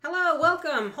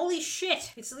welcome. Holy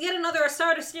shit. It's yet another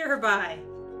Asar to steer her by.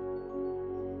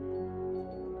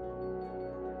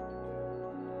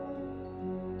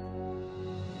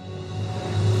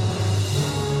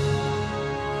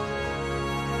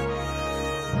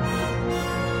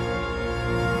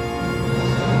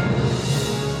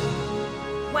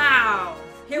 Wow.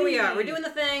 Here we are. We're doing the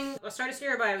thing. Asar to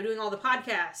steer her by. We're doing all the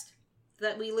podcast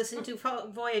that we listen to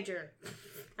Voyager.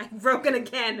 I'm broken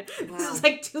again. Wow. This is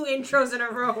like 2 intros in a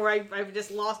row where I've just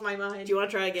lost my mind. Do you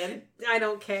want to try again? I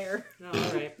don't care. No,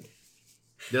 all right.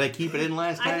 Did I keep it in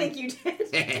last time? I think you did.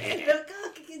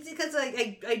 Because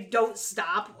I don't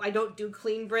stop. I don't do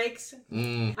clean breaks.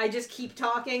 I just keep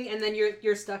talking, and then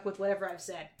you're stuck with whatever I've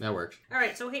said. That works. All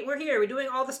right, so we're here. We're doing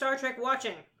all the Star Trek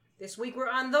watching. This week we're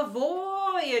on The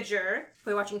Voyager.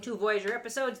 We're watching 2 Voyager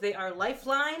episodes. They are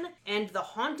Lifeline and The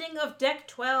Haunting of Deck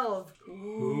 12.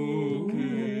 Ooh.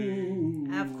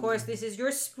 Of course, this is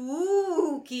your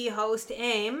spooky host,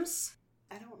 Ames.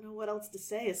 I don't know what else to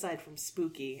say aside from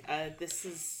spooky. This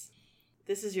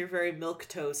is your very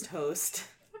milquetoast host,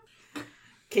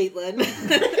 Caitlin.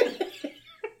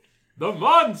 The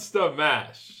Monster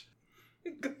Mash.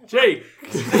 Jake.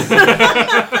 He did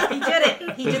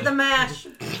it. He did the mash.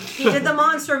 He did the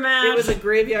monster mash. It was a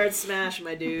graveyard smash,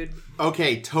 my dude.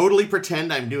 Okay, totally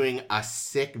pretend I'm doing a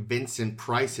sick Vincent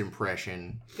Price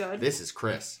impression. Good. This is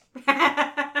Chris.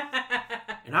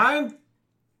 And I'm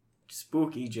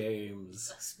Spooky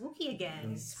James. Spooky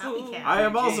again. Happy cat. I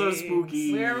am also James.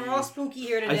 spooky. We're all spooky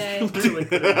here today.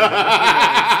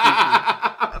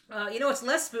 You know what's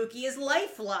less spooky is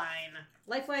Lifeline.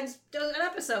 Lifeline's an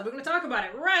episode. We're going to talk about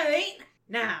it right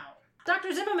now.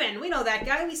 Dr. Zimmerman, we know that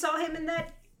guy. We saw him in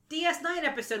that DS9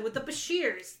 episode with the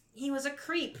Bashirs. He was a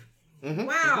creep. Mm-hmm.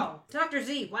 Wow. Dr.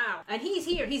 Z, wow. And he's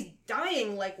here. He's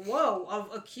dying like, whoa, of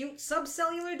acute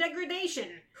subcellular degradation.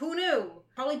 Who knew?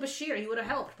 Probably Bashir. He would have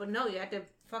helped. But no, you had to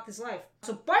fuck his life.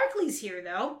 So Barclay's here,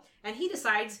 though, and he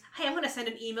decides, hey, I'm going to send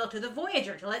an email to the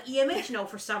Voyager to let EMH know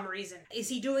for some reason. Is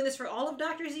he doing this for all of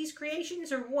Dr. Z's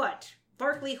creations, or what?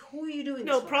 Barclay, who are you doing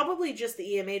this No, for? probably just the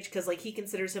EMH, because he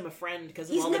considers him a friend because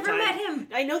of He's all the never time. met him.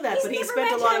 I know that, He's but he never spent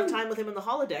a met lot him. of time with him in the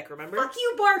holodeck, remember? Fuck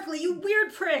you, Barclay, you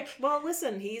weird prick. Well,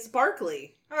 listen, he's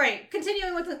Barclay. All right,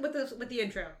 continuing with the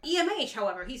intro. EMH,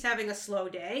 however, he's having a slow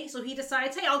day, so he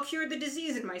decides, hey, I'll cure the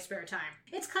disease in my spare time.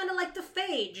 It's kind of like the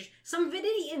phage, some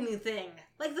Vididian thing,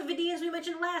 like the Vidians we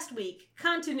mentioned last week.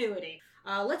 Continuity.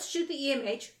 Let's shoot the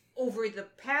EMH over the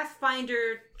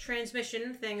Pathfinder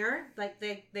transmission thinger, like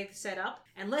they've set up,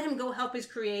 and let him go help his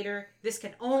creator. This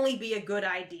can only be a good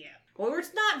idea. Or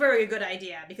it's not very a good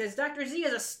idea, because Dr. Z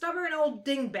is a stubborn old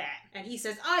dingbat, and he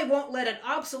says, I won't let an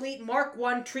obsolete Mark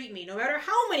I treat me, no matter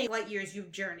how many light years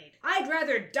you've journeyed. I'd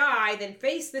rather die than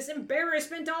face this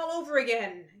embarrassment all over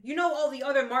again. You know all the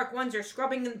other Mark Is are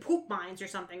scrubbing in poop mines or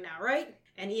something now, right?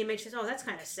 And EMH says, oh, that's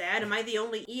kind of sad. Am I the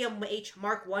only EMH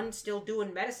Mark I still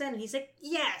doing medicine? And he's like,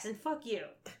 yes, and fuck you.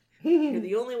 You're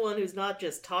the only one who's not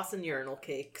just tossing urinal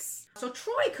cakes. So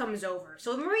Troy comes over,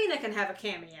 so Marina can have a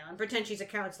cameo and pretend she's a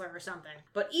counselor or something.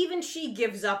 But even she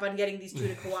gives up on getting these two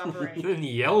to cooperate. And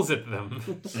yells at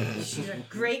them. She's a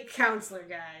great counselor,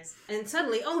 guys. And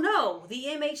suddenly, oh no, the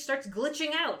EMH starts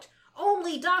glitching out.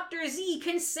 Only Dr. Z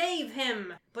can save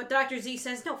him. But Dr. Z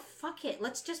says, no, fuck it.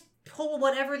 Let's just pull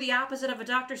whatever the opposite of a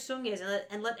Dr. Sung is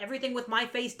and let everything with my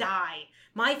face die.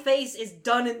 My face is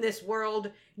done in this world.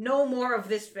 No more of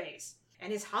this face.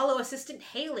 And his hollow assistant,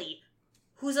 Haley,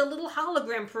 who's a little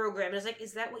hologram program, is like,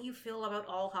 is that what you feel about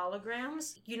all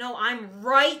holograms? You know, I'm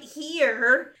right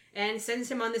here. And sends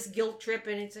him on this guilt trip,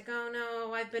 and it's like, oh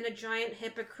no, I've been a giant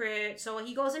hypocrite. So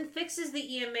he goes and fixes the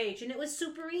EMH, and it was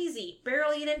super easy.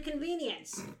 Barely an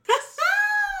inconvenience.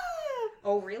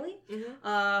 Oh, really?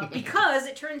 Mm-hmm. Because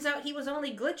it turns out he was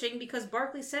only glitching because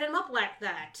Barclay set him up like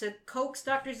that to coax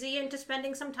Dr. Z into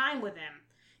spending some time with him.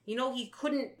 You know, he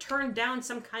couldn't turn down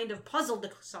some kind of puzzle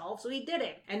to solve, so he did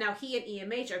it. And now he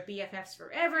and EMH are BFFs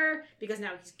forever because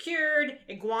now he's cured.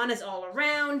 Iguanas all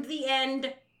around. The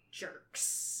end.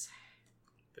 Jerks.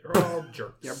 They're all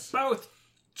jerks. You're both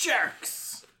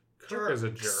jerks. Kirk is a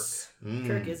jerk.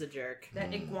 Kirk is a jerk.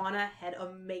 That iguana had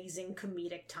amazing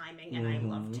comedic timing, and I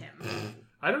loved him.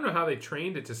 I don't know how they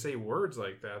trained it to say words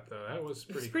like that, though. That was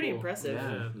pretty It's pretty cool. impressive.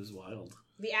 Yeah. It was wild.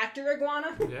 The actor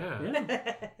iguana?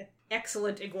 Yeah.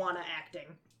 Excellent iguana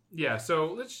acting. Yeah, so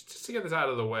let's just to get this out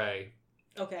of the way.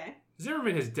 Okay.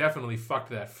 Zimmerman has definitely fucked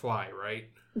that fly,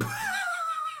 right?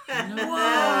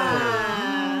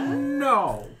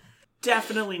 No.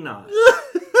 Definitely not.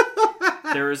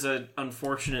 There is an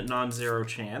unfortunate non-zero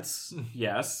chance,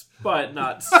 yes, but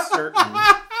not certain.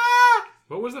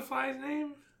 What was the fly's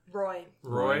name? Roy.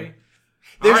 Roy?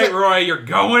 There's All right, Roy, you're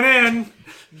going in.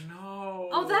 No.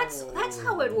 that's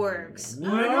how it works.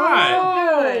 Why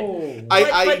not? Good.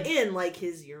 But in like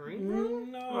his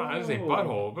urine. No. Well, I didn't say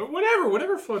butthole, but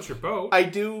whatever floats your boat. I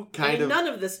do kind of. None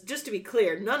of this, just to be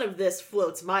clear, none of this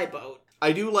floats my boat.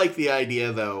 I do like the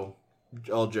idea, though,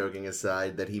 all joking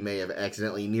aside, that he may have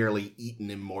accidentally nearly eaten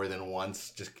him more than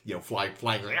once. Just, flying.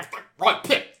 Right,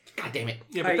 pick! God damn it.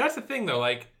 Yeah, but that's the thing, though.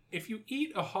 Like, if you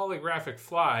eat a holographic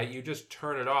fly, you just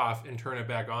turn it off and turn it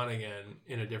back on again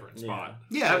in a different spot.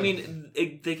 Yeah. I mean,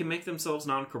 they can make themselves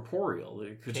non-corporeal.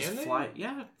 They could just fly.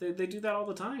 Yeah, they do that all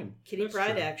the time. Kitty That's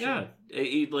Pryde true. action.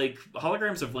 Yeah, like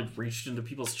holograms have like reached into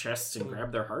people's chests and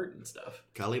grabbed their heart and stuff.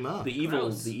 Kalima. The evil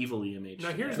Gross. EMH.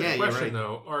 Now, here's Yeah, the you're question, right.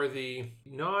 though. Are the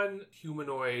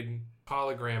non-humanoid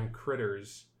hologram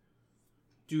critters,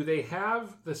 do they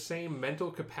have the same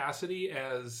mental capacity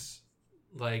as,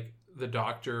 like, the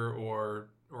doctor or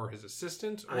his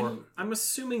assistant? Or I'm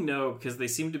assuming no, because they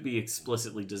seem to be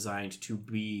explicitly designed to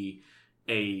be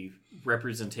a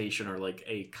representation or like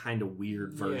a kind of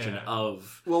weird version Yeah.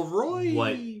 of Well, Roy...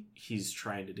 what he's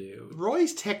trying to do.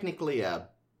 Roy's technically a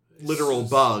literal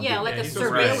bug. Yeah, like a he's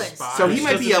surveillance. spy. So he Which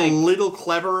might be a doesn't make- little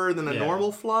cleverer than a Yeah.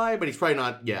 normal fly, but he's probably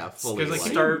not, fully. 'Cause,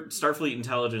 like, Starfleet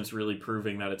intelligence really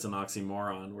proving that it's an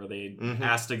oxymoron, where they Mhm.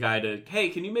 asked a guy to, hey,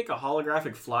 can you make a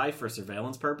holographic fly for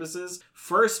surveillance purposes?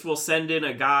 First, we'll send in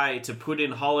a guy to put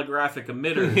in holographic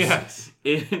emitters Yes.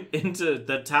 into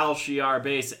the Tal Shiar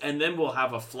base, and then we'll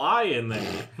have a fly in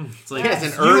there. It's like, Yes, an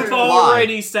you've Earth fly.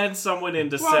 already sent someone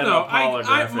in to Well, set no, up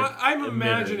holographic I'm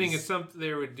imagining emitters. it's something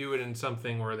they would do it in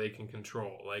something where they can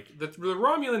control. Like the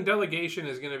Romulan delegation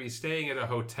is going to be staying at a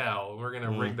hotel. We're going to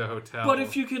rig the hotel. But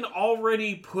if you can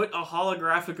already put a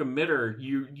holographic emitter,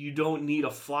 you don't need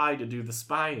a fly to do the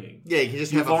spying. Yeah, you can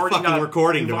just You've have a already fucking got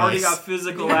recording You've device. already got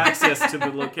physical access to the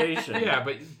location. yeah,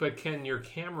 but can your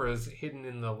cameras hidden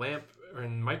in the lamp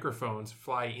and microphones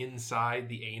fly inside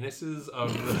the anuses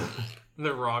of the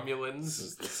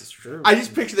Romulans? This is true. I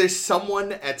just picture there's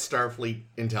someone at Starfleet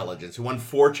Intelligence who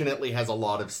unfortunately has a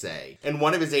lot of say. And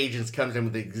one of his agents comes in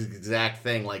with the exact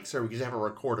thing, like, sir, we just have a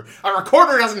recorder. A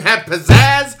recorder doesn't have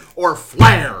pizzazz or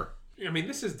flair! I mean,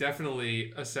 this is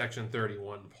definitely a Section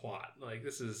 31 plot. Like,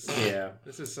 this is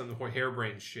some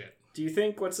harebrained shit. Do you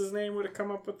think what's his name would have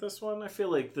come up with this one? I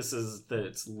feel like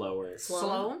it's lower.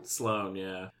 Sloan? Sloan,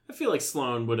 yeah. I feel like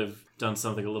Sloan would have done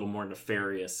something a little more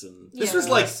nefarious and This Yeah. was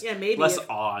like, Yeah, maybe less if,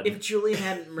 odd. if Julian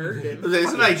hadn't murdered him.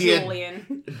 there's an idea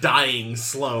Julian. dying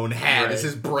Sloan had Right. as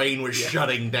his brain was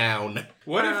shutting down.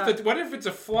 What if it's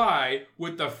a fly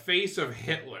with the face of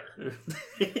Hitler?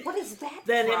 What is that?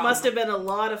 Then it from? must have been a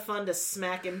lot of fun to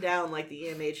smack him down like the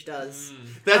EMH does.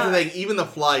 That's the thing, even the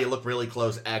fly, you look really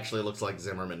close, actually looks like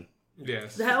Zimmerman.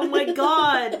 Yes. Oh my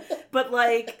god! But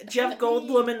like Jeff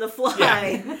Goldblum in The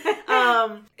Fly.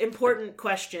 Important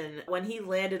question: when he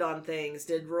landed on things,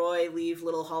 did Roy leave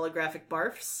little holographic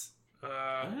barfs?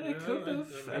 It could have.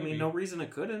 I mean, no reason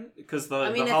it couldn't, because the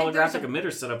I think there's holographic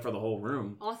emitter's set up for the whole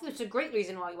room. Well, I think there's a great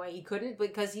reason why he couldn't,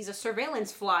 because he's a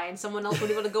surveillance fly, and someone else would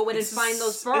be able to go in and find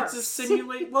those barfs. It's a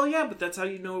simulate. Well, yeah, but that's how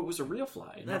you know it was a real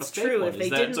fly. That's not a fake true. One. If they Is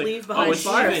that- didn't it's like, leave behind it's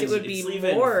barfs, leaving- it would it's be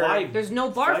leaving more. fly- There's no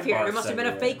fly barf here. There barfs must have been a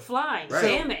everywhere. fake fly. Right.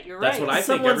 Damn it, you're That's right. what I think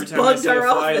Someone's every time I bugged see a our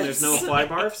fly and office. there's no fly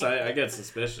barfs. I get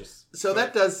suspicious. So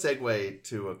that does segue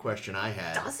to a question I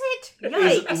had. Does it?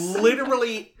 Is Yikes.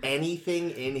 literally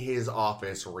anything in his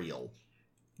office real?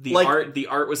 The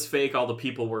art was fake. All the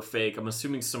people were fake. I'm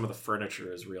assuming some of the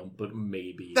furniture is real, but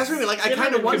maybe That's what I mean. Like, I Zimmerman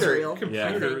kind of was wonder. real.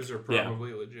 Computers are Yeah.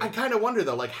 probably legit. I kind of wonder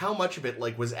though, like how much of it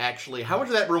was actually how much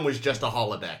of that room was just a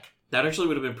holodeck. that actually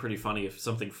would have been pretty funny if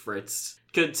something fritzed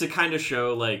could to kind of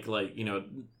show like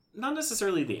not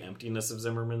necessarily the emptiness of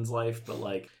Zimmerman's life, but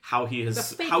like how he's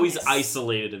fakeness.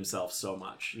 isolated himself so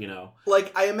much.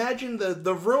 Like I imagine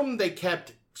the room they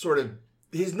kept sort of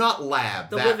his not lab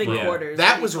The that living room, quarters.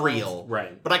 that what was he calls. real.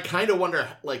 Right. But I kind of wonder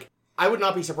I would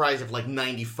not be surprised if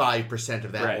 95%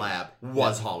 of that Right. lab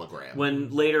was hologram.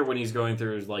 When he's going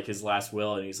through like his last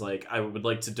will and he's like, I would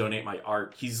like to donate my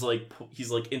art. He's like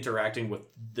interacting with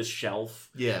the shelf.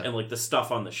 Yeah. And like the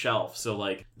stuff on the shelf. So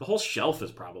like the whole shelf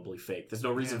is probably fake. There's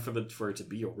no reason for it to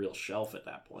be a real shelf at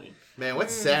that point. Man,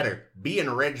 what's sadder? Being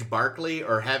Reg Barkley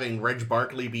or having Reg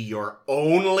Barkley be your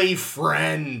only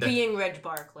friend? Being Reg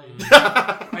Barkley.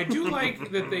 I do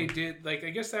like that they did, I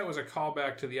guess that was a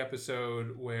callback to the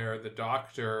episode where the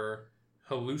doctor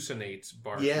hallucinates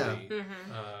Barkley. Yeah.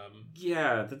 Mm-hmm.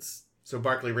 Yeah, that's So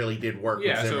Barclay really did work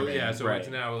with Zimmerman. So Right. it's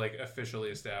now like officially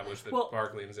established that Well,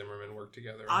 Barclay and Zimmerman work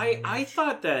together. I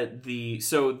thought that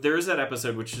so there's that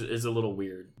episode which is a little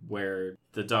weird where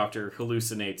the Doctor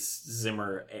hallucinates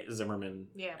Zimmerman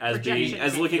Yeah, as projection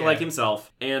looking thing. like Yeah.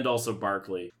 himself, and also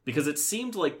Barclay, because it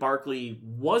seemed like Barclay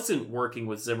wasn't working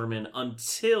with Zimmerman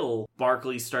until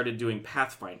Barclay started doing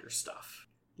Pathfinder stuff.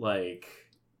 Like,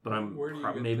 but I'm Where do you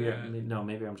get maybe that?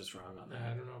 maybe I'm just wrong on that. I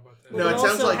don't know about that. No, it But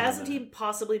sounds also, like- hasn't he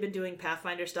possibly been doing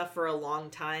Pathfinder stuff for a long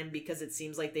time because it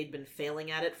seems like they'd been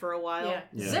failing at it for a while? Yeah.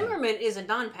 Yeah. Zimmerman is a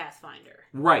non-Pathfinder.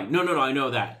 Right? No, I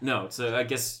know that. No, so I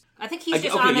guess I think he's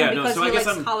just okay, on yeah, them no, because so he I guess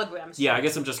likes I'm- holograms. yeah, I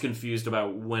guess I'm just confused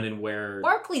about when and where.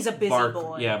 Barclay's a busy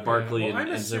boy. Yeah, Barclay Well, I'm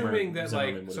and assuming that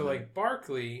Zimmerman like would so have like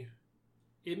Barclay,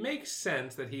 it makes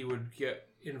sense that he would get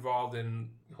involved in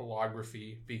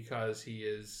holography because he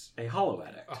is been a hollow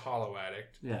addict. a hollow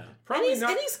addict. Yeah. And Probably he's,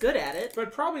 not, and he's good at it.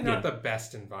 but probably not Yeah. the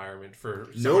best environment for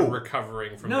No. someone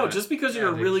recovering from. No, that just because you're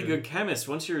a really addiction. good chemist,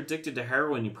 once you're addicted to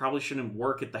heroin, you probably shouldn't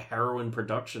work at the heroin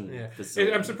production Yeah.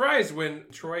 facility. I'm surprised when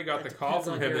Troy got That the call depends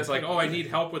from on him. your It's like, opinion. oh, I need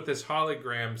help with this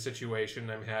hologram situation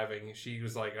I'm having. She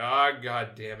was like, ah,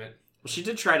 god damn it. Well, she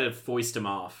did try to foist him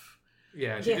off.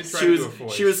 Yeah, she Yes. did try She to was do a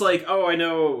voice. she was like, oh, I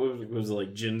know, was it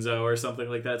like Jinzo or something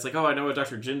like that? It's like, oh, I know a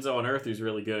Dr. Jinzo on Earth who's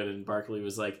really good, and Barclay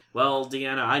was like, well,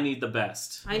 Deanna, I need the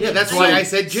best. Yeah, that's why I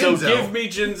said So Jinzo. give me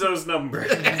Jinzo's number. Is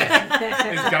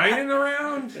Guinan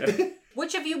around?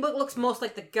 Which of you looks most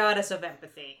like the goddess of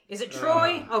empathy? Is it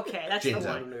Troy? Okay, that's the Jinzo.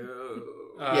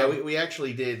 one. Yeah, we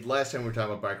actually did. Last time we were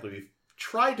talking about Barclay, we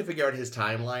tried to figure out his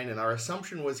timeline, and our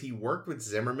assumption was he worked with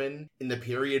Zimmerman in the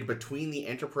period between the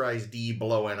Enterprise D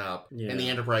blowing up Yeah. and the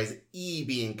Enterprise E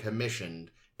being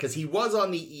commissioned, because he was on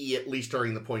the E at least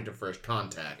during the point of first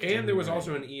contact. And there was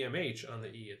also an EMH on the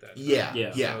E at that time. Yeah,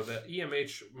 Yeah. yeah. So the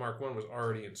EMH Mark 1 was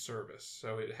already in service,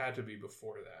 so it had to be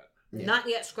before that. Yeah. Not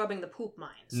yet scrubbing the poop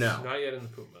mines. No. Not yet in the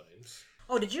poop mines.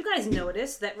 Oh, did you guys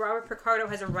notice that Robert Picardo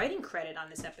has a writing credit on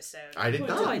this episode? I did not.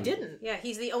 No, I didn't. Yeah,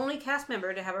 he's the only cast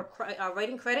member to have a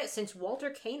writing credit since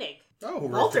Walter Koenig. Oh, who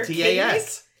wrote Walter the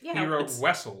TAS? Yeah, He wrote it's-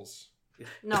 Wessels.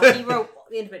 no, he wrote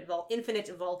Infinite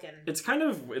Vulcan. It's kind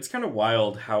of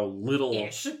wild how little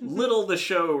Ish. little the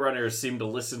showrunners seem to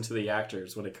listen to the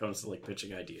actors when it comes to like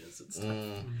pitching ideas and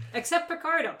stuff. Except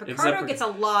Picardo. Picardo Except for- gets a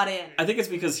lot in. I think it's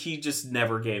because he just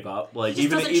never gave up. Like He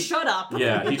just doesn't if- shut up.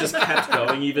 Yeah, he just kept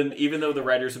going, even though the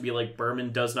writers would be like,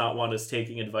 Berman does not want us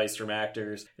taking advice from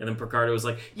actors, and then Picardo was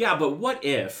like, yeah, but what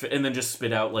if? And then just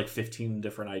spit out like 15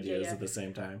 different ideas Yeah. at the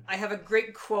same time. I have a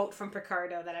great quote from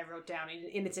Picardo that I wrote down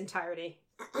in its entirety.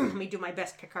 Let me do my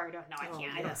best Picardo. No, I Oh,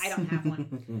 can't. yes. I don't have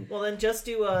one. Well, then just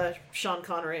do a Sean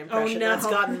Connery impression. no. That's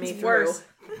gotten me It's through. worse.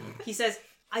 He says,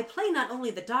 I play not only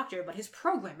the Doctor, but his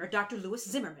programmer, Dr. Lewis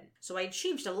Zimmerman. So I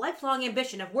achieved a lifelong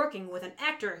ambition of working with an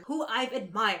actor who I've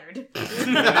admired.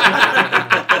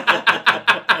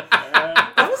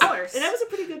 That was, and that was a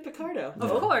pretty good Picardo. Of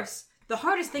course, the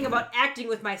hardest thing about acting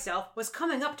with myself was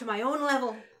coming up to my own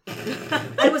level.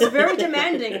 I was very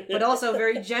demanding, but also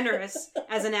very generous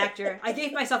as an actor. I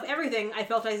gave myself everything I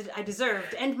felt I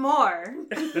deserved, and more.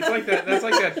 That's like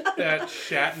that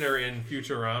Shatner in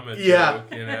Futurama Yeah.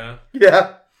 joke, you know?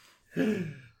 Yeah.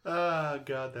 Oh,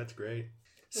 God, that's great.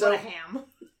 What So, a ham.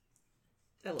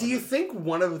 I love do you it. think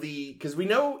one of the... Because we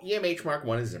know EMH Mark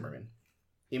 1 is Zimmerman.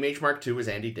 EMH Mark 2 is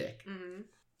Andy Dick. Mhm.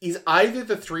 Is either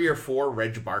the 3 or 4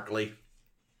 Reg Barclay?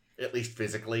 At least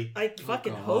physically. I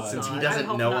fucking God. hope Since not. he doesn't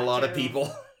hope know a not, lot of too.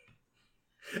 people.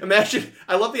 Imagine,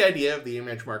 I love the idea of the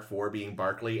EMH Mark 4 being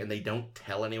Barclay, and they don't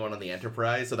tell anyone on the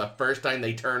Enterprise, so the first time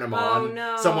they turn him Oh, on,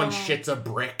 no. someone shits a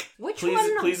brick. Which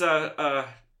one? Please,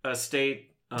 state,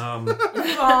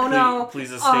 Oh no. please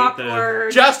state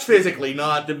Awkward. Just physically,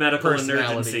 not the medical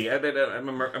personality.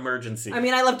 emergency. Emergency. I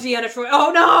mean, I love Deanna Troy.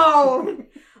 Oh no!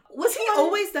 Was he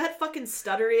always that fucking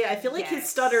stuttery? I feel like his Yes.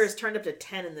 stutter is turned up to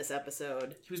 10 in this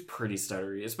episode. He was pretty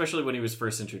stuttery, especially when he was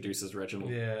first introduced as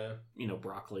Reginald, Yeah.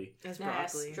 Broccoli. As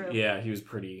Yes, broccoli. true. Yeah, he was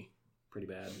pretty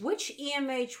bad. Which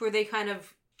EMH were they kind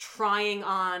of trying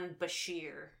on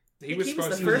Bashir? He think was he was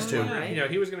supposed the to first be, one, right? You know,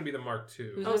 he was going to be the Mark II.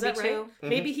 Who's Oh, is that Maybe right? two?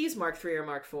 Maybe he's Mark 3 or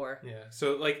Mark 4. Yeah.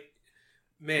 So, like,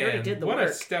 They already man, did the what a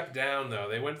work. step down, though.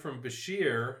 They went from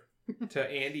Bashir to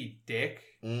Andy Dick.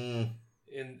 Mm.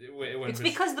 When It's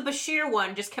because the Bashir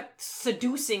one just kept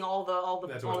seducing all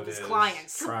That's of what it his is.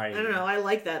 clients. Trying. I don't know. I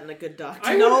like that in a good doctor.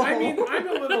 I mean, I'm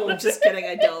a little. I'm just kidding.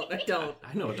 I don't.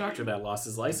 I know a doctor that lost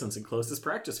his license and closed his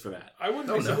practice for that. I wouldn't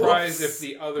Oh, be no. surprised if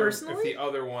the Personally?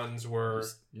 other ones were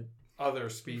Yep. other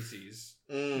species,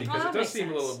 Mm. because Oh, it that does makes seem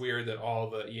a sense. little weird that all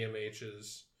the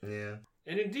EMHs, Yeah.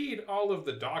 and indeed all of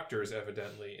the doctors,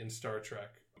 evidently in Star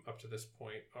Trek up to this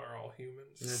point, are all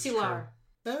humans. That's Silar.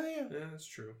 Oh, yeah. Yeah, that's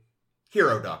true.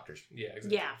 Hero doctors. Yeah,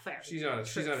 exactly. Yeah, fair. She's on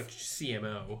a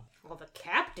CMO. Well, the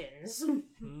captains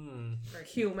Mm. are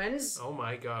humans. Oh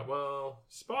my god. Well,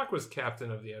 Spock was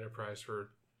captain of the Enterprise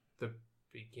for the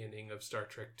beginning of Star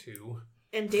Trek 2.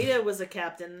 And Data was a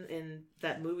captain in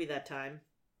that movie that time,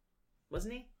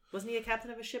 wasn't he? Wasn't he a captain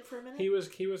of a ship for a minute? He was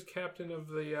captain of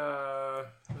the I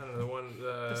don't know,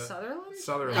 The Sutherland?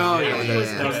 Sutherland. Oh, Yeah, yeah, he was,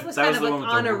 yeah. he was That kind was of the like one with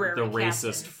honorary the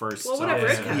racist captain. first. Well, whatever.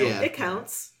 time. It counts. Yeah. It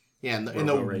counts. Yeah, and Or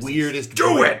the racist. weirdest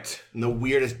Do it! and the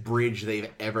weirdest bridge they've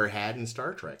ever had in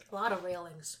Star Trek. A lot of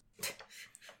railings.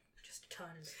 Just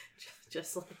tons.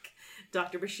 Just like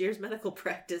Dr. Bashir's medical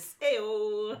practice.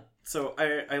 Heyo. So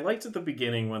I liked at the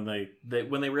beginning when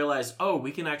they realized, oh,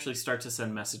 we can actually start to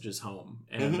send messages home,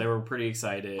 and Mhm. they were pretty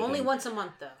excited. Only and once a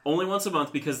month, though. Only once a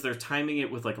month because they're timing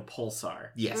it with like a pulsar.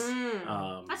 Yes.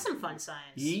 That's some fun science.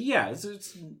 Yeah,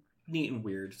 it's neat and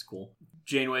weird. It's cool.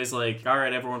 Janeway's like, all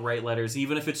right, everyone write letters,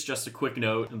 even if it's just a quick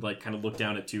note, and like kind of look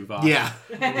down at Tuvok. Yeah.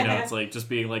 You know, it's like just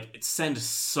being like, send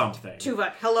something.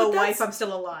 Tuvok, hello, But that's- wife, I'm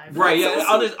still alive. Right, yeah. That's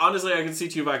also- Honestly, I can see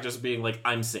Tuvok just being like,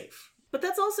 I'm safe. But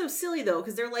that's also silly though,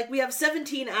 because they're like, we have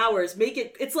 17 hours. Make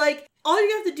it. It's like all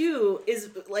you have to do is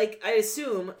like, I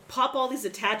assume, pop all these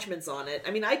attachments on it.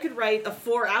 I mean, I could write a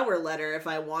 4-hour letter if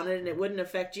I wanted, and it wouldn't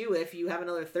affect you if you have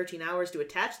another 13 hours to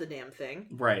attach the damn thing.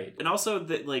 Right. And also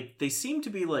that like they seem to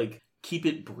be like keep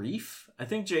it brief. I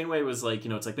think Janeway was like,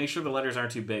 it's like make sure the letters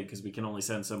aren't too big because we can only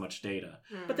send so much data.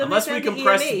 But then Unless they we found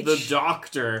compress the the EMH.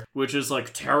 Doctor, which is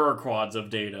like teraquads of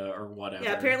data or whatever.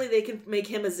 Yeah, apparently they can make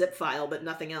him a zip file, but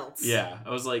nothing else. Yeah, I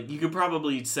was like, you could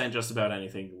probably send just about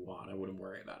anything you want. I wouldn't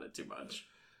worry about it too much.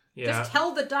 Yeah. Just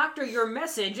tell the doctor your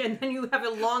message, and then you have a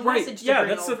long Right, message to yeah, bring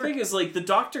that's over. the thing is, like, the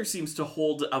Doctor seems to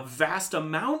hold a vast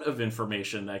amount of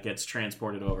information that gets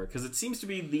transported over, because it seems to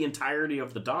be the entirety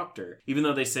of the Doctor, even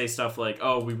though they say stuff like,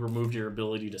 oh, we removed your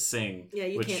ability to sing. Yeah,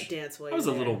 you which can't dance while That was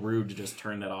you're a there. little rude to just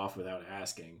turn that off without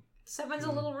asking. Seven's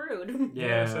a little rude.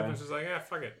 Yeah. Seven's just like,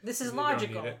 fuck it. This is We don't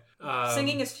need logical. it.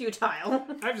 Singing is futile.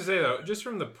 I have to say, though, just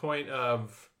from the point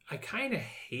of, I kind of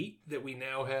hate that we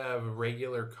now have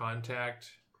regular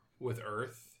contact with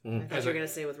Earth. I thought you were going to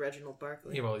say with Reginald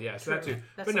Barkley. Yeah, well, yes, that True. too.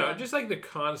 That's But a no, lot. just like the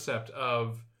concept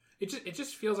of it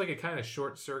just feels like it kind of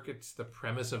short circuits the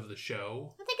premise of the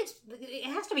show. I think it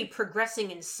has to be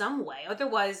progressing in some way.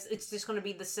 Otherwise, it's just going to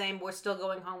be the same. We're still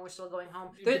going home. We're still going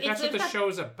home. But that's what the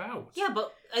show's about. Yeah,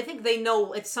 but I think they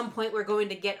know at some point we're going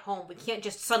to get home. We can't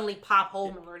just suddenly pop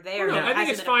home and we're there. No, There I think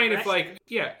hasn't it's been a fine if,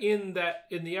 progression. like,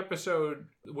 in the episode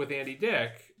with Andy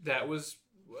Dick, that was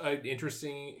an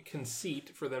interesting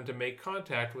conceit for them to make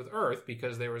contact with Earth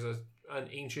because there was an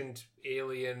ancient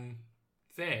alien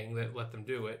thing that let them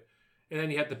do it. And then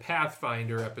you had the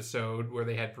Pathfinder episode where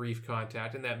they had brief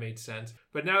contact, and that made sense.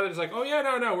 But now that it's like, oh yeah,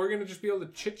 no, we're going to just be able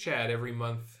to chit-chat every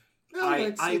month. No,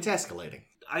 it's I- escalating.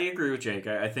 I agree with Jake.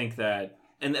 I think that...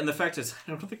 And the fact is,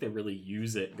 I don't think they really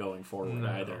use it going forward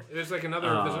either. There's like another,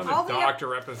 All another the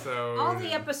Doctor episode. all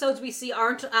the episodes we see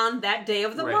aren't on that day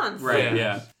of the month. Right, Yeah.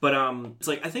 yeah. But it's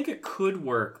like I think it could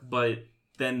work, but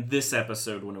then this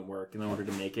episode wouldn't work in order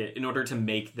to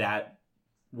make that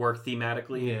work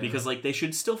thematically. Yeah. Because like they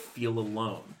should still feel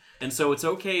alone. And so it's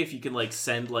okay if you can like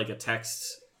send like a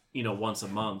text, once a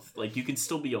month. Like you can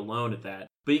still be alone at that.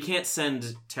 But you can't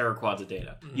send teraquads of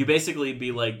data. You'd basically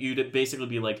be like,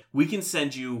 we can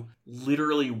send you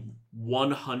literally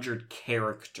 100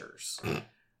 characters.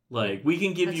 Like we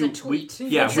can give That's you a tweet. we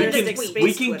Futuristic can space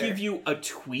we can Twitter. give you a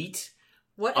tweet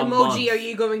What A emoji month. are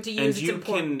you going to use? and you It's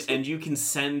important. can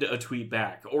send a tweet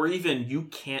back, or even you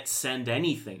can't send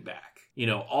anything back.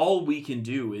 All we can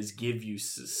do is give you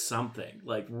something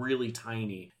like really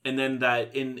tiny, and then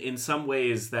that in some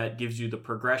ways that gives you the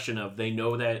progression of they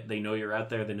know you're out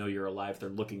there, they know you're alive, they're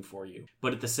looking for you.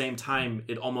 But at the same time,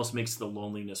 it almost makes the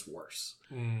loneliness worse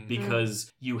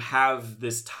because you have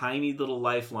this tiny little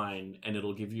lifeline, and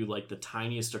it'll give you like the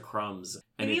tiniest of crumbs,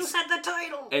 and you it's said the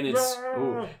title.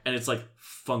 and it's like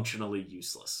functionally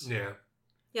useless. Yeah.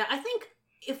 Yeah, I think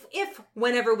if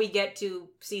whenever we get to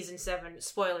season 7,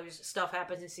 spoilers, stuff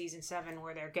happens in season 7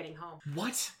 where they're getting home.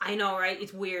 What? I know, right?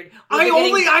 It's weird. I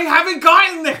haven't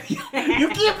gotten there yet. You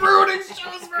keep ruining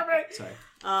shows for me. Sorry.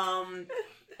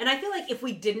 And I feel like if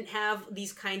we didn't have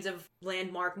these kinds of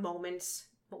landmark moments,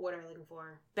 what am I looking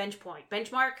for?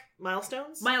 Benchmark?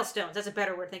 Milestones? Milestones. That's a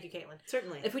better word. Thank you, Caitlin.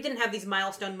 Certainly. If we didn't have these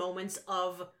milestone moments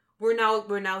of we're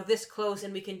now this close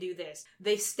and we can do this.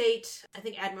 They state, I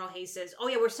think Admiral Hayes says, oh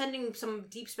yeah, we're sending some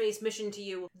deep space mission to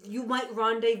you. You might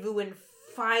rendezvous in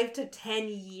 5 to 10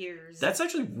 years. That's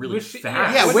actually really Which-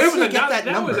 fast. Yeah, but where that did was you get that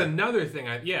That was number? another thing.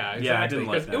 Exactly. I didn't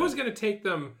like 'cause that. It was going to take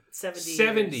them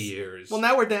 70 years. Well,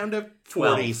 now we're down to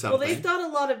 40 12. something. Well, they've done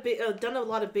a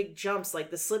lot of big jumps, like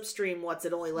the slipstream.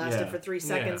 It only lasted Yeah. for 3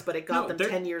 seconds, Yeah. but it got No, them they're-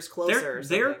 10 years closer. or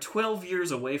They're something. 12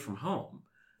 years away from home.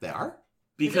 They are?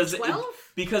 Because Is it 12?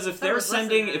 because if That they're was less than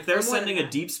sending that. if they're Or more than sending a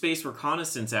that. deep space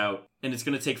reconnaissance out and it's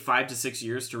going to take 5 to 6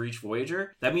 years to reach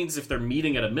Voyager, that means if they're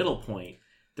meeting at a middle point,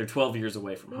 they're 12 years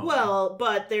away from home. Well,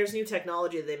 but there's new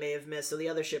technology that they may have missed, so the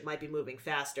other ship might be moving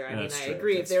faster. I That's I true.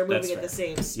 agree. If they're That's moving at the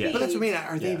fair. same speed, Yeah. But that's what I mean.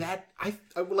 Are they Yeah. that? I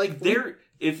like. they're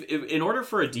if in order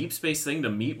for a deep space thing to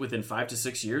meet within 5 to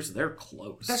 6 years, they're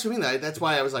close. That's what I mean. That's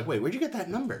why I was like, wait, where'd you get that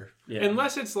number? Yeah.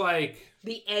 Unless it's like,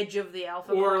 The edge of the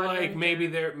Alpha or Quadrant, like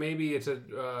maybe or- maybe it's a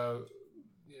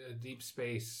deep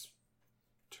space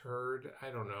turd. I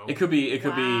don't know. it could be a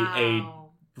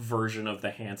Wow. version of the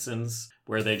Hansons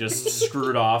where they just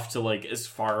screwed off to like as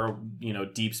far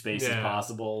deep space as Yeah.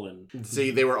 possible and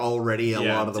See, they were already a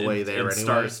lot of the way there and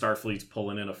anyway. Starfleet's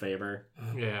pulling in a favor,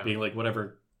 Yeah. being like,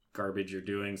 whatever garbage you're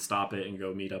doing, stop it and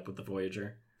go meet up with the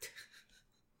Voyager.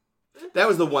 That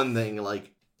was the one thing,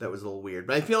 like, that was a little weird.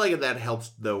 But I feel like that helps,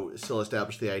 though, still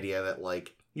establish the idea that,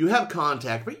 like, you have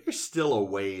contact, but you're still a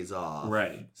ways off.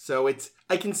 Right. So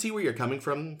I can see where you're coming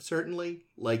from, certainly.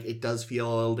 Like, it does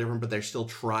feel a little different, but they're still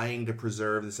trying to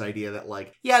preserve this idea that,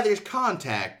 like, yeah, there's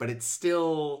contact, but it's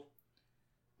still...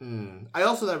 I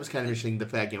also thought it was kind of interesting, the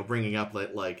fact, bringing up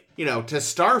that, like, to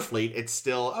Starfleet, it's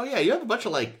still, oh yeah, you have a bunch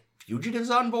of, like, fugitives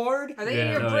on board? Are they Yeah.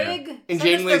 in your Oh, yeah. brig? And Send us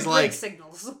their Janeway's brig like-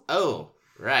 signals. Oh,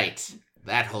 right.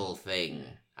 That whole thing.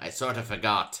 I sort of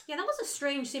forgot. Yeah, that was a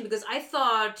strange scene because I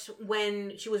thought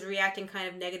when she was reacting kind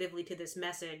of negatively to this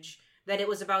message that it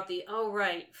was about the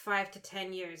 5 to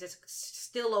 10 years. It's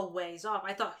still a ways off.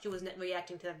 I thought she was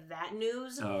reacting to that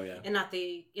news Oh yeah. and not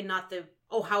the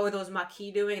how are those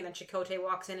Maquis doing? And then Chakotay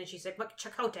walks in and she's like,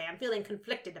 Chakotay, I'm feeling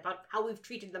conflicted about how we've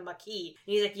treated the Maquis.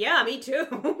 And he's like, yeah, me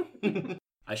too.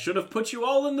 I should have put you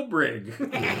all in the brig.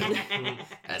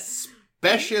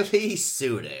 Especially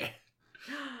Suda.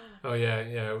 Oh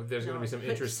yeah. There's going to be some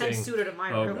Send interesting Suda to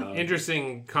my Oh, room. God.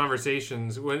 interesting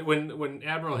conversations when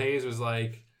Admiral Hayes was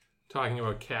like talking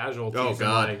about casualties. Oh,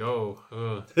 God.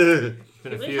 I'm like, been a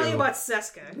Let me few. tell you about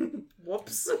Seska.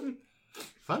 Whoops.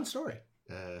 Fun story.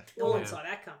 No one Yeah. saw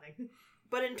that coming.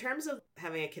 But in terms of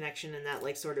having a connection and that,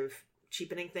 like, sort of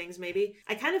cheapening things, maybe,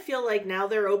 I kind of feel like now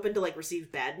they're open to, like,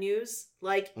 receive bad news.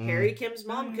 Like, Harry Kim's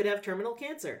mom could have terminal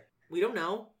cancer. We don't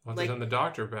know. We'll have Like, to send the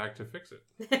doctor back to fix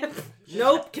it.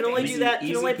 nope, can only Easy- do that. Can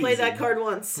easy only play peasy. that card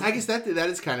once. I guess that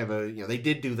is kind of a, they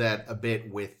did do that a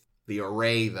bit with the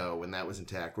Array, though, when that was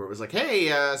intact, where it was like, hey,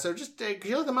 so just, could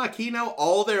you let the Maquis know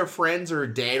all their friends are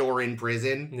dead or in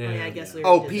prison? Yeah, I guess we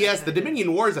Oh, already did that P.S. The kind of-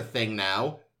 Dominion War is a thing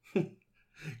now.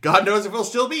 God knows if we'll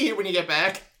still be here when you get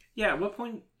back. Yeah, at what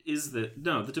point is the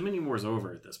Dominion War's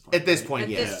over at this point? At this right? point, At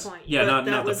yes. this point. Yeah, But not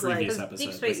that the was, like- previous Because episode.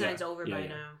 Deep Space but yeah. Nine's over Yeah, by yeah.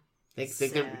 now.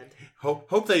 Think they're- Sad.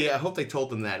 hope they told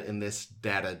them that in this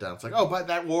data dump. It's like, oh, but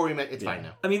that war we met, it's fine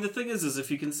now. I mean, the thing is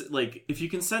if you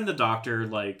can send the doctor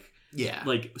Yeah.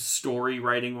 like story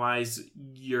writing wise,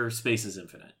 your space is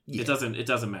infinite. Yeah. It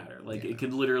doesn't matter. Like it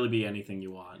can literally be anything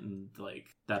you want, and like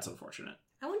that's unfortunate.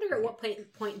 I wonder at what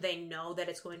point they know that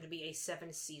it's going to be a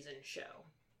 7-season show.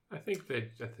 I think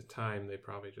at the time they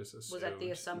probably just assumed. Was that the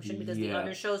assumption? Because the Yeah.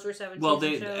 other shows were 7 Well,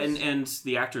 season they shows? and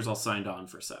the actors all signed on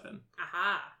for 7.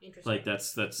 Aha, interesting. Like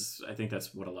that's I think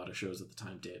that's what a lot of shows at the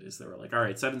time did, is they were like, all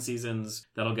right, 7 seasons,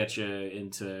 that'll get you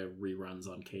into reruns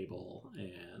on cable,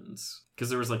 and because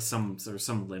there was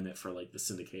some limit for like the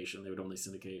syndication. They would only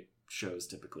syndicate shows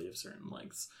typically of certain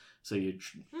lengths, so you'd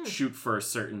shoot for a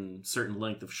certain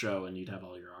length of show and you'd have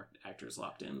all your actors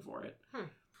locked in for it.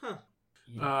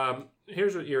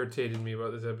 Here's what irritated me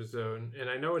about this episode, and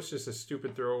I know it's just a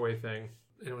stupid throwaway thing,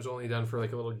 and it was only done for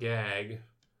like a little gag,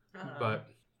 but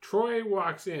Troy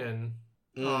walks in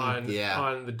on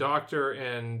the doctor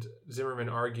and Zimmerman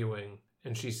arguing,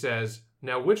 and she says,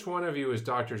 "Now, which one of you is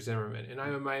Dr. Zimmerman?"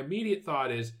 And my immediate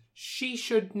thought is, she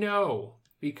should know,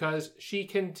 because she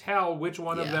can tell which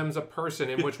one of Yeah. them's a person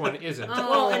and which one isn't.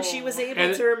 Well, and she was able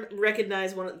And- to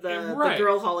recognize one of the Right.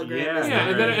 girl hologram. Yeah. as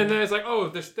Yeah, the- and then it's like, oh,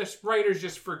 this writers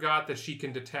just forgot that she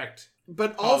can detect.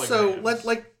 But also, Holograms.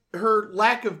 like her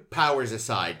lack of powers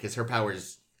aside, because her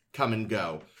powers come and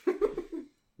go.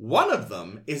 One of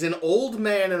them is an old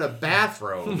man in a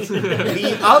bathrobe.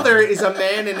 The other is a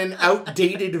man in an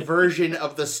outdated version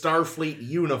of the Starfleet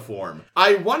uniform.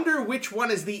 I wonder which one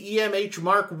is the EMH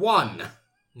Mark 1.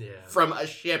 Yeah. from a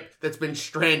ship that's been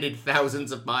stranded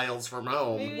thousands of miles from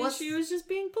home. Maybe she was just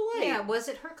being polite. Yeah, was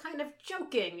it her kind of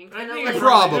joking and I kind of think like it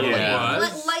Probably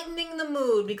was. lightening the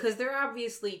mood because they're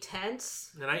obviously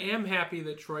tense? And I am happy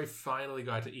that Troy finally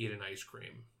got to eat an ice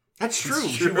cream. That's true.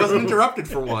 She wasn't interrupted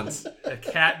for once. The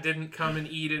cat didn't come and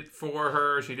eat it for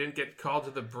her. She didn't get called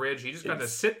to the bridge. She just got to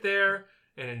sit there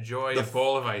and enjoy a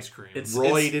bowl of ice cream.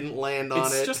 Roy didn't land on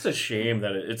it. It's just a shame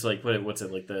that it's like, what's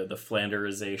it, like the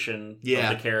Flanderization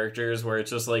of the characters, where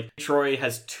it's just like Troy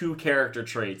has two character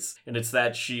traits, and it's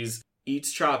that she's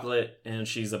eats chocolate and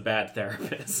she's a bad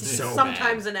therapist. So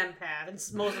Sometimes an empath, and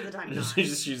most of the time not.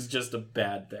 she's just a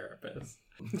bad therapist.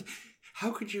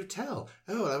 How could you tell?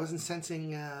 Oh, I wasn't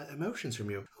sensing emotions from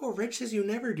you. Oh, Reg says you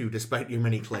never do, despite your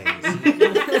many claims.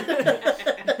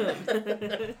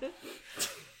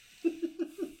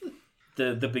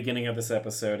 The beginning of this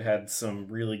episode had some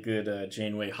really good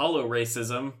Janeway Hollow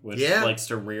racism, which Yeah. likes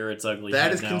to rear its ugly That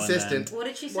head is now and consistent. then. What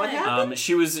did she say? What happened?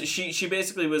 She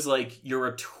basically was like, "You're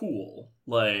a tool."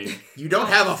 Like, You don't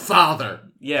have a father.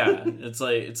 yeah, it's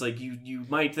like you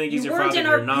might think he's You your weren't father, in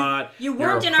our- you're not. You You're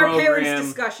weren't a in our parents' program.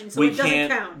 discussion, so it doesn't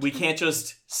count. We can't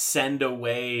just send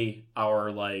away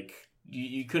our like.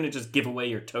 You couldn't just give away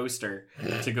your toaster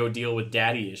to go deal with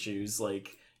daddy issues. Like,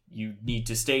 you need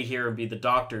to stay here and be the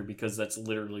doctor because that's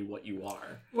literally what you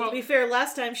are. Well, to be fair,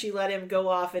 last time she let him go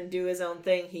off and do his own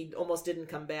thing, he almost didn't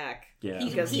come back. Yeah.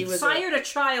 Because he he was fired a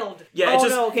child. Yeah. Oh, It just,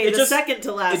 no, okay, It the just, second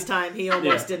to last time, he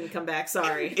almost didn't come back.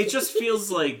 Sorry. it just feels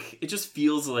like it's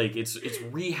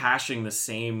rehashing the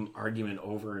same argument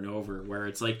over and over, where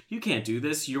it's like, you can't do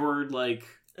this. You're like,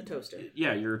 A toaster.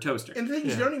 yeah, you're a toaster. And the thing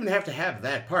is, you don't even have to have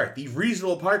that part. The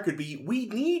reasonable part could be, we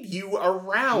need you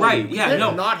around. Right, We yeah, could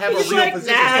no. not have a He's real like,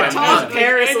 position. nah, for Tom months.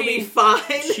 Paris will any- be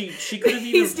fine. She could have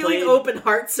even He's played, doing open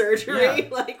heart surgery. Yeah.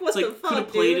 Like, what It's like, the could fuck, have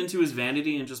played dude? into his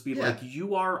vanity and just be Yeah. like,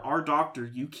 you are our doctor,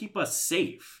 you keep us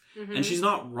safe. And she's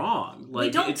not wrong. Like,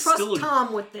 we don't it's trust still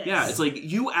Tom with this. Yeah, it's like,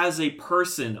 you as a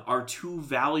person are too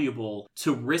valuable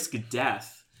to risk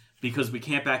death because we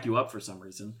can't back you up for some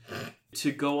reason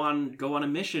to go on a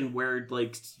mission where,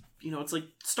 like, it's like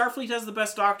Starfleet has the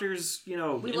best doctors, we in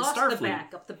lost Starfleet. the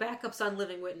backup. The backup's on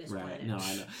Living Witness Right, Planet. no,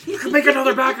 I know. You can make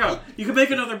another backup. You can make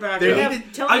another backup. They Have-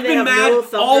 needed- tell me I've they been have mad no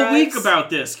thumb all drives. week about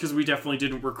this because we definitely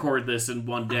didn't record this in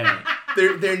one day.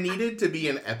 There needed to be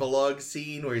an epilogue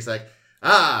scene where he's like,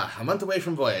 a month away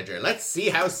from Voyager. Let's see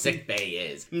how sick Bay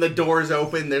is. And the doors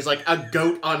open. There's like a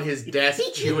goat on his desk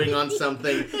chewing on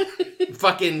something.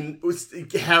 Fucking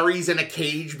Harry's in a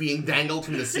cage being dangled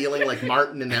from the ceiling like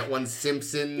Martin in that one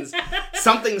Simpsons.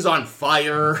 Something's on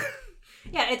fire.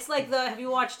 Yeah, it's like have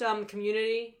you watched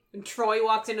Community? And Troy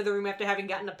walks into the room after having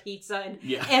gotten a pizza and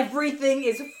everything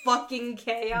is fucking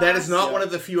chaos. That is not one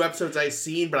of the few episodes I've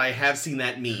seen, but I have seen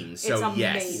that meme. So it's amazing.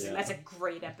 yes. That's a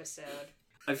great episode.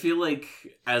 I feel like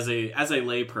as a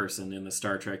lay person in the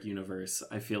Star Trek universe,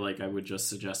 I feel like I would just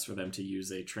suggest for them to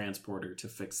use a transporter to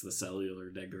fix the cellular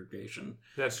degradation.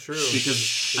 That's true.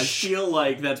 Because I feel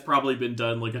like that's probably been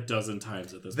done like a dozen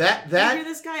times at this You hear That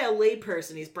this guy a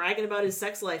layperson. He's bragging about his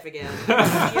sex life again.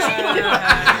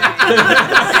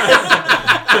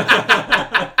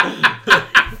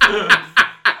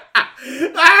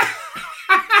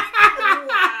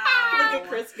 Look at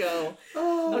Chris go.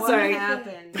 I'm What sorry.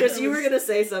 happened? Chris, you were going to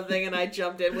say something, and I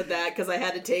jumped in with that because I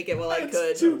had to take it while I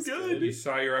could. too good. You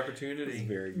saw your opportunity.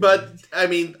 Very good. But, I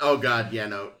mean, oh god, yeah,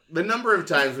 no. The number of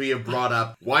times we have brought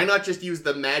up, why not just use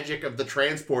the magic of the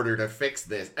transporter to fix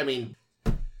this? I mean,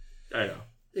 I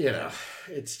know.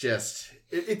 it's just...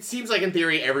 It seems like, in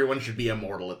theory, everyone should be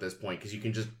immortal at this point, because you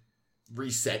can just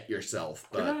reset yourself.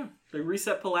 But, Yeah, they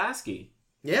reset Pulaski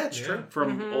yeah, it's true.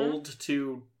 from old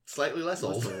to Slightly less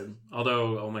old.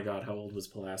 Although, oh my god, how old was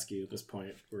Pulaski at this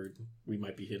point? Where we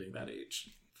might be hitting that age,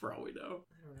 for all we know.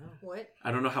 What?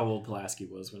 I don't know how old Pulaski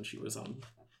was when she was on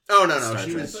Oh, no, Star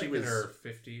she Trek. was... Like in her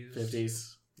 50s.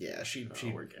 50s. Yeah, she'd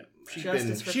we're getting been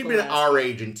Pulaski. our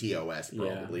age in TOS,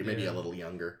 Yeah. probably. Maybe a little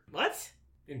younger. What?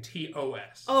 In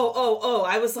TOS. Oh,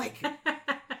 I was like...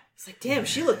 It's like, damn,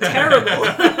 she looked terrible.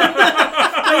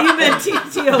 Oh, you meant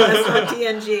TOS, not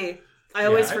TNG. I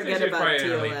always forget about TOS. In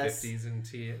her late TOS. 50s in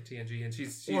TNG, and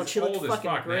she's Well, she looked old as fucking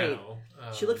fuck great. now.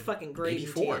 She looked fucking great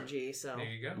 84. in TNG, so... There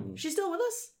you go. She's still with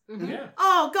us? Yeah.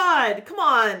 Oh, God, come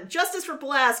on. Justice for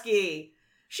Pulaski.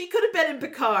 She could have been in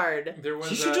Picard. There was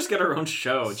She should just get her own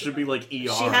show. It should be like ER. She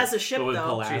has a ship, but with though.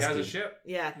 Pulaski. She has a ship.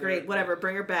 Yeah, great, whatever,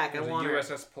 bring her back. I There's a want her.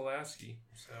 USS Pulaski.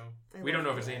 So I we don't love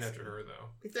know if it's named Pulaski. after her though.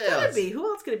 It Yeah, could be. Who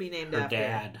else could it be named Her after?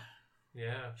 dad,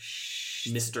 Yeah.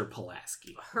 Mr.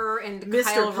 Pulaski. Her and Mr.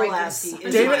 Kyle Pulaski Riker's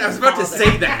is Damn it, my I was about to father.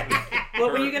 say that.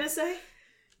 What were you going to say?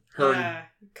 Her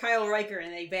Kyle Riker,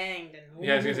 and they banged. And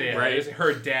Yeah, I was gonna say, Right. it was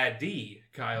her daddy,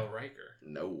 Kyle Riker.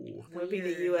 No. It would be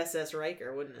the USS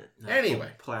Riker, wouldn't it?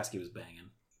 Anyway. Pulaski was banging.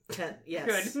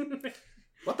 Yes. Good.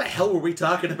 What the hell were we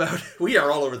talking about? We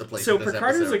are all over the place. So with this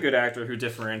Picard is episode. a good actor who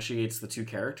differentiates the two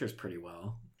characters pretty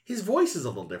well. His voice is a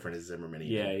little different as Zimmerman.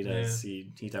 even. Yeah, he does.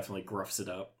 He definitely gruffs it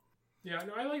up. Yeah,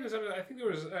 no, I like this episode. I think there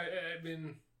was, I've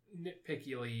been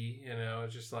nitpickily,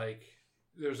 it's just like,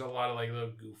 there's a lot of like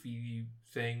little goofy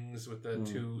things with the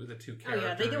two Oh characters.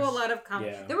 yeah, they do a lot of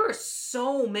Yeah. There were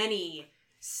so many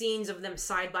scenes of them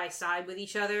side by side with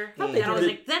each other, Oh, and they I was did.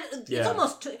 like, "That Yeah. it's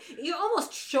almost you're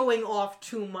almost showing off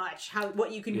too much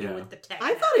what you can do Yeah. with the tech."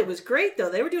 I thought it was great though.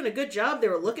 They were doing a good job. They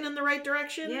were looking in the right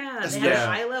direction. Yeah, they Yeah. had a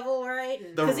high level right.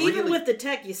 And, The Because even really- with the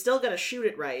tech, you still got to shoot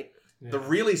it right. Yeah. The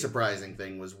really surprising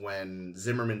thing was when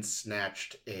Zimmerman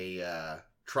snatched a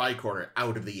tricorder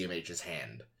out of the EMH's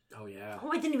hand. Oh yeah. oh,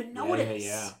 I didn't even Yeah, notice.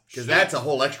 yeah. Because Shit. that's a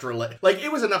whole extra... Like,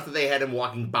 it was enough that they had him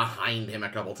walking behind him a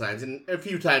couple times. And a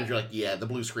few times you're like, yeah, the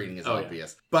blue screening is Oh, yeah.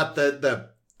 obvious. But the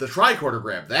tricorder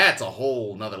grab, that's a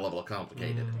whole nother level of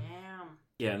complicated. Damn.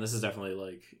 Yeah, and this is definitely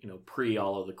like, pre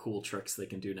all of the cool tricks they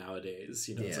can do nowadays.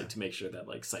 It's Yeah. like to make sure that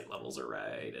like sight levels are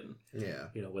right and Yeah.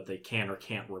 what they can or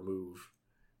can't remove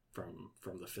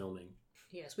from the filming.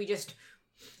 Yes, we just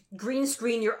green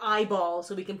screen your eyeball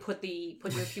so we can put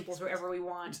your pupils wherever we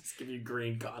want. Just give you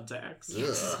green contacts.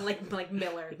 Yes, Ugh. like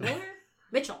Miller,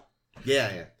 Mitchell. Yeah.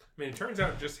 I mean, it turns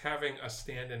out just having a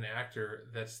stand-in actor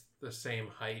that's the same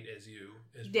height as you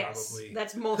is Yes, probably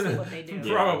that's mostly what they do.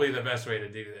 Yeah. probably the best way to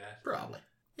do that. Probably.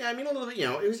 Yeah, I mean, a little bit,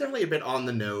 it was definitely a bit on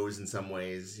the nose in some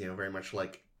ways, very much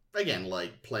like, again,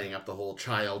 like playing up the whole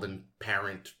child and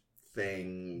parent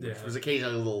thing, which Yeah. was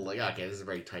occasionally a little like, okay, this is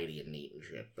very tidy and neat and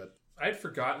shit, but I'd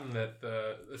forgotten that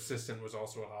the assistant was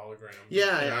also a hologram.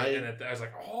 Yeah, I was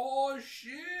like, oh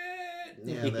shit!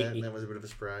 yeah, that was a bit of a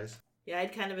surprise. Yeah,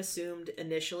 I'd kind of assumed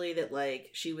initially that like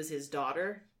she was his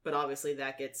daughter, but obviously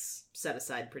that gets set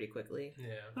aside pretty quickly.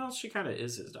 Yeah. Well, she kind of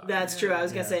is his daughter. That's true. I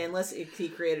was gonna Yeah. say unless he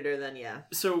created her, then yeah.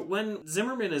 So when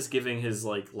Zimmerman is giving his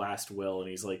like last will and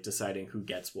he's like deciding who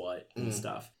gets what and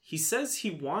stuff, he says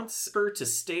he wants her to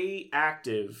stay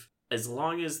active as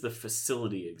long as the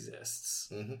facility exists.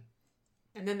 Mm-hmm.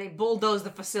 And then they bulldoze the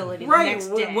facility the Right. next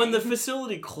day. When the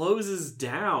facility closes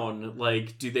down,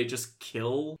 like, do they just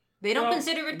kill? They don't Well,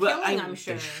 consider it Well, killing, I'm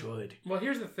sure. They should. Well,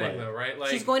 here's the thing, Right. though, right? Like,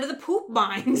 She's going to the poop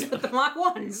mines with the Mach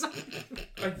 1s.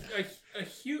 a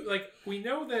huge, like, we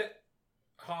know that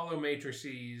hollow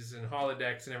matrices and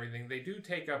holodecks and everything, they do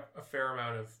take up a fair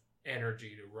amount of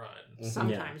energy to run.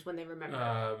 Sometimes when they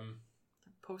remember.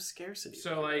 Post scarcity.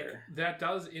 So, like, that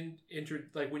does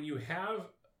like, when you have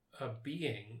a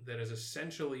being that is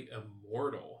essentially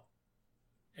immortal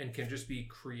and can just be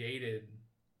created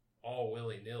all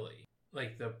willy-nilly,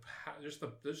 like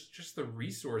just the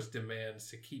resource demands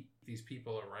to keep these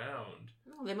people around.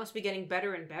 Oh, they must be getting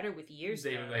better and better with years.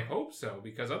 They though. hope so,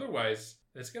 because otherwise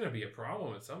it's going to be a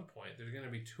problem at some point. There's going to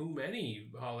be too many.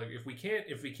 If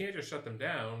we can't just shut them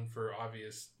down for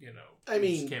obvious, I we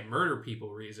just mean- can't murder people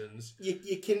reasons.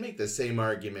 You can make the same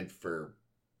argument for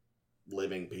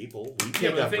living people. We Yeah, take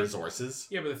but the up thing- resources.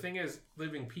 Yeah, but the thing is,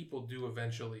 living people do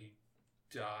eventually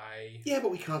die. Yeah,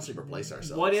 but we constantly replace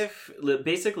ourselves. What if,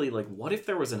 basically, like, what if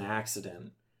there was an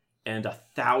accident and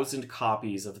 1,000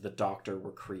 copies of the Doctor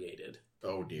were created?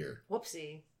 Oh dear.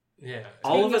 Whoopsie. Yeah.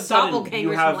 All of a sudden, doppelgangers you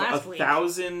from have last week.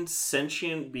 1,000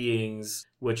 sentient beings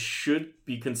which should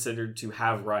be considered to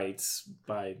have rights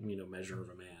by, measure of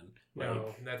a man.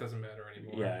 No, that doesn't matter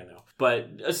anymore. Yeah, I know. But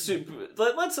let's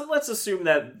assume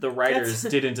that the writers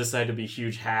didn't decide to be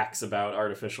huge hacks about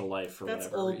artificial life for That's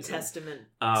whatever Old reason. Testament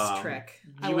Um, Trek.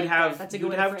 I You would like have that. That's a you good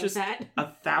would way to have phrase just that.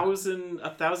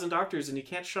 1,000 doctors, and you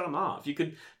can't shut them off. You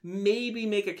could maybe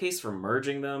make a case for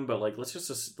merging them, but let's just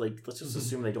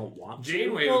assume they don't want to.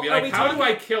 Janeway Well, would be are like, we "How do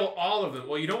talking- I kill all of them?"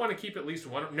 Well, you don't want to keep at least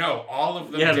one. No, all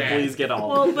of them. Yeah, dead. please get all.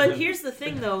 Well, but here's the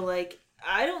thing though, like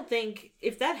I don't think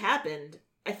if that happened,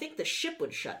 I think the ship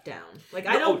would shut down. Like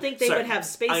I don't think they would have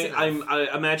space enough.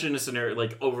 I imagine a scenario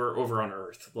like over on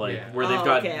Earth, like Yeah. where they've Oh,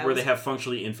 got okay, where they have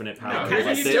functionally infinite power. because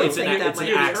Like, you still it's an, think that it's an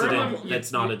might be accident true.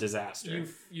 that's not a disaster.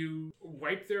 You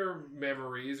wipe their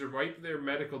memories or wipe their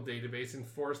medical database and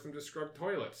force them to scrub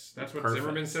toilets. That's what Perfect.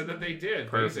 Zimmerman said that they did,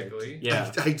 Perfect. basically.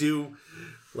 Yeah. I do.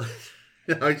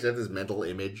 I just have this mental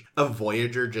image of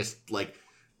Voyager just like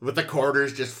with the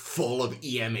corridors just full of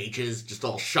EMHs, just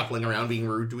all shuffling around, being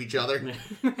rude to each other.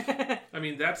 I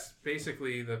mean, that's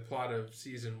basically the plot of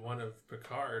season 1 of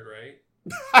Picard, right?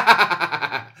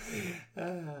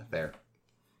 Fair.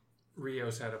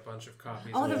 Rios had a bunch of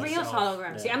copies. Oh, of the Rios himself.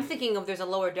 hologram. See, I'm thinking of there's a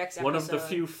Lower Decks episode. One of the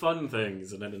few fun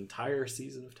things in an entire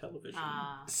season of television.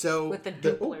 So With the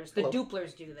Duplers. The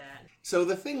Duplers do that. So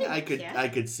the thing I Yeah.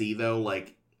 could see though,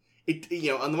 like it,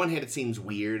 on the one hand, it seems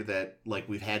weird that like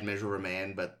we've had Measure of a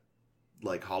Man, but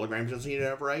like holograms don't seem to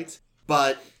have rights.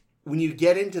 But when you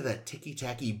get into the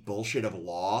ticky-tacky bullshit of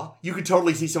law, you could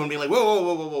totally see someone being like, whoa, whoa,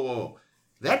 whoa, whoa, whoa, whoa.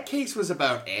 That case was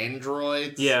about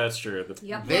androids. Yeah, that's true.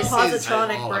 Yep. This is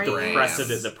Positronic a brain.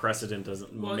 hologram. The precedent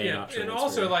doesn't Well, may yeah, not and transfer.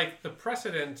 also like the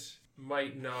precedent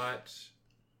might not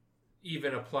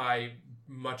even apply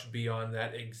much beyond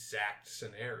that exact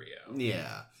scenario.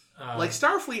 Yeah. Um, Like,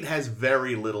 Starfleet has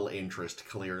very little interest,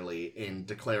 clearly, in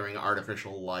declaring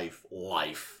artificial life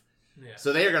life. yeah.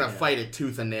 So they are going to fight it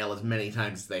tooth and nail as many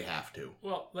times as they have to.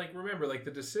 Well, like remember, like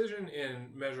the decision in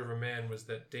Measure of a Man was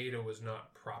that Data was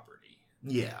not property,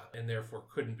 Yeah. and therefore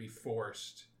couldn't be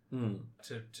forced Hmm.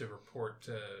 to report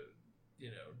to,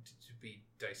 to be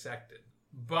dissected.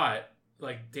 But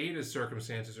like Data's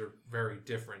circumstances are very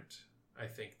different, I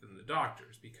think, than the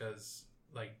Doctor's, because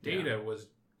like Data was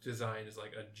designed as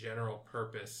like a general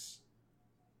purpose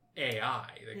AI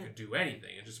that could do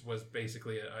anything. It just was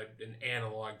basically an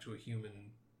analog to a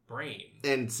human brain.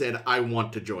 And said, I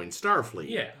want to join Starfleet.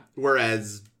 Yeah.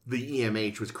 Whereas the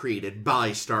EMH was created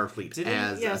by Starfleet Did he?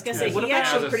 as Yeah, I was a gonna say, tool. What he about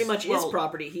actually as a- pretty much is well-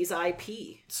 property. He's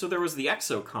IP. So there was the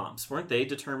exocomps. Weren't they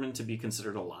determined to be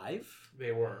considered alive?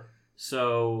 They were.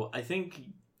 So I think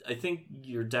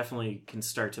you're definitely can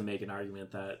start to make an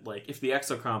argument that like if the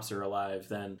exocomps are alive,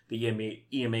 then the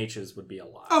EMHs would be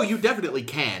alive. Oh, you definitely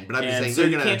can, but I'm just and saying so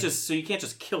they're you going can't to...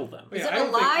 just kill them. Yeah, Is I it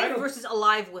don't think- I alive don't- versus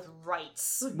alive with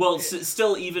rights? Well,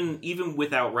 still, even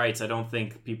without rights, I don't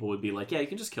think people would be like, yeah, you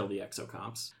can just kill the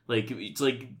exocomps. Like it's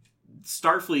like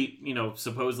Starfleet,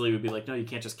 supposedly would be like, no, you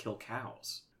can't just kill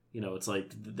cows. It's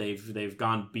like they've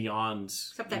gone beyond.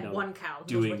 Except that one cow who knows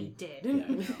doing what he did. Yeah, I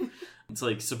know. It's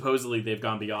like supposedly they've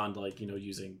gone beyond like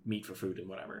using meat for food and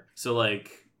whatever. So like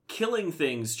killing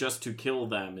things just to kill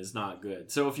them is not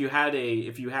good. So if you had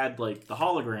like the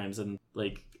holograms and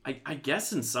like I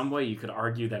guess in some way you could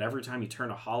argue that every time you turn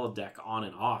a holodeck on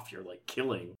and off, you're like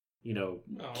killing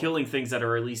killing things that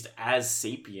are at least as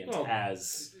sapient Well,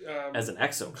 as an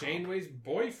exocomp. Janeway's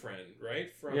boyfriend,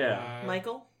 right? From Yeah.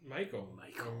 Michael? Michael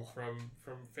from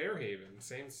Fairhaven.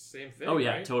 Same thing. Oh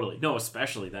yeah, right? totally. No,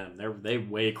 especially them. They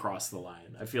way cross the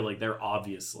line. I feel like they're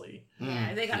obviously.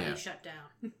 Yeah, they gotta be shut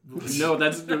down. No,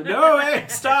 that's no. Hey,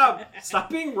 stop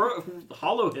being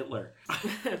hollow Hitler.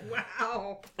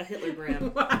 Wow. A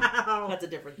Hitlergram. Wow. That's a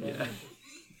different thing.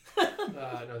 Yeah.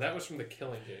 No, that was from the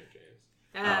Killing Game, James.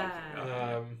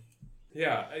 Ah.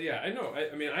 Yeah, I know.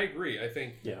 I mean, I agree. I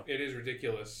think Yeah. it is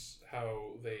ridiculous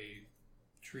how they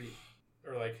treat,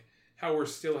 or like how we're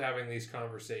still having these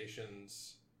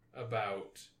conversations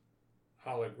about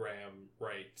hologram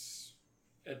rights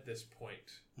at this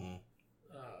point,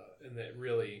 and that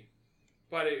really.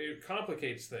 But it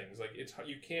complicates things. Like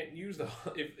you can't use the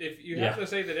if you have to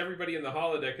say that everybody in the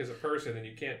holodeck is a person and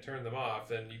you can't turn them off,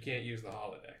 then you can't use the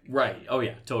holodeck. Right. Oh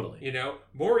yeah, totally.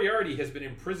 Moriarty has been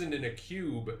imprisoned in a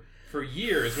cube for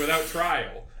years without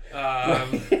trial.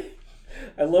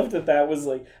 I love that was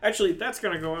like actually that's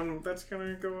gonna go on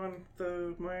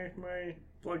the my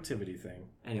blogtivity thing.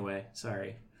 Anyway,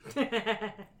 sorry.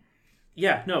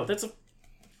 Yeah, no, that's a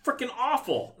freaking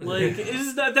awful. Like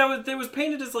is that was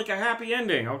painted as like a happy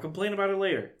ending. I'll complain about it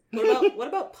later. What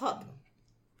about Pup?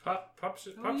 Pup's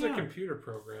yeah. a computer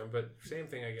program, but same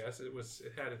thing, I guess. It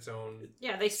had its own.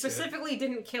 Yeah, they specifically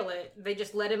didn't kill it. They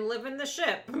just let him live in the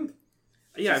ship.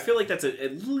 Yeah, I feel like that's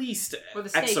at least Or the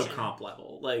station. exocomp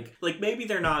level. Like maybe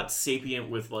they're not sapient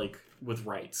with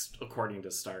rights according to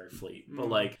Starfleet, but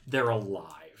like they're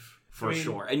alive for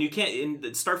sure. And you can't. And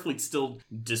Starfleet still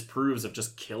disproves of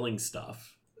just killing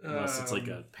stuff unless it's like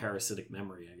a parasitic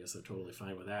memory. I guess they're totally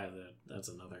fine with that. That's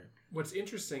another What's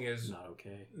interesting is not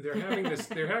okay. they're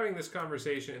having this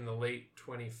conversation in the late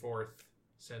 24th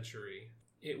century.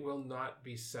 It will not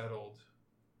be settled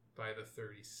by the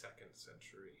 32nd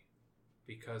century.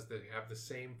 Because they have the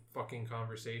same fucking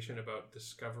conversation about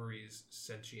Discovery's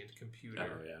sentient computer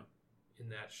Oh yeah. in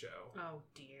that show. Oh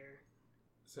dear.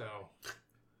 So,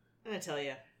 I'm gonna tell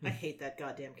you, I hate that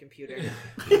goddamn computer.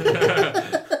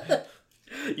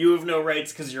 You have no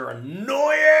rights because you're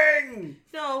annoying.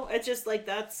 No, it's just like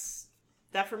that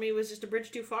for me was just a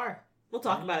bridge too far. We'll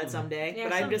talk about it someday, Yeah,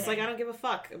 but I'm just someday. like I don't give a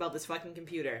fuck about this fucking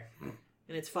computer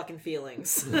and its fucking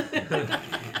feelings.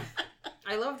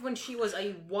 I loved when she was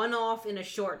a one-off in a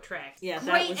short track. Yeah, that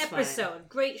great was fine. episode,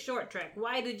 great short track.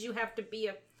 Why did you have to be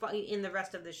in the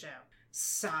rest of the show?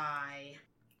 Sigh.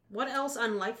 What else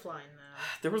on Lifeline though?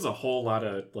 There was a whole lot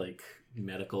of like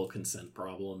medical consent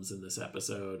problems in this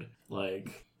episode.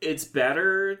 Like, it's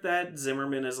better that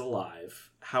Zimmerman is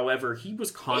alive. However, he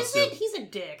was constant. He's a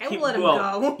dick. I will let him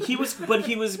go.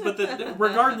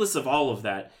 Regardless of all of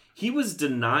that, he was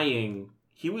denying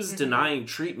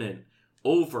treatment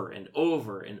over and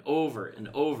over and over and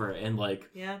over, and like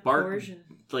coercion.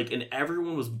 Like, and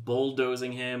everyone was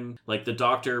bulldozing him. Like, the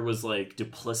doctor was like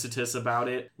duplicitous about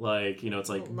it. Like, it's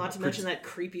like, well, not to mention that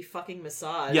creepy fucking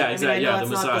massage. Yeah, exactly. I know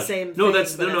the massage. Not the same no,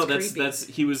 thing, that's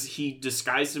he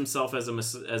disguised himself as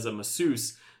a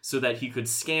masseuse so that he could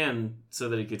scan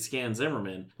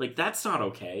Zimmerman. Like, that's not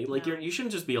okay. Like, you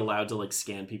shouldn't just be allowed to like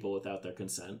scan people without their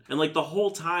consent. And like the whole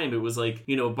time it was like,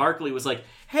 Barkley was like,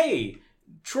 hey,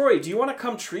 Troy, do you want to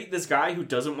come treat this guy who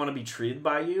doesn't want to be treated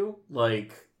by you?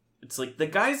 Like, it's like, the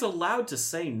guy's allowed to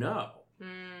say no.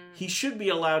 He should be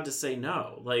allowed to say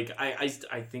no. Like, I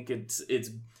think it's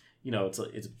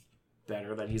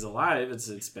better that he's alive.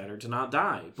 It's better to not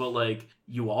die. But like,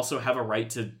 you also have a right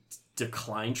to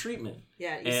decline treatment.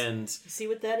 Yeah, and you see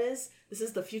what that is? This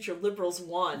is the future liberals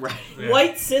want. Right. Yeah.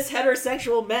 White cis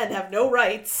heterosexual men have no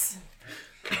rights.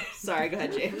 Sorry, go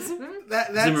ahead, James.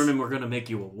 Zimmerman, we're gonna make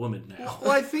you a woman now.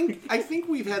 Well, I think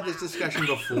we've had this discussion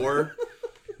before.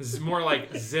 This is more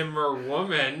like Zimmer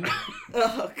woman.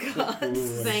 Oh God!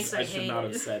 Ooh, Thanks, I should not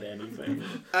have said anything.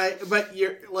 But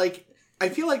you're like, I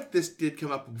feel like this did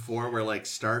come up before, where like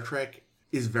Star Trek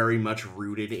is very much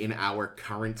rooted in our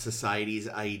current society's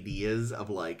ideas of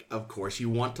like, of course you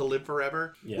want to live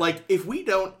forever. Yeah. Like, if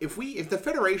the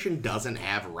Federation doesn't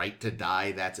have right to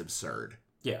die, that's absurd.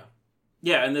 Yeah.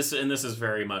 Yeah, and this is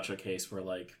very much a case where,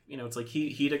 like, it's like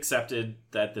he'd accepted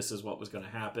that this is what was going to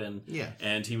happen. Yeah.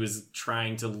 And he was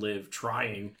trying to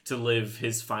live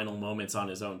his final moments on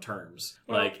his own terms.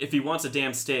 Well, like, if he wants a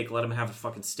damn steak, let him have a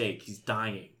fucking steak. He's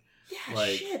dying. Yeah,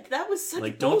 like, shit, that was such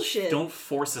like, bullshit. Don't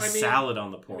force a salad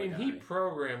on the poor guy. He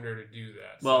programmed her to do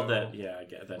that. Well, so. I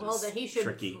get that. Well, that he should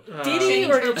tricky. Did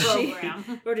he, or did she?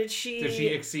 Or did she? Did she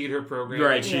exceed her program? You're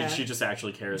right. She just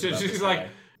actually cares. About she's this like. guy.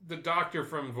 The doctor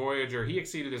from Voyager, he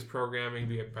exceeded his programming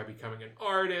by becoming an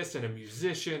artist and a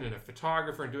musician and a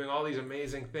photographer and doing all these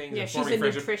amazing things. Yeah, and she's a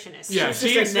nutritionist. Yeah,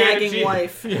 she's just a nagging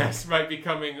wife. Yes, by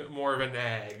becoming more of a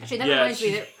nag. Actually, that reminds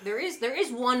me that there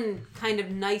is one kind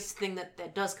of nice thing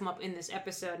that does come up in this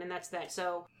episode, and that's that.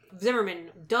 So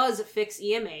Zimmerman does fix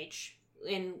EMH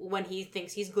when he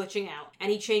thinks he's glitching out,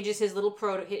 and he changes his little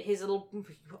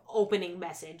opening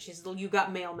message, his little "you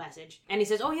got mail" message, and he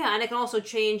says, "Oh yeah, and I can also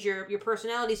change your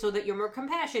personality so that you're more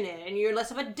compassionate and you're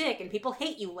less of a dick and people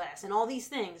hate you less and all these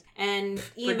things." And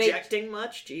EMH projecting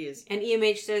much, jeez. And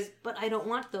EMH says, "But I don't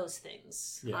want those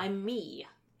things. Yeah. I'm me."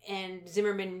 And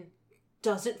Zimmerman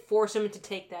doesn't force him to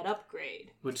take that upgrade.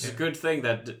 Which is a good thing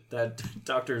that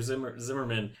Dr.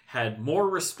 Zimmerman had more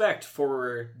respect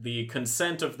for the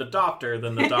consent of the doctor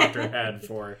than the doctor had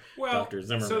for Dr.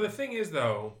 Zimmerman. So the thing is,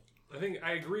 though, I think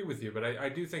I agree with you, but I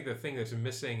do think the thing that's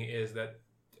missing is that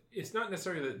it's not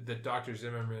necessarily that Dr.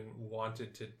 Zimmerman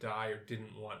wanted to die or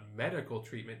didn't want medical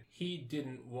treatment. He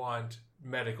didn't want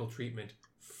medical treatment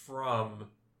from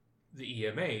the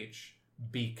EMH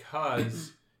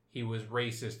because he was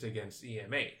racist against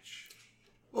EMH.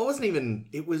 Well,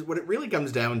 it was what it really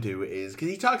comes down to is, because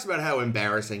he talks about how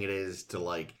embarrassing it is to,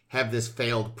 like, have this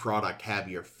failed product have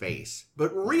your face.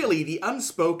 But really, the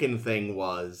unspoken thing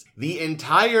was the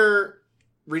entirety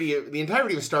of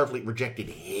Starfleet rejected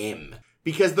him.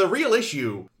 Because the real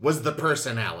issue was the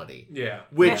personality. Yeah.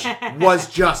 Which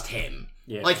was just him.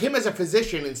 Yeah. Like him as a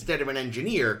physician instead of an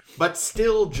engineer, but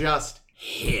still just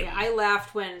him. Yeah, I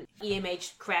laughed when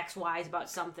EMH cracks wise about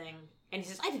something. And he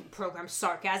says, "I didn't program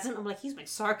sarcasm." I'm like, he's been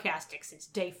sarcastic since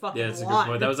day fucking Yeah, that's a one.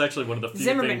 good point. That was actually one of the few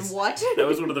Zimmerman, things. what? That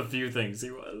was one of the few things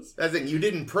he was. That's it. You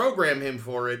didn't program him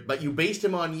for it, but you based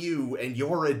him on you, and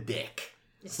you're a dick.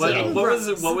 What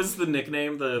was the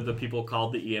nickname the people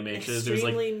called the EMHs?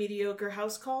 Extremely mediocre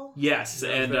house call? Yes,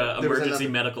 and emergency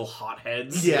medical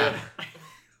hotheads. Yeah.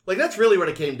 Like, that's really what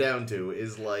it came down to,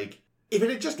 is like, if it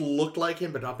had just looked like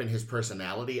him but not been his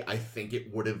personality, I think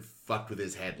it would have fucked with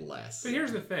his head less. But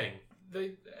here's the thing.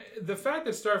 The fact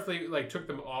that Starfleet like took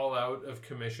them all out of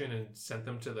commission and sent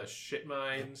them to the shit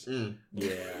mines,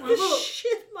 yeah,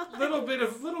 little bit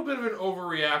of an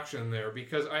overreaction there,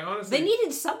 because I honestly they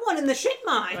needed someone in the shit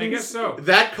mines. I guess so.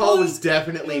 That call was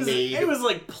definitely made. It was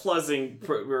like pluzzing.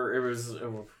 It was.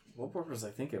 What was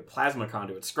I thinking? Plasma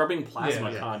conduit, scrubbing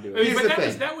plasma conduit. I mean,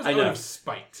 but that was out of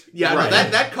spite. Yeah, no,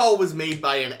 that call was made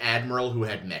by an admiral who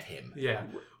had met him. Yeah.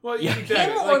 Well, Yeah.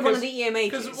 Him or one of the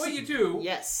EMHs. Because what you do,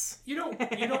 Yes. you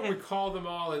don't recall them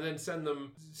all and then send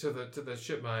them to the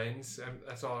ship mines.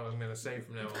 That's all I'm going to say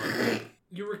from now on.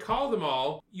 You recall them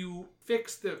all, you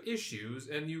fix the issues,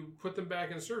 and you put them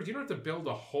back in service. You don't have to build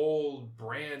a whole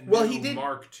brand new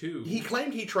Mark II. He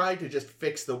claimed he tried to just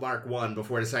fix the Mark 1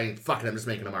 before deciding, fuck it, I'm just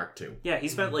making a Mark 2. Yeah, he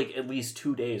spent like at least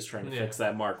 2 days trying to fix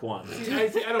that Mark 1. I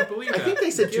don't believe that. I think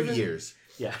they said 2 years.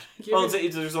 Yeah. Given- Well,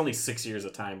 there's only 6 years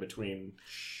of time between.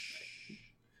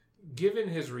 Given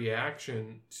his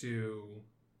reaction to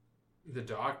the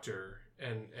Doctor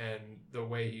and the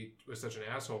way he was such an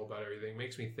asshole about everything,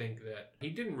 makes me think that he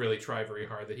didn't really try very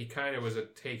hard. That he kind of was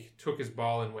took his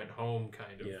ball and went home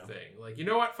kind of thing. Like, you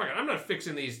know what? Fuck it, I'm not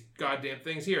fixing these goddamn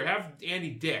things. Here, have Andy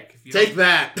Dick. If you Take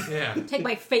that! Yeah. Take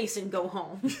my face and go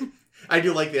home. I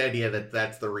do like the idea that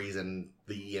that's the reason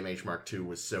the EMH Mark II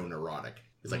was so neurotic.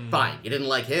 It's like, fine, you didn't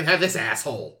like him? Have this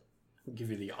asshole. I'll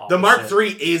give you the opposite. The Mark III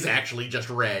is actually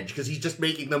just Reg, because he's just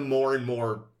making them more and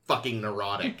more fucking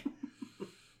neurotic.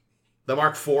 The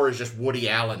Mark IV is just Woody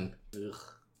Allen. Ugh.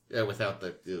 Yeah, without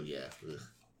the... Ugh.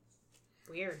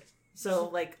 Weird. So,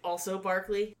 like, also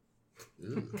Barkley?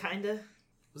 Ugh. Kinda.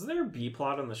 Was there a B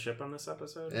plot on the ship on this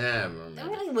episode? Yeah, I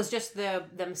think it was just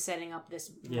them setting up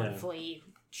this monthly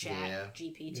chat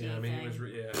GPT Yeah, I mean, thing.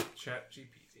 it was Chat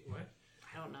GPT. What?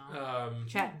 I don't know.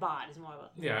 Chat bot is more of a...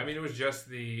 Yeah, I mean, it was just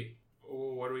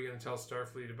what are we going to tell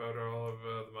Starfleet about all of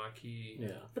the Maquis? Yeah.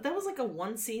 But that was like a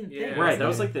one scene thing. Yeah. Right, that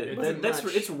was like It wasn't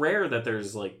much. it's rare that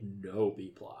there's like no B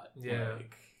plot. Yeah.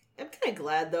 Like, I'm kind of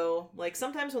glad though. Like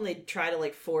sometimes when they try to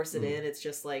like force it in, it's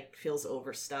just like feels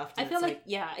overstuffed. I and feel it's, like,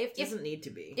 yeah, it doesn't need to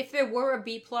be. if there were a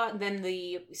B plot, then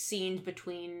the scenes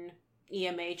between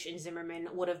EMH and Zimmerman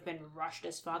would have been rushed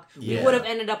as fuck. Yeah. We would have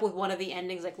ended up with one of the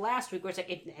endings like last week where it's like,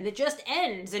 it just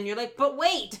ends, and you're like, but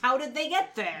wait, how did they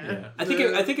get there? I think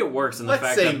it works in the Let's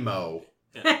fact say that Mo.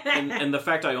 and the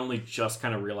fact I only just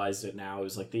kind of realized it now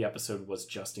is like the episode was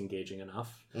just engaging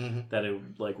enough that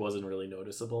it like wasn't really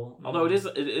noticeable. Although it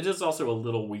is also a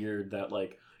little weird that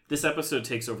like this episode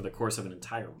takes over the course of an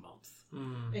entire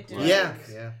month. It did.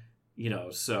 Yeah. You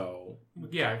know, so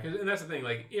Yeah, and that's the thing.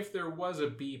 Like, if there was a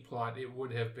B plot, it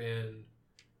would have been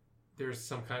there's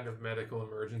some kind of medical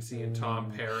emergency in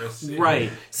Tom Paris. right.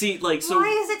 See, like so. Why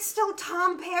is it still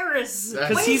Tom Paris?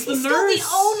 Because Why he's is he the still nurse.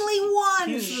 the only one?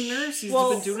 He's the nurse. He's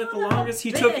Well, been doing it the son of a longest.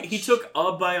 He bitch. took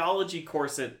a biology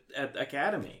course at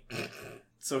Academy,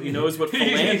 so he knows what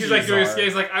phalanges He's like doing are.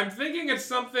 He's like, I'm thinking it's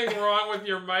something wrong with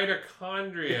your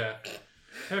mitochondria.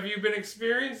 Have you been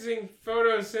experiencing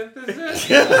photosynthesis?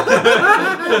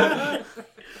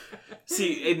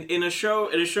 See, in a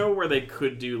show where they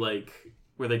could do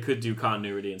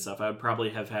continuity and stuff, I would probably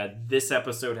have had this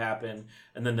episode happen,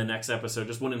 and then the next episode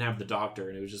just wouldn't have the Doctor,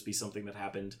 and it would just be something that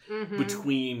happened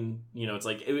between. You know, it's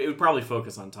like it would probably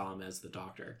focus on Tom as the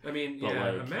Doctor. I mean, But,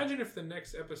 yeah. like- Imagine if the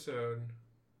next episode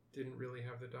didn't really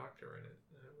have the Doctor in it.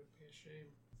 That would be a shame.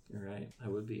 You're right.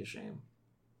 That would be a shame.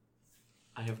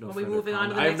 I have no. Are we further moving on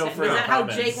to the I have next no sentence? further Is that how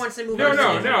comments. Jake wants to move No, on to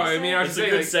no, the no. next I mean, I was It's a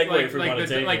saying good segue if we wanna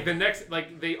take like it. the next,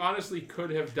 like they honestly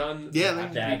could have done Yeah,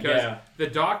 that because the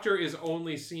Doctor is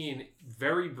only seen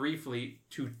very briefly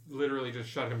to literally just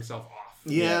shut himself off.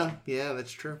 Yeah,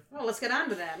 that's true. Well, let's get on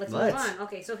to that. Let's Let's. move on.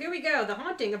 Okay, so here we go. The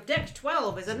Haunting of Deck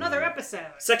 12 is another episode.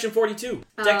 Section 42.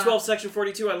 Deck 12, Section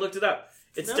 42. I looked it up.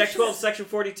 It's No Deck shit. 12, Section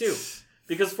 42.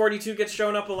 Because 42 gets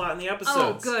shown up a lot in the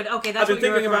episodes. Oh, good. Okay, that's I've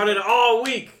been what you're thinking about referring it all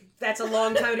week. to. That's a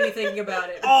long time to be thinking about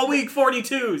it. All week,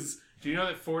 42s. Do you know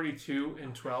that 42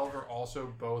 and 12 are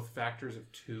also both factors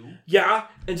of 2? Yeah,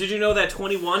 and did you know that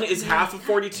 21 is half of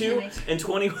 42? And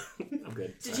 20... I'm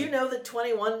good. Did you know that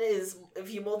 21 is,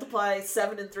 if you multiply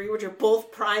 7 and 3, which are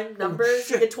both prime numbers,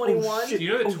 you get 21? Do you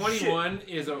know that Oh, 21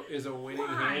 is a winning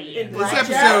hand? In This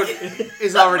blackjack? episode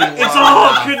is already long. It's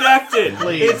all connected.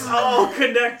 Please. It's all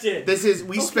connected. This is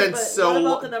we Okay, spent but so what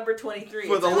about the number 23?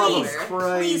 for the It's love of everywhere.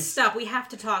 Christ. Please stop. We have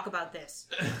to talk about this.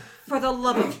 For the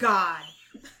love of God.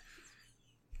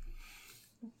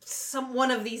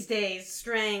 One of these days,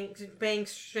 bang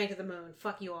straight to the moon.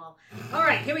 Fuck you all.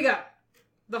 Alright, here we go.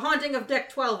 The Haunting of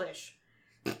Deck 12-ish.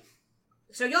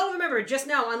 So y'all remember, just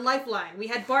now on Lifeline, we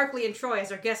had Barkley and Troy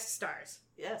as our guest stars.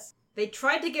 Yes. They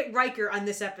tried to get Riker on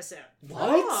this episode.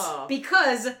 What? Oh.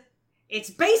 Because it's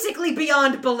basically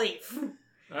beyond belief.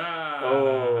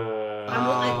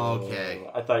 Okay.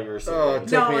 I thought you were saying... Oh,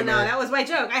 No, me a minute. that was my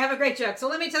joke. I have a great joke. So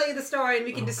let me tell you the story and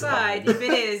we can decide if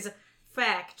it is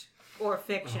fact or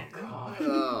fiction.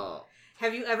 Oh.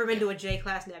 Have you ever been to a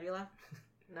J-class nebula?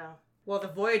 No. Well, the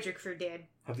Voyager crew did.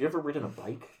 Have you ever ridden a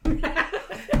bike?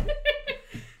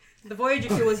 The Voyager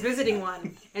crew was visiting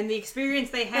one, and the experience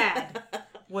they had,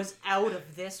 was out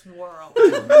of this world.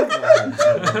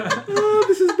 Oh,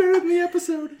 this is better than the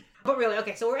episode. But really,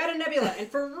 okay, so we're at a nebula, and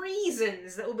for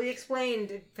reasons that will be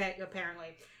explained, apparently,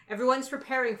 everyone's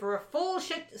preparing for a full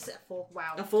shutdown.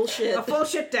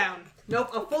 Nope,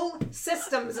 a full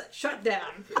systems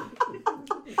shutdown.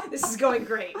 This is going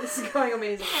great. This is going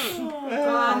amazing.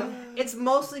 It's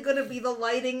mostly going to be the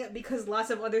lighting because lots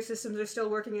of other systems are still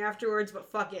working afterwards, but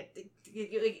fuck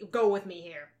it. Go with me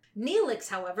here. Neelix,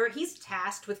 however, he's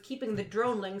tasked with keeping the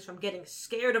dronelings from getting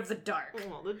scared of the dark.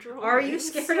 Oh, the dronelings. Are you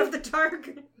scared of the dark?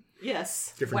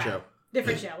 Yes. Different Wow. show.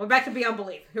 Different show. We're back to Beyond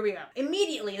Belief. Here we go.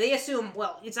 Immediately, they assume,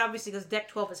 well, it's obviously because Deck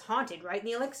 12 is haunted, right,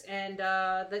 Neelix? And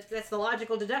that's the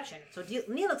logical deduction. So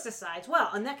Neelix decides,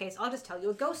 well, in that case, I'll just tell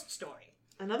you a ghost story.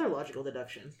 Another logical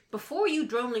deduction. Before you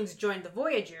dronelings joined the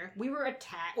Voyager, we were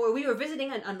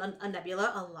visiting a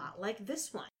nebula a lot like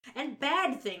this one. And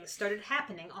bad things started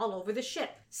happening all over the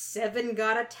ship. Seven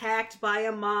got attacked by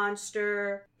a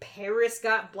monster. Paris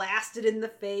got blasted in the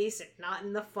face, and not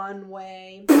in the fun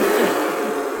way.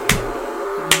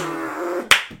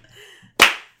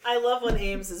 I love when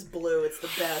Ames is blue. It's the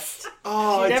best.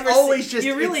 Oh, You it's never always see, just...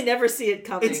 You really never see it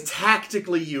coming. It's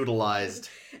tactically utilized.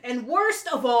 And worst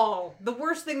of all, the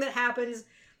worst thing that happens,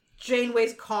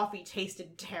 Janeway's coffee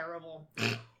tasted terrible.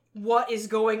 What is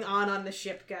going on the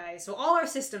ship, guys? So all our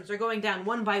systems are going down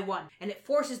one by one, and it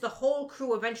forces the whole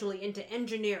crew eventually into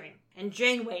engineering. And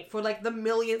Janeway, for like the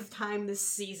millionth time this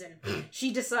season,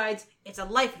 she decides it's a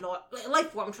life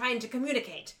form trying to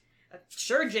communicate.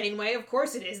 Sure, Janeway, of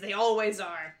course it is. They always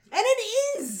are. And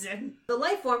it is! The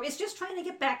life form is just trying to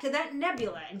get back to that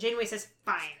nebula. And Janeway says,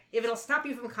 fine. If it'll stop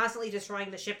you from constantly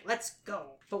destroying the ship, let's go.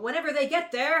 But whenever they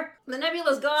get there, the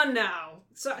nebula's gone now.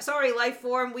 Sorry, life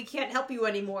form, we can't help you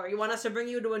anymore. You want us to bring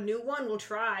you to a new one? We'll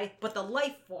try. But the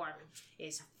life form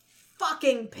is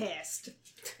fucking pissed.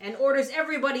 And orders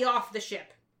everybody off the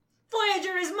ship.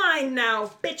 Voyager is mine now,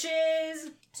 bitches!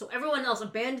 So everyone else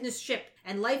abandons ship,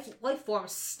 and life form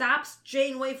stops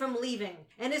Janeway from leaving,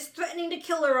 and is threatening to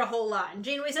kill her a whole lot. And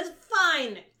Janeway says,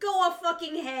 fine, go a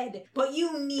fucking head, but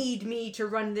you need me to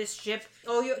run this ship.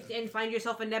 And find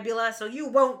yourself a nebula, so you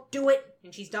won't do it.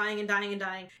 And she's dying and dying and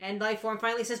dying. And life form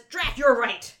finally says, drat, you're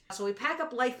right. So we pack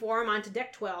up life form onto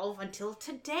Deck 12 until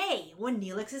today, when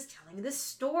Neelix is telling this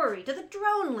story to the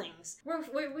dronelings.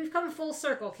 We've come full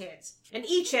circle, kids. And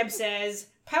Icheb says,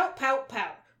 pout, pout,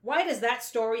 pout. Why does that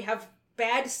story have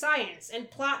bad science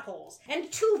and plot holes? And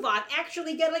Tuvok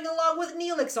actually getting along with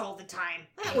Neelix all the time?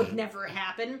 That would never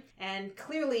happen. And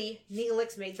clearly,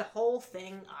 Neelix made the whole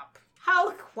thing up. How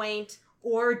quaint.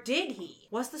 Or did he?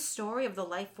 Was the story of the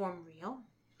life form real?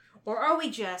 Or are we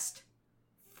just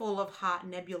full of hot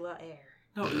nebula air?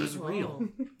 No, it was real.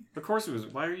 Of course it was.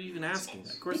 Why are you even asking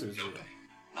that? Of course it was real.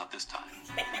 Not this time.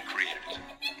 We created it.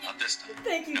 Not this time.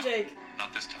 Thank you, Jake.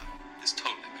 Not this time. It's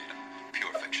totally made up.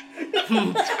 Pure fiction.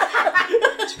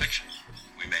 It's fiction.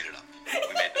 We made it up.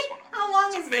 We made this one up. How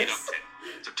long It's is a made-up this? tale.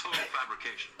 It's a total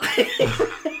fabrication.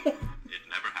 It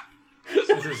never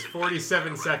happened. This is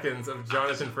 47 seconds of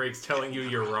Jonathan Frakes telling you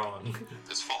you're wrong.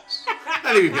 It's false.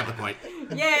 I think we've got the point.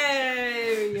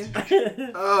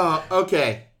 Yay! Oh,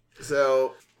 okay.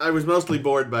 So, I was mostly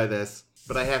bored by this,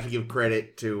 but I have to give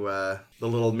credit to the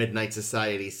little Midnight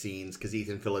Society scenes, because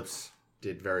Ethan Phillips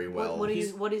did very well. What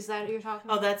is that you're talking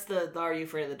about? Oh, that's the Are You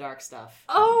Afraid of the Dark stuff.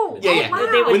 Oh! Yeah. Wow.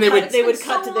 They would, When they cut, would- they would It's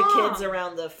cut been to so the long. kids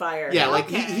around the fire. Yeah, like,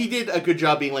 Okay. he did a good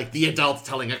job being like, the adults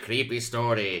telling a creepy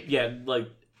story. Yeah, like,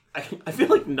 I feel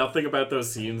like nothing about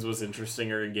those scenes was interesting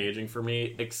or engaging for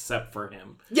me, except for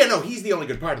him. Yeah, no, he's the only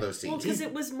good part of those Well, scenes. because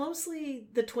it was mostly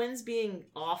the twins being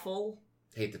awful.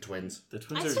 Hate the twins. The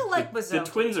twins I are still like the Bazzoki.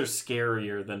 twins are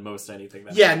scarier than most anything.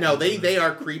 That Yeah, no, happens. they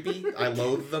are creepy. I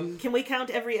loathe them. Can we count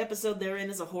every episode they're in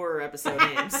as a horror episode,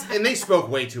 Ames? And they spoke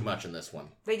way too much in this one.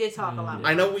 They did talk a lot.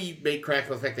 I know we made crack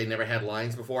with the fact they never had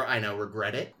lines before. I now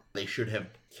regret it. They should have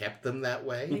kept them that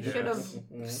way. They should have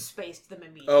Yes. spaced them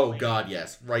immediately. Oh, God,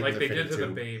 yes. Right Like in they the did to the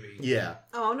tube. baby. Yeah.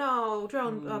 Oh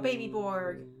no, baby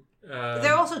Borg. Um,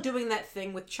 They're also doing that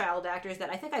thing with child actors that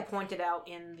I think I pointed out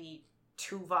in the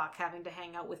Tuvok having to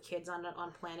hang out with kids on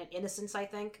Planet Innocence, I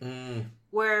think.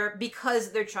 Where,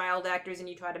 because they're child actors and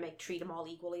you try to treat them all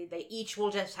equally, they each will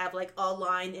just have, like, a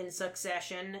line in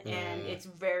succession, and it's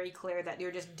very clear that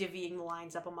you're just divvying the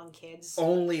lines up among kids.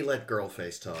 Only let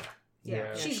Girlface talk. Yeah,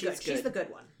 Yeah. she's she's good. She's good. the good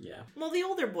one. Yeah. Well, the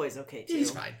older boy's okay, too.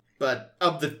 He's fine. But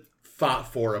of the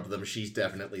four of them, she's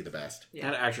definitely the best.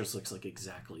 Yeah. That actress looks like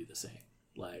exactly the same.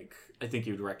 Like, I think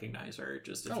you'd recognize her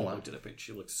just if Oh, you wow. looked at a picture.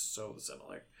 She looks so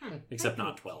similar, except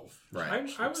not 12. Right.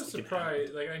 I was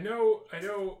surprised. Like I know,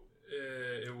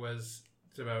 it was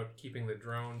about keeping the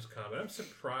drones calm, but I'm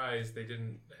surprised they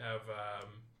didn't have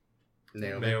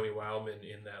Naomi. Wildman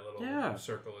in that little Yeah.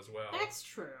 circle as well. That's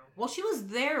true. Well, she was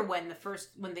there when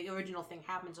the original thing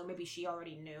happened, so maybe she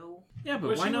already knew. Yeah, but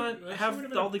Well, why she not would- she have would've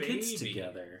been all a the kids baby.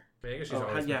 together? I mean, I guess she's Oh,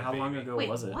 always been a how long baby. ago Wait,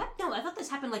 was it? what? No, I thought this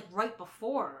happened like right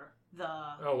before the.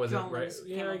 Oh, was it right? Dronelands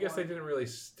came Yeah, I guess they aboard. didn't really.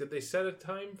 Did they set a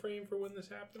time frame for when this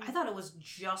happened? I thought it was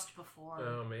just before.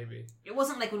 Oh, maybe. It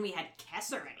wasn't like when we had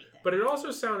Kess or anything. But it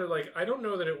also sounded like, I don't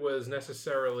know that it was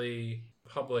necessarily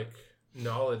public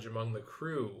knowledge among the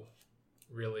crew,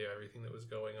 really, everything that was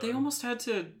going on. They almost had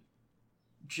to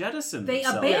jettison They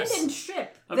themselves. abandoned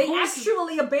ship. Of They course.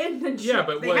 actually abandoned ship. Yeah,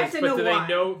 but they had to know do why.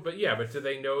 they know? But yeah, but do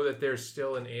they know that there's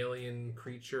still an alien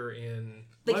creature in?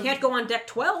 They Why- can't go on deck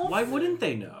 12. Why wouldn't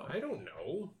they know? I don't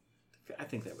know. I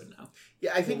think they would know.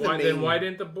 Yeah, I think Then why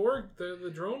didn't the Borg,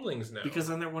 the dronelings know? Because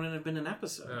then there wouldn't have been an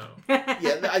episode. Oh.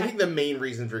 Yeah, I think the main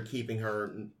reason for keeping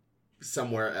her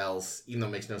somewhere else, even though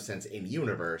it makes no sense in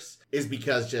universe, is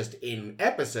because just in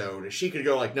episode, she could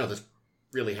go like, no, this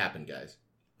really happened, guys.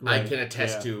 I Right, can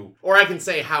attest yeah. to, or I can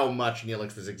say how much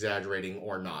Neelix was exaggerating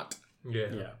or not. Yeah.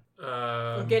 Yeah.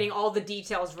 We're getting all the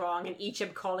details wrong, and each am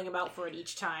calling him out for it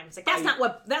each time. It's like that's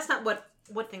not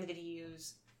what thing did he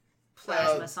use?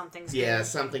 Plasma something. Yeah,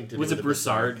 something to Was do it with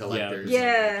Broussard? the collectors.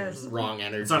 Yes. Wrong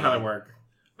energy. That's not how they work.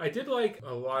 I did like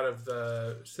a lot of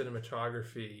the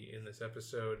cinematography in this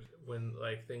episode when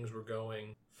like things were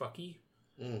going fucky.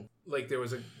 Mm. Like there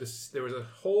was a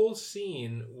whole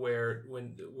scene where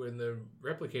when the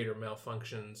replicator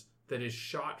malfunctions that is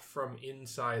shot from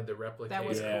inside the replicator. That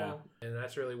was Yeah. cool. And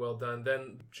that's really well done.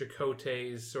 Then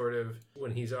Chakotay's sort of when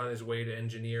he's on his way to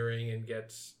engineering and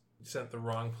gets sent the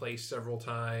wrong place several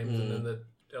times, and then the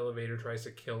elevator tries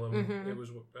to kill him. Mhm. It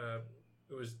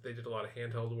was they did a lot of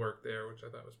handheld work there, which I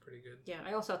thought was pretty good. Yeah,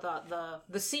 I also thought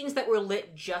the scenes that were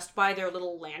lit just by their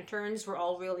little lanterns were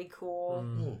all really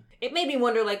cool. It made me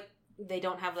wonder, like, they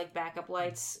don't have, like, backup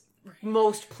lights.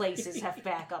 Most places have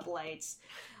backup lights.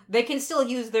 They can still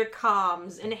use their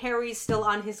comms, and Harry's still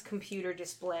on his computer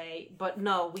display, but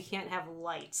no, we can't have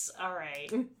lights. All right.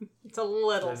 It's a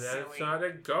little That's silly. not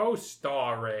a ghost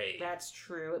story. That's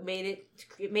true. It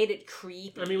made it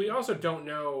creepy. I mean, we also don't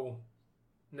know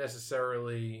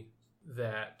necessarily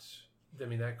that. I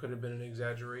mean, that could have been an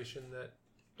exaggeration. That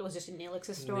it was just in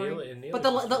Neelix's story. in But the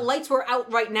Neelix's story. lights were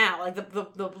out right now. Like,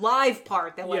 the live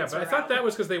part, the Yeah, lights but I were thought out. that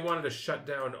was because they wanted to shut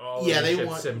down all Yeah, of they the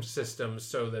want- systems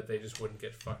so that they just wouldn't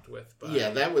get fucked with. By,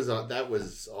 Yeah, that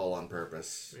was all on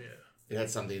purpose. yeah, It had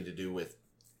something to do with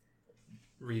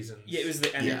reasons. Yeah, it was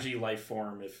the energy life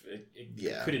form. If it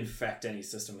Yeah. could infect any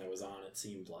system that was on, it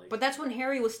seemed like. But that's when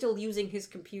Harry was still using his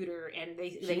computer, and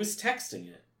he was texting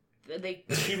it. they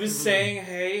He was saying,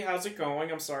 "Hey, how's it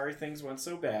going? I'm sorry things went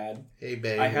so bad. hey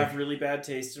babe. I have really bad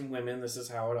taste in women. This is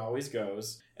how it always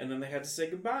goes." And then they had to say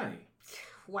goodbye.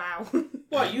 wow.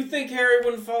 What, you think Harry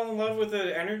wouldn't fall in love with an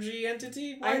energy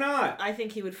entity? Why not? I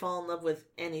think he would fall in love with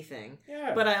anything.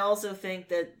 Yeah. But I also think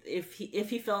that if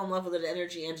he fell in love with an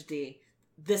energy entity,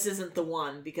 this isn't the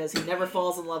one, because he never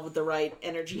falls in love with the right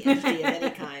energy entity of any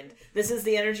kind. This is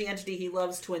the energy entity he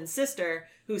loves, twin sister,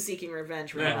 who's seeking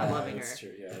revenge for not loving her. That's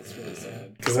true. Yeah, it's really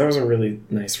sad. Because that was a really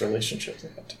nice relationship they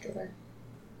had together.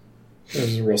 There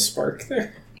was a real spark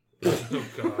there. Oh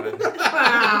God.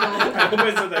 I hope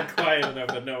I said that quiet enough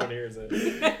that no one hears it.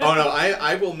 Oh no,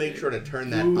 I will make sure to turn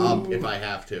that up if I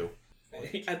have to.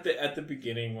 At the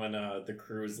beginning, when the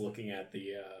crew is looking at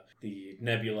the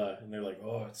nebula, and they're like,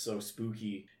 "Oh, it's so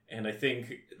spooky," and I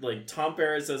think like Tom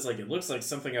Barrett says like it looks like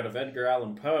something out of Edgar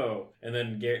Allan Poe, and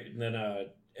then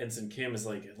Ensign Kim is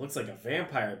like, "It looks like a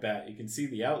vampire bat. You can see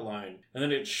the outline," and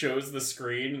then it shows the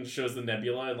screen and shows the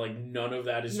nebula, and like none of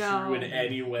that is No. true in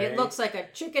any way. It looks like a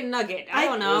chicken nugget. I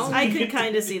don't know. I could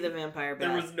kind of see the vampire there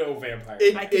bat. was no vampire.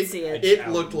 I could see it. It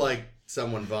looked like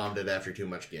someone vomited after too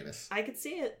much Guinness. I could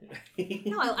see it.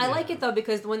 No, I like it though,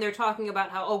 because when they're talking about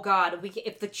how, oh God,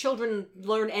 if the children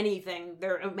learn anything,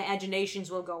 their imaginations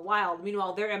will go wild.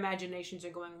 Meanwhile, their imaginations are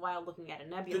going wild looking at a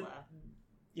nebula.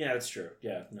 Yeah, that's true.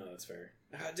 Yeah, no, that's fair.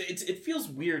 It feels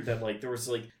weird that like there was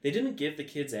like they didn't give the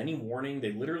kids any warning.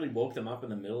 They literally woke them up in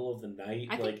the middle of the night.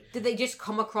 I like think, did they just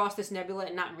come across this nebula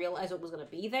and not realize it was going to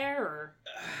be there, or?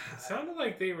 It sounded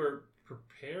like they were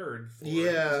prepared for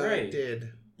Yeah, Right. it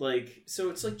did. Like,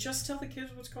 so it's like, just tell the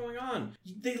kids what's going on.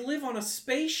 They live on a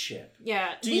spaceship.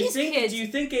 Yeah, Do you these think? kids. Do you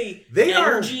think a They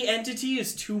are- energy entity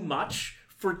is too much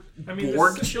for I mean,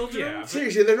 Borg this- children? yeah.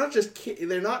 Seriously, they're not just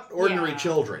they're not ordinary Yeah.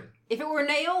 children. If it were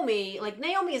Naomi, like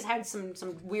Naomi has had some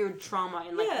weird trauma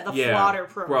in like the Yeah. Fodder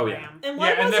program. Well, yeah. And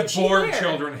why and wasn't the she Borg there?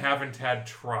 children haven't had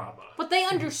trauma. But they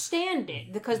understand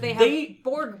it because they have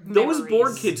Borg memories. Those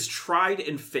Borg kids tried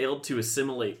and failed to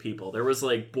assimilate people. There was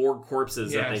like Borg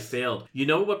corpses that they Yes. failed. You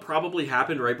know what probably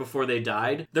happened right before they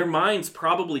died? Their minds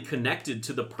probably connected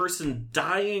to the person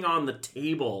dying on the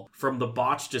table from the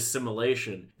botched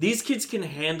assimilation. These kids can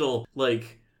handle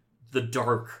like the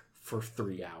dark for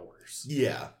 3 hours.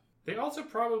 Yeah. They also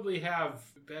probably have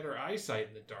better eyesight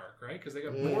in the dark, right? Because they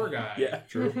got Borg eye. Yeah,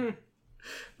 true.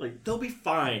 Like they'll be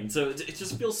fine. So it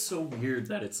just feels so weird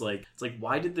that it's like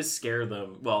why did this scare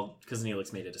them? Well, because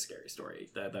Neelix made it a scary story.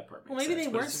 That part. Well, makes maybe sense,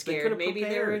 they but weren't it's just they scared. could've Maybe they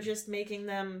prepared. were just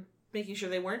making sure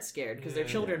they weren't scared because they're Yeah,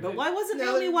 children. yeah. But why wasn't No,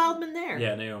 Naomi Wildman there?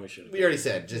 Yeah, Naomi should have. We already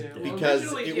said, just Yeah, well, because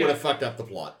originally, it yeah. would have fucked up the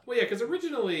plot. Well, yeah, because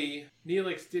originally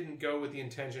Neelix didn't go with the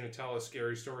intention to tell a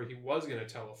scary story. He was going to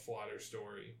tell a Fodder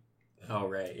story. Oh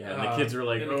right, yeah. And the kids were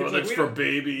like, and the "Oh, kids were like, that's we for don't-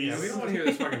 babies." Yeah, we don't want to hear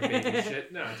this fucking baby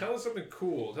shit. No, tell us something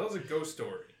cool. Tell us a ghost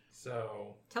story.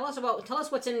 So, Tell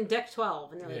us what's in Deck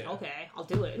 12, and they're like, Yeah. okay, I'll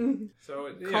do it.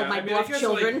 yeah, Called my I mean, bluff I guess,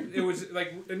 children. Like, it was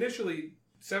like initially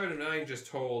 7 of 9 just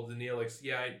told the Neelix,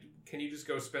 yeah, can you just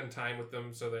go spend time with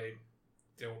them so they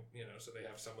don't, so they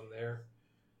have someone there.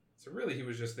 So really, he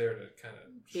was just there to kind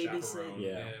of Babysit. chaperone,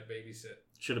 Yeah. babysit.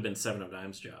 Should have been 7 of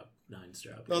 9's job. 9's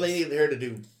job. No, they needed her to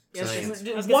do Yeah, science.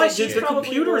 Why? she's Because the probably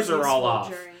computers more are all useful off.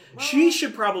 during- She Well,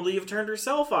 should probably have turned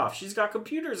herself off. She's got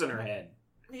computers in her head.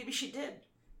 Maybe she did.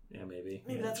 Yeah, maybe.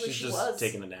 Maybe Yeah, that's where she's she just was.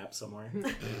 taking a nap somewhere.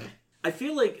 I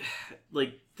feel like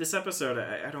this episode.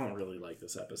 I don't really like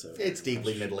this episode. It's very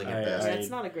deeply much. middling I- at best. Yeah, it's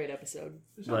not a great episode.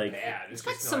 It's not Like, bad. It's It's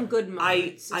got just some not- good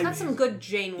moments. It's I- got some good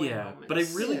Janeway Yeah, moments. but I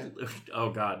really. Oh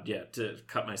God, yeah. To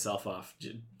cut myself off.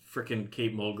 Freaking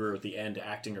Kate Mulgrew at the end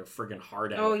acting her friggin'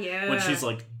 heart out. Oh, yeah. When she's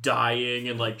like dying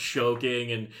and like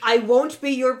choking and I won't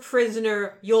be your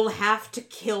prisoner. You'll have to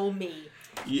kill me.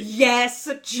 Yes,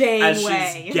 as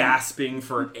Janeway. she's gasping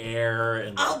for air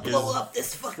and I'll like, blow is up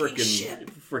this fucking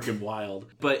ship. freaking wild.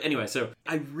 But anyway, so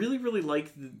I really, really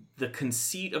like the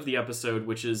conceit of the episode,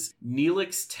 which is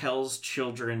Neelix tells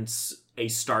children a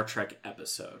Star Trek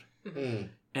episode. Mm.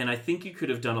 And I think you could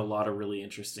have done a lot of really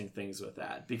interesting things with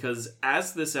that. Because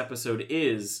as this episode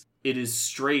is, it is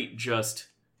straight just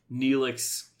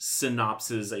Neelix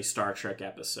synopses a Star Trek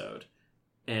episode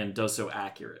and does so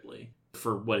accurately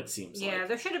for what it seems Yeah, like.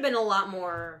 there should have been a lot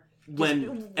more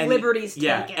When liberties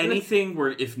yeah, taken. anything where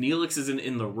if Neelix isn't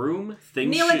in the room,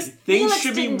 things Neelix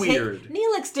should be didn't weird.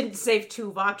 Neelix didn't save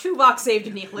Tuvok. Tuvok saved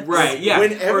Neelix. Right, yeah.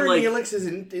 Whenever or like, Neelix is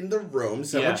in the room,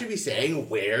 someone Yeah. should be saying,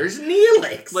 "Where's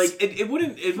Neelix?" like it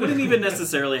wouldn't even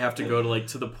necessarily have to go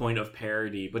to the point of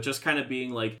parody, but just kind of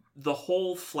being like the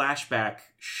whole flashback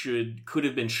could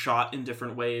have been shot in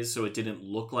different ways so it didn't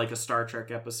look like a Star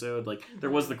Trek episode. Like there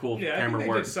was the cool Yeah, I camera think they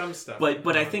work. did some stuff.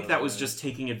 But I think that was just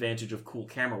taking advantage of cool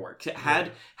camera work.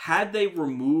 Had they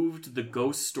removed the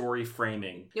ghost story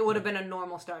framing, It would have been a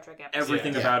normal Star Trek episode.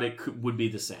 everything Yeah. about it would be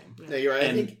the same. No, you're right.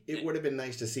 And- I think it would have been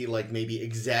nice to see, like, maybe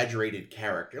exaggerated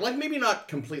character. Like, maybe not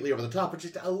completely over the top, but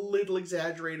just a little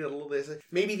exaggerated, a little this.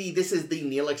 Maybe this is the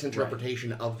Neelix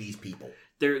interpretation of these people.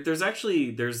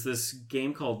 There's this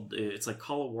game called it's like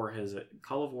Call of War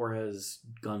has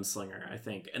Gunslinger, I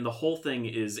think, and the whole thing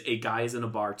is a guy's in a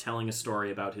bar telling a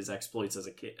story about his exploits as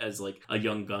a kid, as like a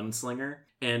young gunslinger,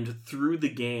 and through the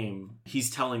game he's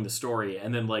telling the story,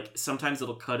 and then like sometimes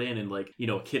it'll cut in and like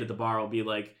a kid at the bar will be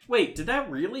like, "Wait, did that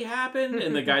really happen?"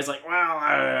 And the guy's like, "Well,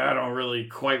 I don't really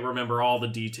quite remember all the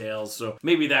details, so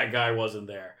maybe that guy wasn't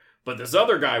there." But this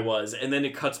other guy was, and then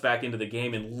it cuts back into the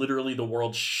game, and literally the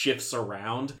world shifts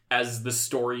around as the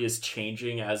story is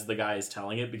changing as the guy is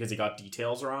telling it because he got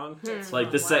details wrong.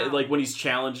 Like like when he's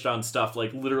challenged on stuff,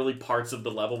 like literally parts of the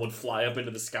level would fly up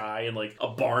into the sky, and like a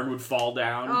barn would fall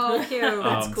down. Oh, cute.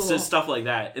 That's cool. So stuff like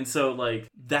that. And so like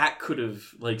that could have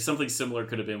like something similar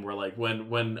could have been where like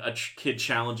when a kid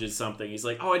challenges something, he's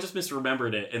like, "Oh, I just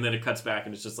misremembered it," and then it cuts back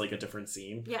and it's just like a different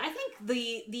scene. Yeah, I think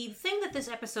the thing that this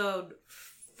episode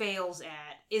fails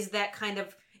at is that kind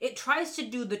of it tries to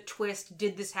do the twist,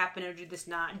 did this happen or did this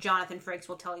not? Jonathan Frakes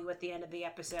will tell you at the end of the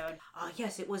episode,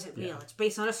 yes, it wasn't real. It's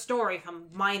based on a story from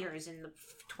miners in the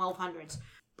 1200s.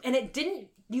 And it didn't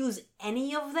use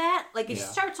any of that. Like, it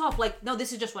starts off like, no,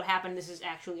 this is just what happened. This is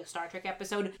actually a Star Trek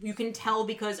episode. You can tell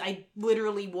because I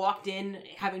literally walked in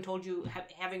having told you,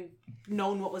 having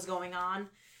known what was going on.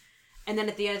 And then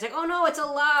at the end, it's like, oh no, it's a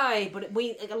lie. But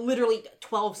literally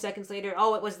 12 seconds later,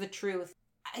 oh, it was the truth.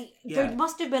 There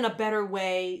must have been a better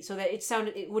way so that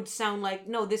it would sound like,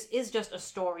 no, this is just a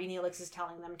story Neelix is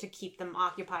telling them to keep them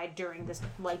occupied during this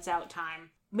lights out time.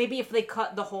 maybe if they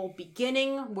cut the whole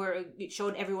beginning where it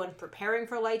showed everyone preparing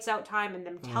for lights out time and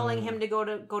them telling him to go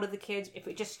to the kids, if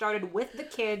it just started with the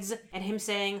kids and him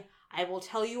saying, I will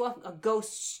tell you a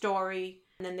ghost story,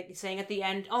 and then saying at the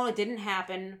end, oh, it didn't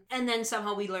happen, and then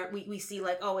somehow we see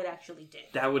like, oh, it actually did.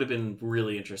 That would have been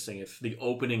really interesting if the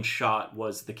opening shot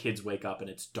was the kids wake up and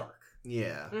it's dark.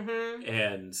 Yeah. Mm-hmm.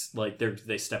 And like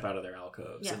they step out of their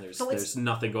alcoves and So there's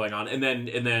nothing going on, and then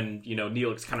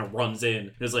Neelix kind of runs in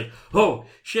and is like, oh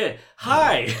shit,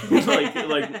 hi.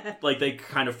 like they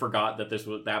kind of forgot that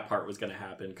that part was going to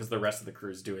happen because the rest of the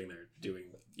crew's doing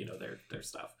their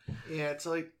stuff. Yeah, it's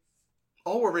like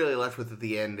all we're really left with at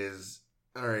the end is,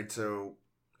 all right, so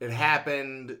it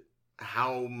happened.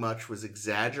 How much was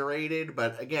exaggerated?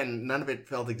 But again, none of it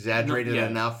felt exaggerated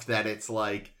enough that it's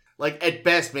like at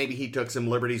best, maybe he took some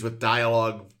liberties with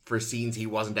dialogue for scenes he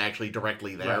wasn't actually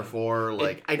directly there for.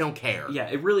 Like, I don't care. Yeah,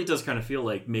 it really does kind of feel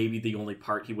like maybe the only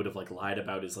part he would have like lied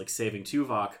about is like saving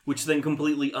Tuvok, which then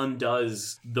completely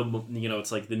undoes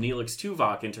it's like the Neelix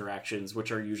Tuvok interactions,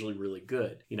 which are usually really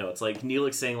good. It's like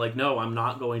Neelix saying like, no, I'm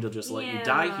not going to just let you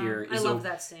die here. I love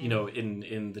that scene.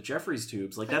 In the Jeffries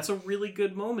tubes, like that's a really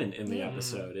good moment in the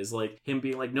episode. Is like him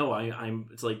being like, no, I'm.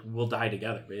 It's like we'll die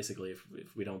together basically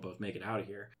if we don't both make it out of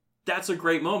here. That's a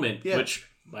great moment, which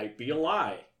might be a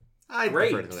lie.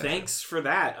 Great, thanks for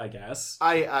that, I guess.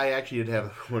 I actually did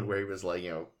have one where he was like,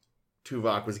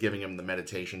 Tuvok was giving him the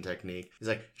meditation technique. He's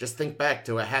like, just think back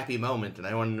to a happy moment. And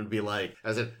I wanted him to be like,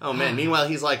 I said, oh man. Meanwhile,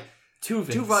 he's like,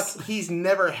 Tuvok, he's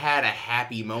never had a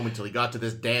happy moment till he got to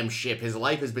this damn ship. His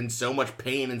life has been so much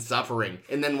pain and suffering.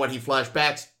 And then what he flashes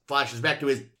back to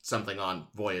is something on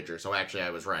Voyager. So actually,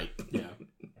 I was right. Yeah.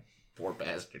 Poor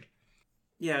bastard.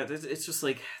 Yeah, it's just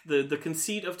like the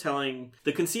conceit of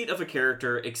a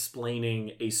character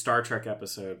explaining a Star Trek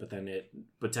episode,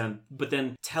 but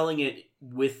then telling it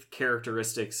with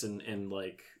characteristics and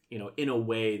like, in a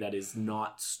way that is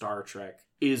not Star Trek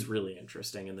is really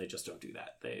interesting, and they just don't do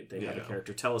that. They have a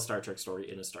character tell a Star Trek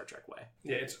story in a Star Trek way.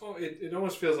 Yeah, it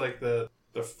almost feels like the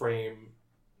frame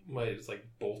is like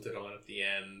bolted on at the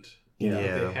end.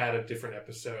 They had a different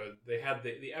episode. They had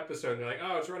the episode, and they're like,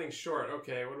 oh, it's running short.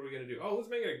 Okay, what are we going to do? Oh, let's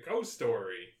make it a ghost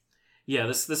story. Yeah,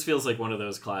 this feels like one of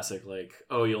those classic, like,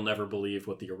 oh, you'll never believe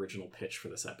what the original pitch for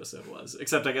this episode was.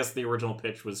 Except I guess the original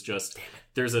pitch was just,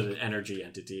 there's an energy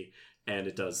entity, and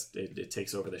it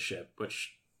takes over the ship,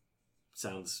 which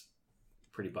sounds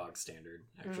pretty bog standard,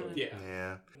 actually.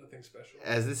 Yeah. Nothing special.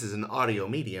 As this is an audio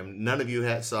medium, none of you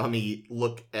saw me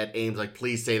look at Ames like,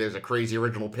 please say there's a crazy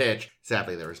original pitch.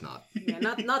 Sadly, there is not. Yeah,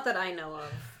 not that I know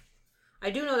of. I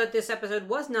do know that this episode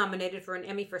was nominated for an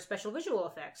Emmy for special visual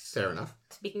effects. Fair enough.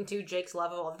 Speaking to Jake's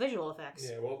level of visual effects.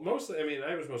 Yeah, well, mostly,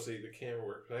 I was mostly the camera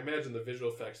work, but I imagine the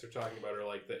visual effects they're talking about are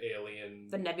like the alien...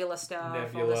 The nebula stuff, all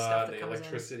Nebula, the stuff that the comes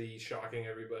electricity shocking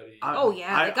everybody.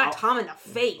 They got Tom in the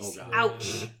face. Oh,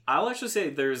 Ouch. I'll actually say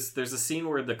there's a scene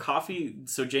where the coffee...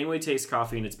 So Janeway tastes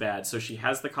coffee and it's bad, so she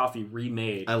has the coffee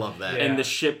remade. I love that. And the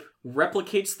ship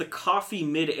replicates the coffee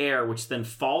mid-air, which then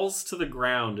falls to the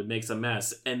ground and makes a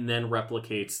mess, and then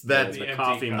replicates the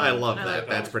coffee. I love that.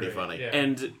 That's pretty funny. Yeah.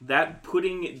 And that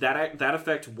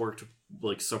effect worked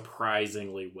like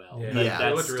surprisingly well. Yeah,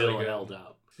 that it looked still really good. held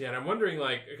up. Yeah, and I'm wondering,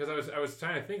 like, because I was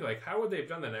trying to think, like, how would they have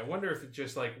done that? And I wonder if it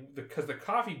just, like, because the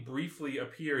coffee briefly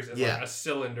appears as, like, a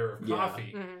cylinder of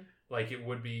coffee. Mm-hmm. Like, it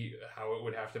would be how it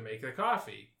would have to make the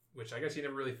coffee. Which I guess you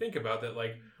never really think about, that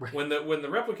like when the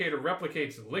replicator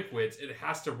replicates liquids, it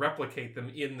has to replicate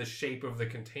them in the shape of the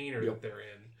container that they're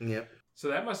in. Yep. So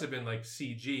that must have been like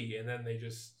CG, and then they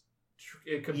just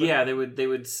they would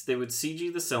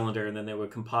CG the cylinder, and then they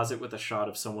would composite with a shot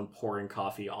of someone pouring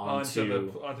coffee onto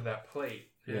that plate.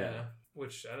 Yeah.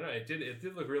 Which I don't know. It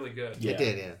did look really good. It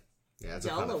did. Yeah. Yeah. It's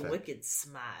Y'all a fun are effect. wicked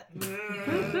smart.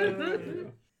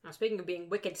 Now, speaking of being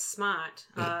wicked smart,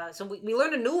 so we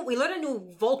learned a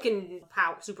new Vulcan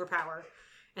superpower,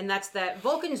 and that's that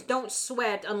Vulcans don't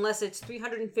sweat unless it's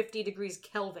 350 degrees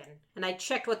Kelvin. And I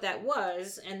checked what that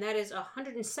was, and that is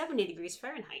 170 degrees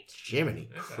Fahrenheit. Jiminy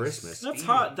Christmas. That's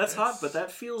hot. That's hot, but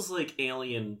that feels like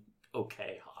Alien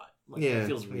okay hot. Like, it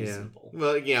feels reasonable.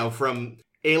 Well, from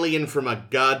Alien from a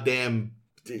goddamn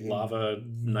lava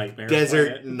nightmare desert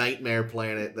planet. nightmare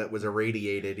planet that was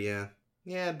irradiated. Yeah,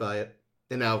 I'd buy it.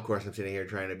 And now, of course, I'm sitting here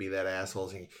trying to be that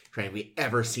asshole, trying to be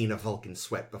ever seen a Vulcan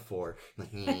sweat before.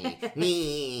 Like,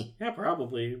 me. Yeah,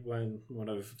 probably. When one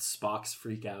of Spock's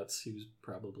freakouts, he was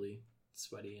probably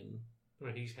sweaty and...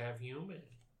 When he's half human.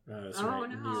 That's Oh, right.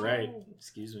 no. You're right.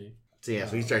 Excuse me. So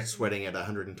he starts sweating at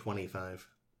 125.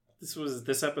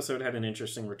 This episode had an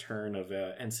interesting return of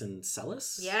Ensign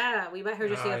Celis. Yeah, we met her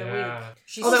just the other week.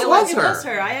 She's Oh, that still was It her. was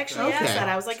her. I actually Okay. asked that.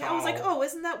 I was like, oh,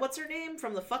 isn't that what's her name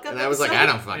from the fuck up? And I was like, episode? I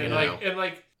don't fucking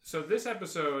know. So this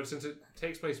episode, since it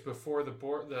takes place before the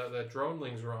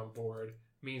dronelings were on board,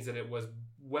 means that it was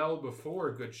well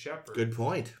before Good Shepherd. Good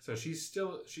point. So she's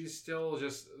still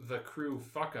just the crew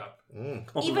fuck up.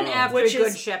 Even after Which Good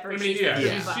is- Shepherd, I mean, she's yeah, pretty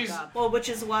yeah. fucked she's- up. Well, which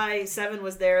is why Seven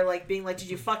was there, like being like, "Did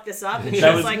you fuck this up?" And she That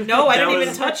was was- like, "No, I that didn't even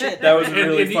was- touch it." That was And-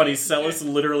 really and he- funny. Celis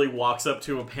literally walks up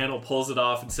to a panel, pulls it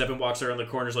off, and Seven walks around the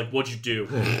corner. Is like, "What'd you do?"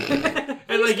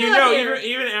 And like, still out here.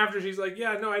 even after she's like,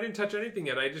 yeah, no, I didn't touch anything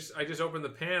yet. I just opened the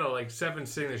panel. Like Seven's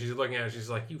sitting there, she's looking at it. She's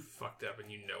like, you fucked up, and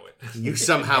you know it. You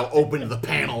somehow opened the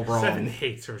panel Seven wrong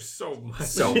hates her so much.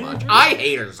 so much. I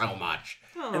hate her so much.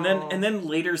 And then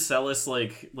later Celis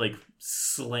like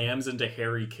slams into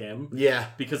Harry Kim Yeah.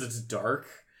 because it's dark.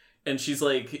 And she's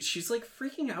like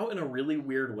freaking out in a really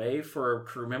weird way for a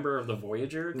crew member of the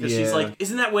Voyager, because she's Yeah. like,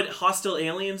 isn't that what hostile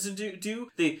aliens do?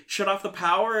 They shut off the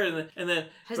power and then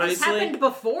Has but this it's like- happened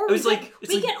before? it was we like- get, it's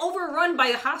we like- get overrun by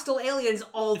hostile aliens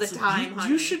all the It's like, time.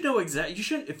 honey. you should know exactly. You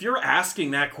should, if you're asking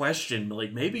that question,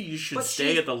 like maybe you should But stay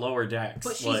she's- at the lower decks.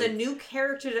 But she's like, a new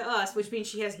character to us, which means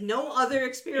she has no other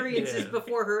experiences Yeah.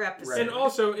 before her episode. Right. And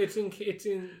also, it's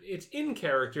in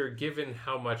character given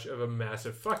how much of a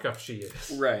massive fuck up she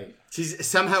is. right. She's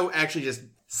somehow actually just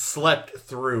slept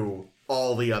through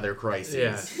all the other crises.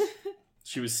 Yeah.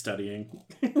 She was studying.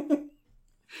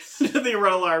 The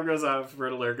red alarm goes off.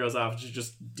 Red alert goes off. She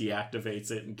just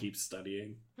deactivates it and keeps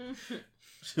studying.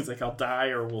 She's like, "I'll die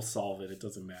or we'll solve it. It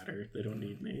doesn't matter. They don't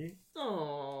need me."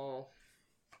 Oh,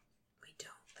 we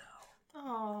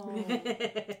oh.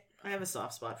 don't I have a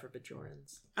soft spot for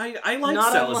Bajorans. I like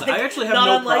Not Celis. unlike, I actually have not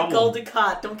no unlike problem. Golden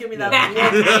Cot. Don't give me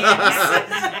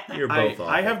that. You're both awful.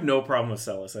 I have no problem with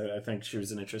Celis. I think she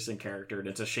was an interesting character, and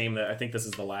it's a shame that I think this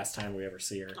is the last time we ever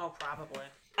see her. Oh, probably.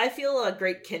 I feel a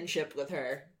great kinship with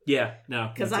her Yeah, no.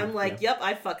 because me too, I'm like, yeah. yep,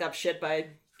 I fuck up shit by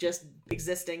just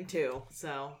existing too.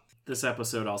 So This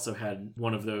episode also had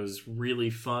one of those really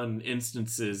fun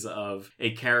instances of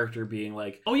a character being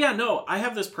like, "Oh yeah, no, I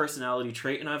have this personality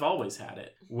trait and I've always had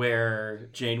it." Where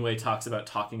Janeway talks about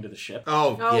talking to the ship.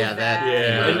 Oh, Oh, yeah, that. that.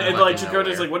 Yeah. And like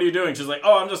Chakotay's like, "What are you doing?" She's like,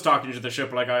 "Oh, I'm just talking to the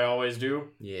ship like I always do."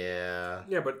 Yeah.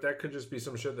 Yeah, but that could just be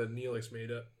some shit that Neelix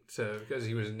made up because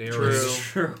he was narrating.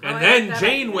 True. Oh, And I then like that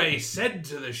Janeway said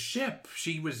to the ship,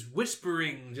 she was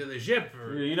whispering to the ship.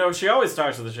 You know, she always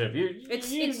talks to the ship. You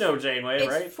It's- know Janeway, It's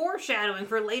right? foreshadowing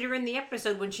for later in the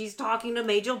episode when she's talking to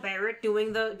Majel Barrett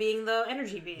being the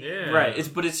energy being. Yeah. Right.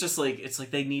 But it's just like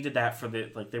they needed that for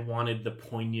they wanted the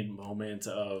poignant moment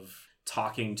of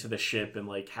talking to the ship and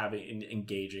like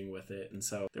engaging with it, and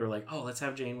so they were like, "Oh, let's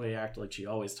have Janeway act like she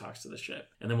always talks to the ship,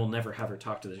 and then we'll never have her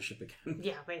talk to the ship again."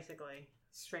 Yeah, basically.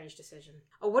 Strange decision.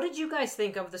 Oh, what did you guys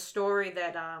think of the story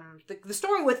that the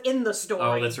story within the story?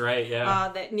 Oh, that's right.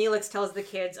 Yeah. That Neelix tells the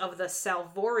kids of the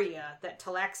Salvoria, that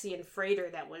Talaxian freighter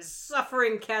that was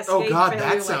suffering cascade Oh, God, failure.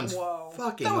 that Like, sounds whoa.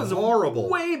 fucking That was horrible.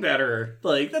 way better.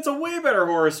 Like, that's a way better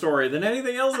horror story than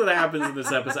anything else that happens in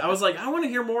this episode. I was like, I want to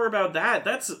hear more about that.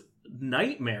 That's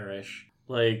nightmarish.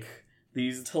 Like,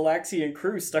 these Talaxian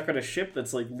crew stuck on a ship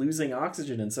that's like losing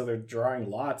oxygen, and so they're drawing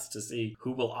lots to see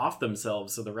who will off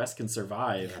themselves so the rest can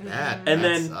survive. That And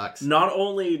then sucks. not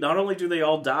only do they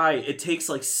all die, it takes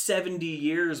like 70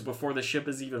 years before the ship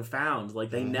is even found.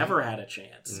 Like, they never had a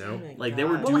chance. Nope. Oh my Like, they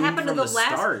were God. What doomed happened to from the the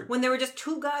last start. when there were just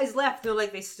two guys left? They're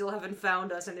like, they still haven't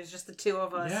found us, and it's just the two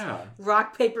of us. Yeah.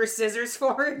 Rock, paper, scissors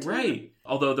for it. Right.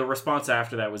 Although the response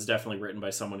after that was definitely written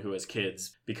by someone who has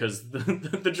kids, because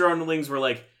the dronelings were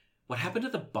like, "What happened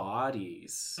to the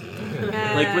bodies?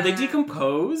 Like, were they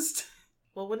decomposed?"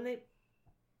 well, wouldn't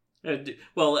they?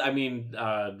 Well, I mean,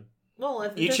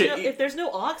 Well, Each- there's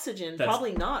no oxygen, That's-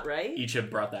 probably not, right? Icheb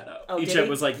brought that up. Oh, did Icheb he?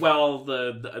 was like, "Well,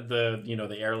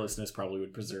 the airlessness probably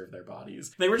would preserve their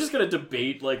bodies." They were just going to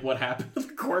debate like what happened to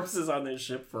the corpses on this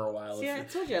ship for a while. See, I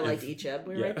told you I liked Icheb.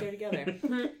 We were right there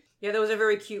together. Yeah, there was a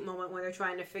very cute moment where they're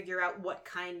trying to figure out what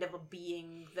kind of a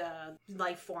being the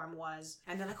life form was.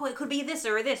 And they're like, oh, it could be this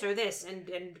or this or this. And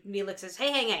Neelix says,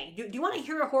 hey, do you want to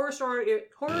hear a horror story?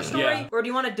 Yeah. Or do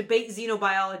you want to debate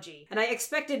xenobiology? And I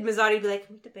expected Mazzotti to be like,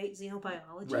 can we debate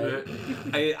xenobiology?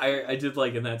 Right. I did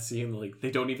like in that scene, like, they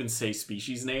don't even say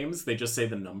species names, they just say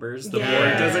the numbers, the Yeah.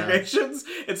 board designations.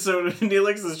 And so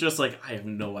Neelix is just like, I have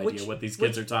no idea what these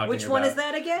kids are talking Which about. one is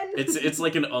that again? It's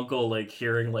like an uncle like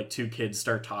hearing like two kids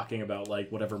start talking about like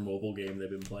whatever mobile game they've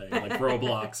been playing, like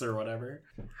Roblox or whatever.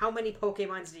 How many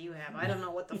Pokemons do you have? I don't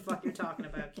know what the fuck you're talking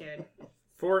about, kid.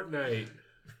 Fortnite.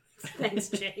 Thanks,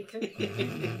 Jake.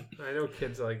 I know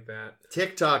kids like that.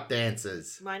 TikTok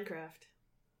dances. Minecraft.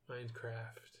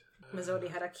 Minecraft. Mazzotti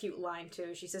had a cute line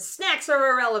too. She says, "Snacks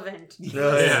are irrelevant."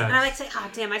 Oh, yeah. And I like to say, "Ah,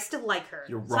 damn, I still like her.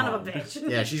 You're Son of a wrong. bitch."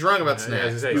 Yeah, she's wrong about Yeah, snacks.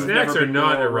 as I say, You've snacks never are been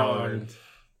not more irrelevant.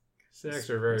 Snacks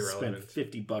are very I spent relevant.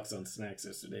 $50 on snacks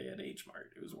yesterday at H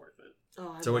Mart. It was worth it.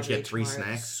 Oh, I So what, love you had 3 H Mart.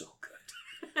 snacks? So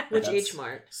good. Which That's H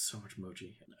Mart? So much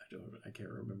mochi. I can't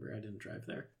remember. I didn't drive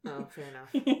there. Oh, fair enough.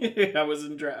 I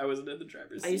wasn't in the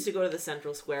driver's seat. I used to go to the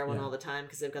Central Square one Yeah. all the time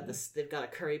because they've got this. They've got a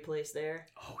curry place there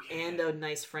Oh yeah. and a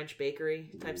nice French bakery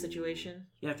type situation.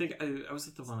 Yeah, I think I was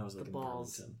at the one I was The like in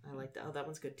balls. Burlington. I like that. Oh, that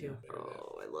one's good too. Yeah.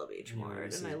 Oh, I love H Yeah, Mart, I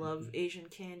see. and I love Asian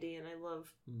candy, and I love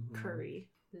Mhm. curry.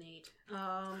 Neat.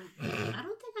 I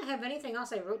don't think I have anything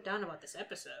else I wrote down about this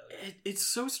episode. It's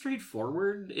so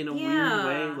straightforward in a Yeah.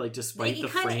 weird way, like despite the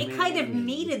framing. It kind of and-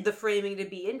 needed the framing to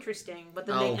be interesting, but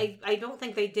then Oh. I don't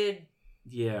think they did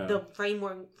Yeah. the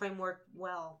framework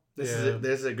well. This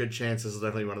is a good chance. This is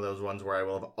definitely one of those ones where I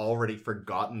will have already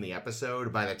forgotten the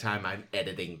episode by the time I'm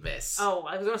editing this. Oh,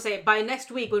 I was going to say, by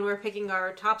next week when we're picking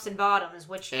our tops and bottoms,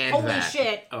 which, And holy that.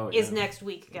 shit, Oh, is yeah. next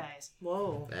week, guys.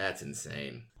 Whoa, That's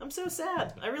insane. I'm so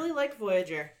sad. I really liked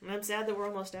Voyager, and I'm sad that we're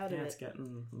almost out Yeah, of it's it.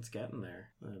 getting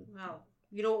there. Well,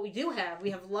 you know what we do have?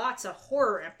 We have lots of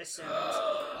horror episodes.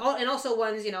 And also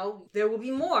ones, there will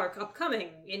be more upcoming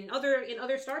in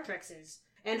other Star Treks.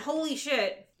 And holy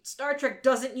shit, Star Trek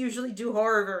doesn't usually do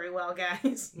horror very well,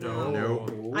 guys.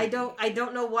 No. I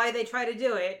don't know why they try to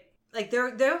do it. Like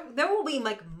there will be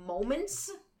like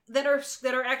moments that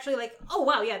are actually like, oh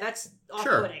wow, yeah, that's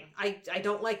off-putting. I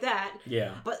don't like that.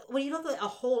 Yeah. But when you look at a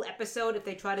whole episode, if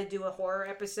they try to do a horror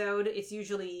episode, it's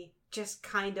usually just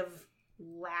kind of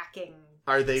lacking.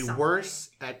 Are they something. worse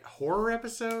at horror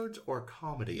episodes or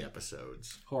comedy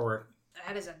episodes? Horror.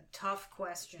 That is a tough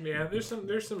question. Yeah, there's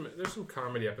some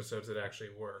comedy episodes that actually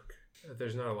work.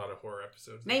 There's not a lot of horror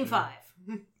episodes. that Name do. 5.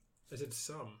 I said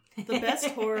some. The best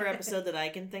horror episode that I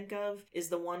can think of is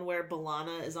the one where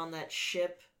B'Elanna is on that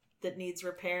ship that needs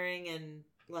repairing, and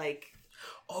like,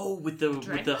 Oh, with the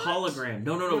Dreadnought? hologram.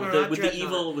 No, No, with not the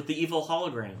Dreadnought. evil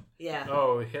hologram. yeah.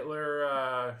 Oh,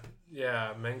 Hitler.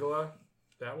 Yeah, Mengele.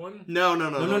 That one.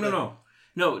 No.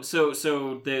 No, so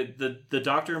the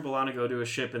Doctor and B'Elanna go to a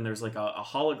ship, and there's like a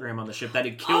hologram on the ship that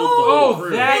had killed the whole crew.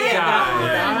 that Yeah, guy.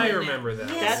 that I one. remember that.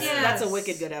 Yes. That's a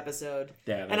wicked good episode.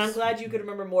 Yeah, And I'm glad you could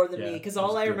remember more than me, Yeah, because that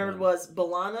was all a I good remembered one. was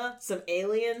B'Elanna, some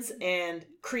aliens, and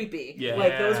creepy. Yeah.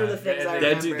 Like, those were the things I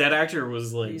That remembered. that actor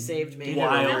was like You saved me. That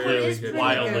one wildly is pretty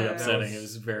wildly good. upsetting. That was- It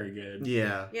was very good.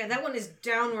 Yeah. Yeah, that one is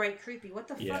downright creepy. What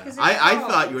the Yeah. fuck is it I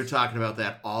called? thought you were talking about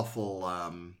that awful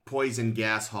poison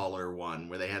gas hauler one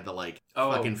where they had the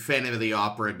fucking Phantom of the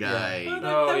Opera guy. Well,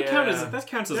 Oh, that yeah.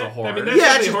 counts as a horror. I mean, that's Yeah,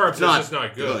 not it's the horror just episode. not It's just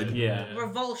not good. good. Yeah.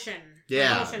 Revulsion.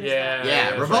 Yeah. Revulsion is Yeah. bad. Yeah,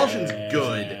 that's Revulsion's right.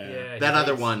 good. Yeah, That he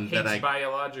other hates- one that hates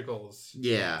biologicals.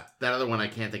 Yeah, that other one I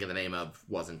can't think of the name of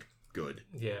wasn't good.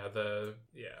 Yeah, I don't know.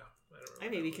 I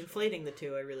may be conflating the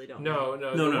two. I really don't know.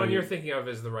 No, No, the no, one you- you're thinking of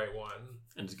is the right one.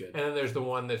 And it's good. And then there's the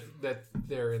one that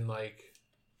they're in like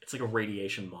It's like a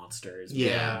radiation monster. Is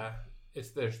Yeah.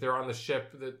 they're on the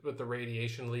ship with the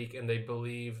radiation leak, and they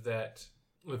believe that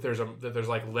there's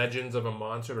like legends of a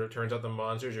monster, but it turns out the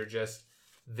monsters are just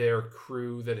their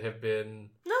crew that have been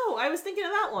No, I was thinking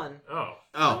of that one. Oh,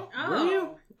 Oh. Were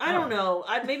you? I don't know.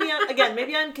 Maybe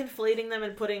I'm conflating them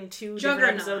and putting two different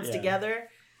Juggernaut. episodes Yeah. together.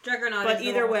 Juggernaut. But is the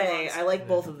either one with the way, monster. I like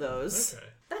both of those. okay.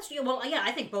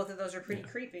 I think both of those are pretty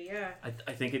creepy. Yeah.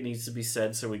 I think it needs to be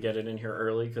said so we get it in here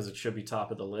early because it should be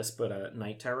top of the list. But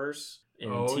Night Terrors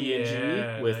in Oh, TNG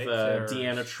yeah, with Night Terrors.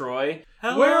 Deanna Troi.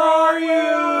 Where are you?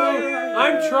 Where are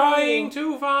I'm you? trying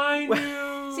to find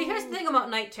you. See, here's the thing about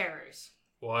Night Terrors.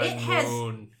 One It has-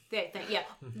 moon. Yeah.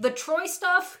 The Troy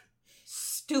stuff,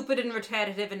 stupid and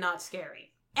repetitive and not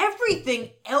scary.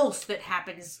 Everything else that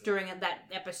happens during that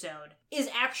episode is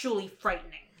actually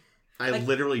frightening. I Like-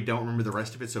 literally don't remember the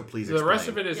rest of it, so please The explain. rest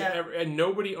of it is, Yeah. and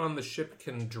nobody on the ship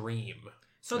can dream.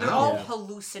 So they're Oh. all Yeah.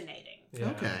 hallucinating. Yeah.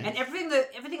 Okay. And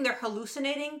everything they're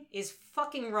hallucinating is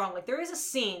fucking wrong. Like, there is a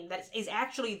scene that is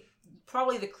actually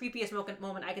probably the creepiest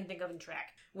moment I can think of in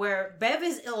Trek, where Bev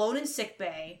is alone in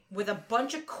sickbay with a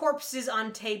bunch of corpses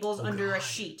on tables under a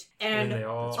sheet. And And they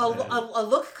all- a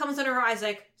look comes in her eyes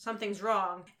like, something's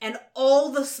wrong. And all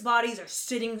the bodies are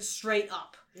sitting straight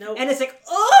up. Nope. And it's like,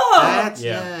 oh! That's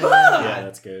Yeah. Ah! Yeah,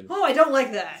 that's good. Oh, I don't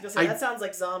like that. I was gonna say, I- that sounds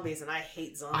like zombies, and I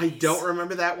hate zombies. I don't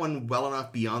remember that one well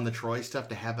enough beyond the Troy stuff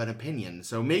to have an opinion,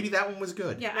 so maybe that one was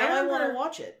good. Yeah, Now I want to remember-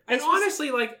 watch it. And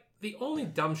honestly, like, the only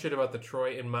dumb shit about the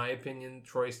Troy, in my opinion,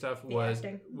 Troy stuff The was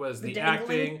acting. was the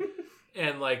dangling. acting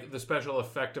and like the special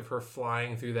effect of her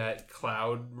flying through that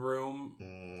cloud room.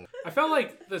 Mm. I felt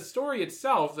like the story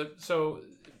itself. So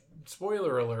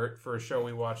spoiler alert for a show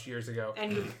we watched years ago.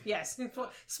 And yes,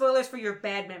 spoilers for your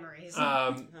bad memories.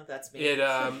 Oh, that's me. It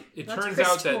That's turns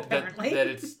Crystal, out that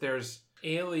apparently. there's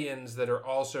aliens that are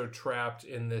also trapped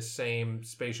in this same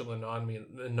spatial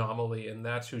anomaly, and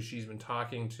that's who she's been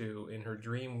talking to in her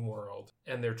dream world.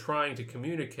 And they're trying to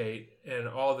communicate, and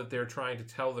all that they're trying to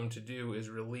tell them to do is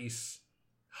release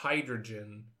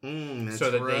hydrogen That's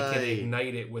so that right. they can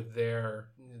ignite it with their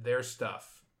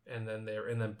stuff, and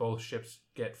then both ships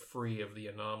get free of the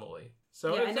anomaly.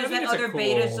 So yeah, and there's I think that it's a other cool...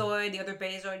 Betazoid, the other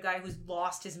Betazoid guy who's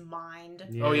lost his mind.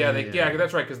 Oh yeah,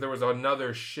 that's right. Because there was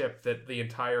another ship that the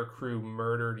entire crew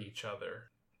murdered each other,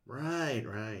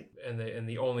 Right. and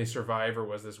the only survivor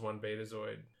was this one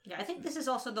Betazoid. Yeah, I think this is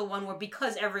also the one where,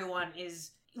 because everyone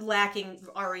is lacking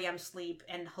REM sleep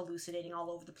and hallucinating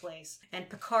all over the place, and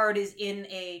Picard is in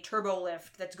a turbo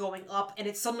lift that's going up, and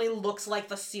it suddenly looks like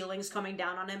the ceiling's coming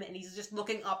down on him, and he's just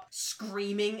looking up,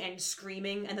 screaming,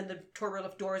 and then the turbo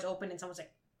lift doors open, and someone's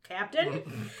like, "Captain?"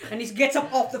 And he gets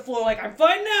up off the floor like, "I'm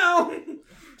fine now."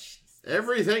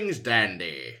 Everything's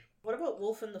dandy. What about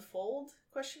Wolf in the Fold?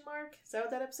 Question mark? Is that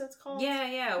what that episode's called?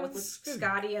 Yeah, with What's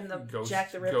Scotty and the Ghost,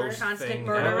 Jack the Ripper, ghost constant thing.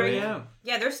 murdering. yeah.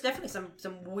 Yeah, there's definitely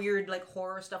some weird like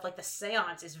horror stuff. Like the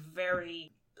seance is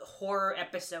very horror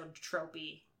episode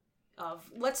tropey. Of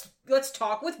let's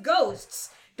talk with ghosts.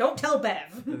 Don't tell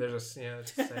Bev. And there's it's a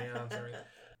seance. Everything.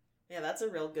 Yeah, that's a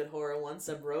real good horror one.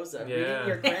 Sub Rosa. Yeah. Reading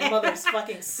your grandmother's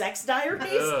fucking sex diaries?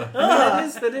 Ugh.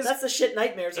 Ugh. That is That's the shit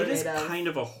nightmares are it is made of. kind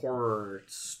of a horror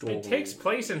story. It takes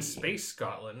place in space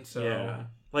Scotland, so Yeah.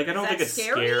 Like, I don't Is think that it's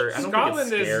scary? scary. I don't Scotland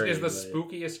think it's scary, is the but-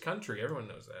 spookiest country. Everyone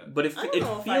knows that. But I don't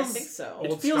know if I think so.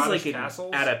 It Old feels Scottish like an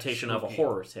castles? adaptation of a Spooky.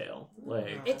 horror tale.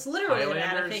 Like, It's literally an Highlanders?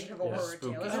 adaptation of a Yeah, horror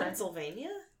spooky. tale, isn't it? Pennsylvania?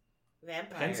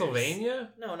 Vampires. Pennsylvania?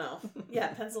 No. Yeah,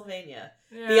 Pennsylvania.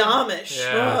 Yeah. The Amish.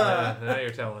 Yeah, Ugh. now you're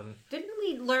telling. Didn't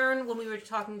we learn when we were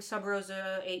talking Sub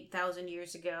Rosa 8,000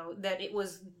 years ago that it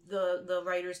was the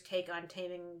writer's take on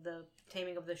Taming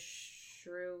of the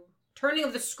Shrew? Turning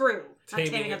of the Screw. Not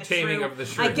Taming of the Taming Shrew. of the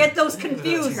Shrew. I get those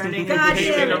confused. Turning God of the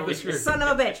damn Taming it. of the Shrew. Son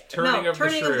of a bitch. Turning no, of the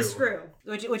Turning of the Shrew.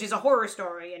 Screw, which is a horror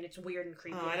story, and it's weird and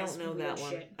creepy. Oh, I It's don't know weird that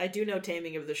one. shit. I do know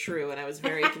Taming of the Shrew, and I was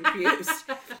very confused.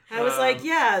 I was like,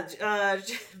 yeah,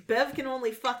 Bev can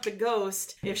only fuck the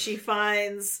ghost if she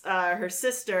finds her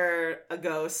sister a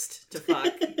ghost to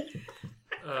fuck.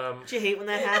 Do you hate when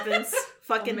that happens?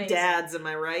 Fucking Amazing. dads, am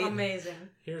I right? Amazing.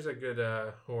 Here's a good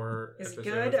horror Is it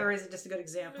episode. good, or is it just a good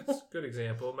example? It's a good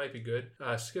example. It might be good.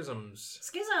 Schisms.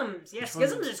 Schisms. Yeah,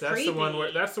 Schisms is That's creepy. the one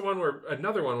where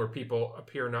another one where people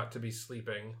appear not to be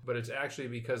sleeping, but it's actually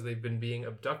because they've been being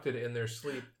abducted in their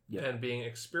sleep Yeah. and being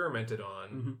experimented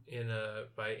on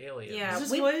by aliens. Yeah. Is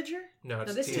this we- Voyager? No, No,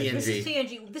 it's this TNG. is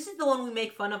TNG. This is the one we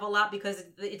make fun of a lot because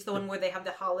it's the one where they have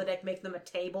the holodeck make them a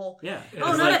table. yeah. Oh,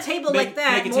 It's not a table like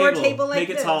that. Make a More table, table like make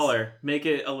it this. taller, make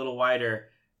it a little wider.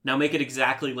 Now make it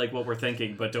exactly like what we're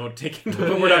thinking, but don't take. But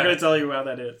we're Yeah. not going to tell you how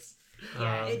that is.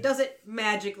 Yeah, it does it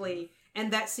magically,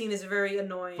 and that scene is very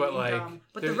annoying But, and like, dumb.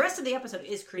 But the there's- rest of the episode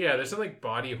is creepy. Yeah, there's some like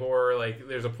body horror. Like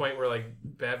there's a point where like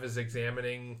Bev is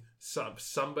examining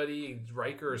somebody,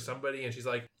 Riker or somebody, and she's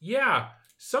like, "Yeah,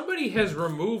 somebody has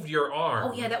removed your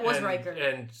arm." Oh, yeah, that was and, Riker.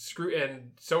 And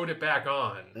sewed it back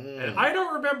on. Mm. And I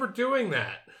don't remember doing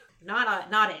that. Not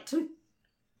it.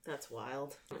 That's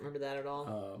wild. I don't remember that at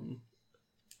all.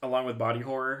 Along with body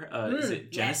horror, is it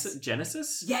yes.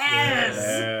 Genesis? Yes.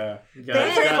 Yeah.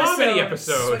 That's It's a an comedy episode.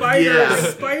 episode. Spider, Yeah.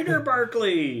 Spider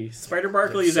Barkley. Spider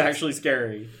Barkley is actually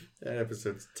scary. That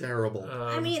episode's terrible.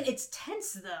 I mean, it's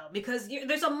tense though because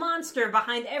there's a monster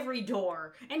behind every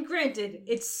door, and granted,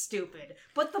 it's stupid,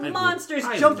 but the monster's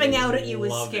I jumping out at you is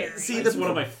love scary. it. See, It's the-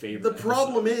 one of my favorite. The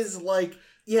problem episodes. is, like,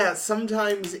 yeah,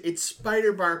 sometimes it's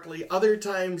Spider Barkley, other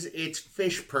times it's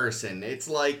Fish Person. It's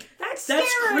like, That's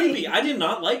That's scary. creepy. I did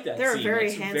not like that They're scene. a very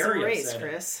That's handsome very race, upsetting.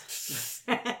 Chris.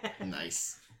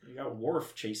 nice. You got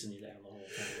Worf chasing you down the whole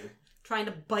time. Trying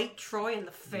to bite Troy in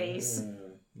the face.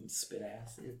 And spit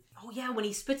acid. Oh yeah, when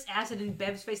he spits acid in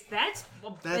Bev's face, that's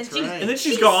That's she, right. And then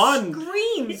she's she gone.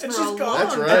 Screams And for she's a gone. long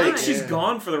That's time. right, I think she's yeah.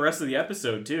 gone for the rest of the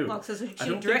episode too. Well, so she I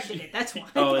don't directed think she- it. That's why.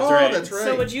 Oh, that's Oh, right. that's right.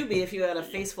 So would you be if you had a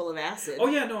face full of acid? Oh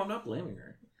yeah, no, I'm not blaming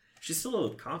her. She's still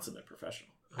a consummate professional.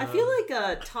 I feel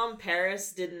like Tom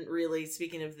Paris didn't really,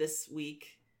 speaking of this week,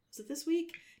 was it this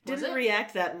week? Was Didn't it?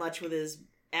 react that much with his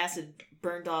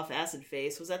burned off acid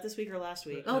face. Was that this week or last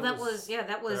week? Oh, That that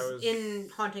was- was in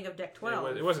Haunting of Deck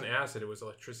 12. It wasn't acid, it was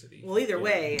electricity. Well, either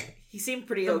way, he seemed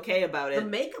pretty okay about The it.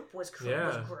 makeup was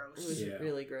Yeah. It gross. was Yeah.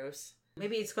 really gross.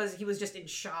 Maybe it's because he was just in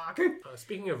shock.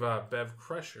 Speaking of Bev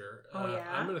Crusher, Oh, yeah?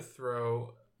 I'm going to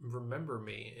throw Remember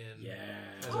Me in Yeah.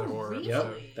 as a Oh, horror really?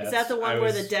 episode. Yep. Is that the one I where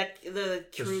was- the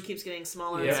crew Just- keeps getting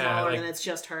smaller and Yeah, smaller, like- and it's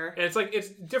just her? And it's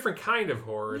different kind of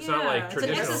horror. It's not Yeah, like it's an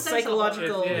traditional. existential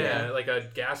Psychological. horror. Yeah, like a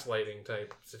gaslighting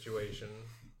type situation.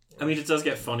 I mean, it does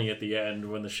get funny at the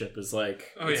end when the ship is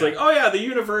like, Oh, it's yeah. like, oh yeah, the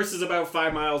universe is about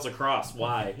 5 miles across.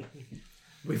 Why?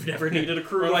 We've never needed a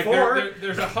crew Or like before.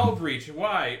 there's a hull breach.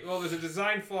 Why? Well, there's a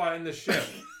design flaw in the ship.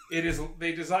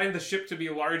 They designed the ship to be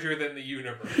larger than the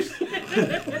universe.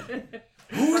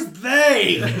 Who's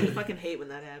they? I fucking hate when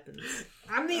that happens.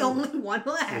 I'm the only one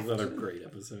That left. was another great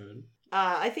episode.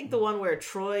 I think the one where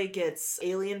Troy gets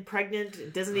alien pregnant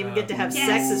and doesn't even get to have Yes.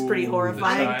 sex is pretty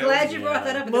horrifying. I'm glad you brought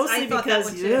that up because Mostly I thought because,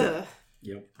 that one too. ugh.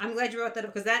 Yep. I'm glad you brought that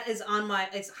up because that is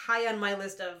it's high on my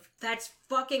list of that's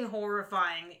fucking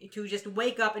horrifying to just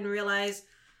wake up and realize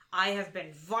I have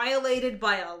been violated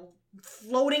by a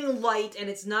floating light and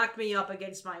it's knocked me up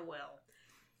against my will.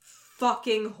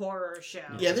 Fucking horror show.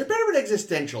 Yeah, they're better at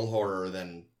existential horror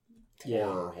than Yeah.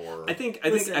 horror. I think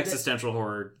Listen, existential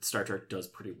horror Star Trek does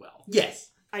pretty well. Yes.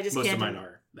 I just Most can't. of mine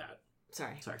are that.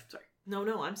 Sorry. Sorry. No,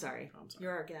 I'm sorry. I'm sorry.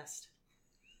 You're our guest.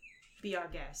 Be our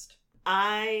guest.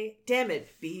 Damn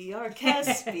it, be our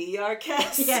guest, be our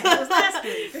guest. Yeah, that was last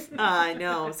week. I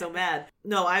know, I'm so mad.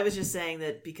 No, I was just saying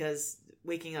that because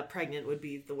waking up pregnant would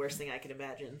be the worst thing I could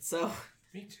imagine. So,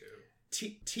 Me too.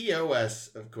 TOS,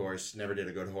 of course, never did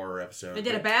a good horror episode. They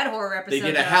did a but bad horror episode. They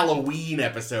did a though. Halloween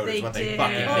episode, They is what they did.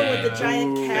 fucking oh, did. with the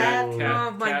giant Ooh. cat.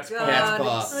 Oh my Cat's paw. god, Cat's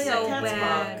paw. it's Oh, yeah, so cat's paw.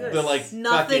 bad. Good. The like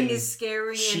Nothing fucking is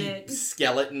scary in cheap it.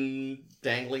 skeleton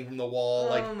dangling from the wall.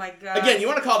 Like Oh my god. again, you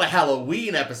want to call it a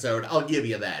Halloween episode? I'll give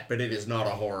you that, but it is not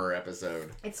a horror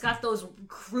episode. It's got those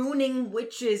crooning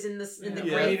witches in the Yeah, the it's in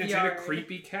graveyard. a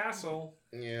creepy castle.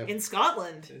 Yeah. In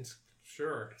Scotland.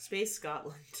 Sure. Space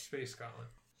Scotland. Space Scotland.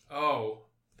 Oh,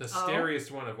 the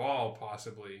scariest one of all,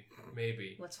 possibly.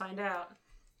 Maybe. Let's find out.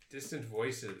 Distant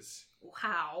Voices.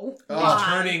 How? Oh. Why? He's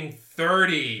turning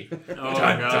 30. Oh Dun,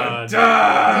 my dun, god.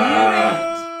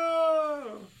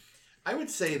 dun. I would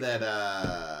say that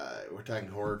we're talking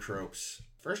horror tropes.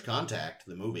 First Contact,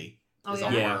 the movie, Oh, is yeah?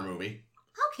 a Yeah. horror movie.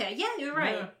 Okay, yeah, you're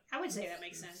right. Yeah. I would say that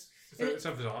makes sense. It's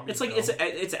a zombie It's like film.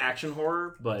 it's action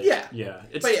horror, but Yeah.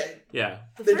 It's But yeah, yeah.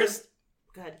 The They're first.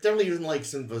 Go ahead. definitely using like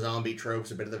some zombie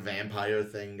tropes, a bit of the vampire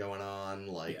thing going on.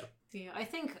 Like, Yeah. Yeah, I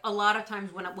think a lot of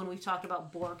times when we've talked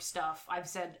about Borg stuff, I've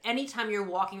said anytime you're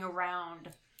walking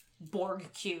around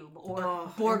Borg Cube or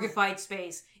Oh. Borgified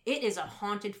space, it is a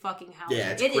haunted fucking house. Yeah,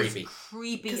 it's It is creepy.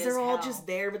 creepy Because as they're all hell. just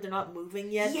there, but they're not moving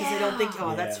yet. Because they don't think,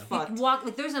 oh, that's Yeah. fucked. Walk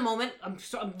like there's a moment. I'm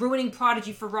ruining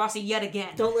Prodigy for Rossi yet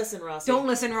again. Don't listen, Rossi. Don't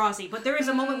listen, Rossi. But there is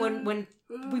a moment when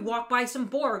we walk by some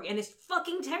Borg and it's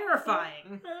fucking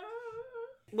terrifying.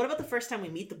 What about the first time we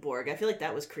meet the Borg? I feel like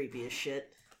that was creepy as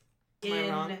shit. Am I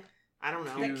wrong? I don't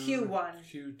know. The Q one.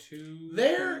 Q2.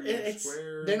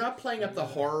 they're not playing up the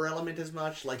horror element as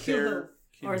much. Like Q-Who.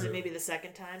 Or is it maybe the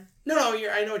second time? no,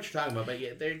 I know what you're talking about, but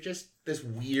yeah, they're just this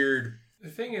weird, The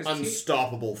thing is,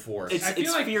 unstoppable force. It's I feel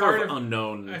it's like fear part of of-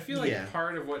 unknown. I feel like Yeah.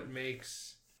 part of what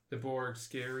makes the Borg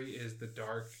scary is the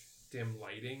dark, dim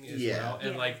lighting as Yeah. well.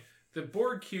 And Yeah. like the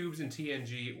Borg cubes in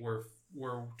TNG were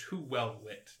too well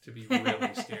lit to be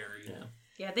really scary. Yeah.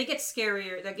 Yeah, they get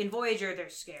scarier. Like in Voyager, they're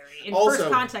scary. In Also-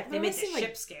 First Contact, they Well, make they the seem like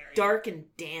ship scary. Dark and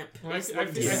damp. Well, I It's feel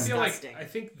disgusting. like I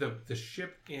think the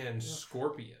ship in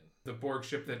Scorpion, the Borg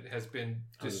ship that has been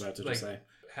I was about to just say.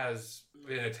 has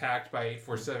been attacked by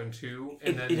 8472,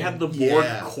 and then It had the Borg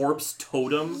Yeah. corpse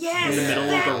totem Yes, in the middle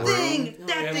that of the room. thing.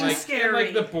 That and thing's like, scary.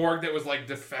 and like the Borg that was like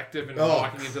defective and Oh,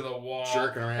 walking into the wall,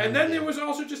 jerking around, and then yeah. there was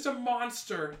also just a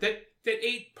monster that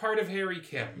ate part of Harry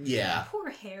Kim. yeah. Poor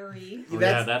Harry. Oh,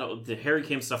 yeah, the Harry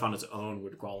Kim stuff on its own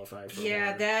would qualify for Yeah,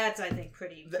 horror. that's I think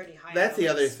pretty high. That's on the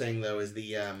other list. thing, though, is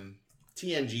the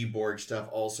TNG Borg stuff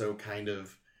also kind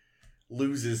of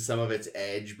loses some of its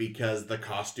edge because the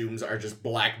costumes are just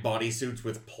black bodysuits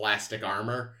with plastic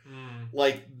armor.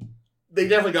 Like, they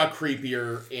definitely got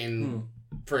creepier in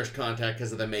First Contact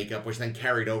because of the makeup, which then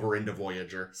carried over into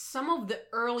Voyager. Some of the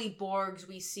early Borgs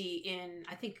we see in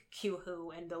I think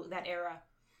Q-Who and that era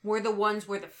were the ones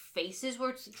where the faces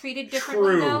were treated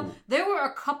differently. True. Though there were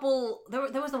a couple. There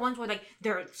was the ones where like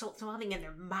there something in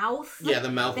their mouth. Yeah,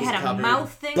 the mouth They was had a covered.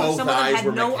 mouth thing. Both Some of them eyes had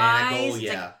were no mechanical. eyes. It's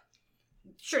Yeah. like,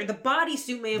 sure, the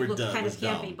bodysuit may have We're looked done- kind of was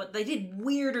dumb. campy, but they did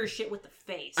weirder shit with the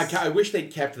face. I wish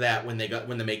they'd kept that when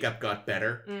the makeup got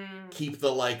better. Mm. Keep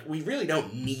the we really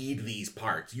don't need these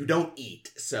parts. You don't eat,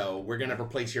 so we're gonna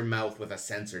replace your mouth with a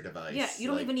sensor device. Yeah, you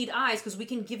don't even need eyes because we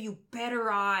can give you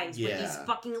better eyes with Yeah. these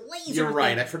fucking laser. You're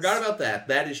right. I things. forgot about that.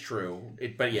 That is true.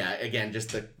 But yeah, again,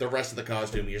 just the rest of the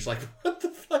costume. You're just like, what the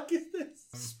fuck is this?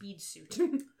 Speed suit.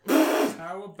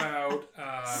 How about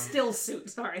Still suit.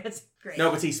 Sorry, that's great.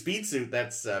 No, but see, Speed Suit,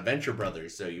 that's Venture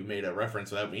Brothers, so you made a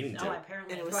reference without meaning No, to.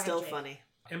 apparently. And it was Go ahead, still Jake. funny.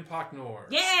 Empok Nor?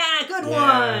 Yeah, good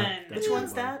Yeah. one. Which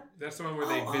one's that? That's the one where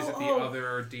they Oh, visit oh, the oh.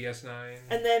 other DS9.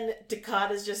 And then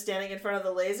Dakata's just standing in front of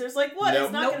the lasers like, what? Nope.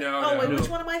 It's not Nope. gonna... No, oh, no, wait, no. which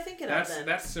one am I thinking of then?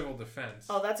 That's Civil Defense.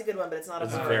 Oh, that's a good one, but it's not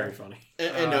It's a very funny.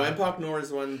 And no, Empok Nor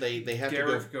is one they have to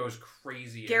Garrick goes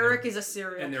crazy. Garrick is a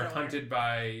serial and they're killer. hunted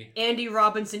by. Andy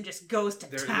Robinson just goes to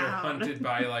They're town. hunted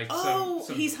by like Oh,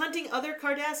 some. he's hunting other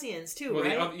Cardassians too, Well,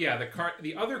 right?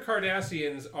 the other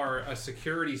Cardassians are a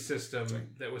security system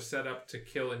that was set up to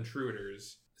kill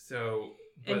intruders. So,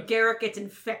 And but Garrick gets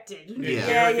infected. and Yeah.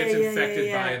 Garrick gets Yeah, infected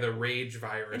yeah. by the rage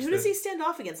virus. And who does he stand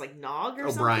off against? Like Nog or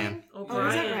O'Brien. something? Oh,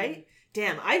 is that right?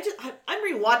 Damn, I'm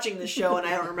rewatching the show and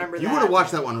I don't remember that. You would have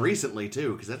watched that one recently,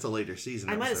 too, because that's a later season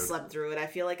I might have episode. slept through it. I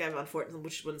feel like I'm unfortunate,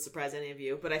 which wouldn't surprise any of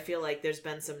you, but I feel like there's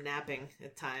been some napping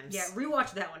at times. Yeah,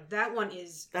 rewatch that one. That one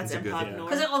is That's It's a good- Empok yeah. Nor.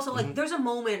 because it also like there's a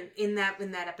moment in that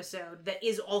episode that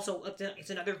is also it's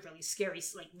another really scary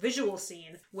like visual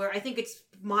scene where I think it's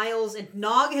Miles and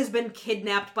Nog has been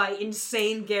kidnapped by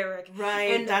insane Garrick.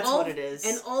 Right, And that's all- what it is.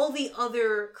 And all the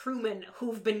other crewmen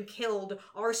who've been killed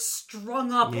are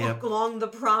strung up Yep. along the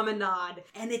promenade,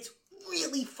 and it's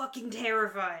really fucking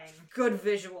terrifying. Good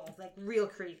visual, like real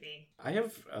creepy. I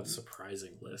have a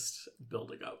surprising list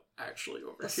building up actually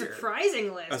over A here.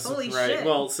 surprising list. Holy shit.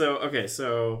 Well,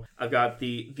 so I've got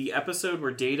the episode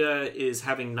where Data is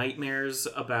having nightmares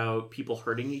about people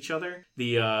hurting each other.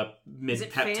 The Is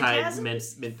it mid-peptide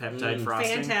Phantasms? mid-peptide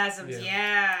frosting. Phantasms, Yeah.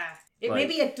 yeah. It may Like-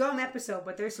 be a dumb episode,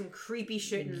 but there's some creepy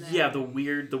shit in there. Yeah, the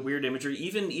weird imagery.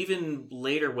 Even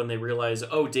later when they realize,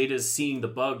 oh, Data's seeing the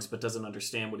bugs but doesn't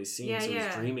understand what he's seeing, Yeah, so yeah.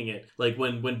 he's dreaming it. Like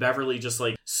when Beverly just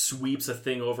like sweeps a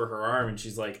thing over her arm and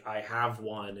she's like, I have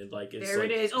one, and like it's There like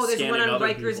it is. Oh, there's one scanning on other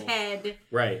Riker's people. head.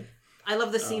 Right. I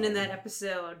love the scene in that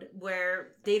episode where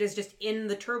Data's just in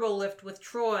the turbo lift with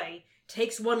Troy,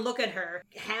 takes one look at her,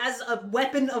 has a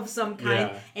weapon of some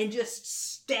kind, Yeah. and just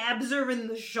stabs her in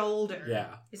the shoulder.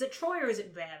 Yeah. Is it Troy or is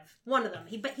it Bev? One of them.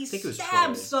 He think it was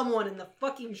stabs Troy. someone in the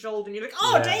fucking shoulder, and you're like,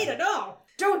 oh, Yeah. Data, no!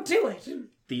 Don't do it!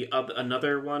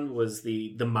 Another one was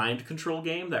the mind control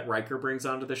game that Riker brings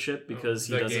onto the ship because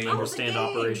he the doesn't game. understand Oh, the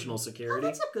game. operational Oh, security.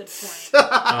 that's a good point.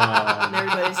 And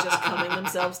everybody's just cumming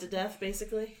themselves to death,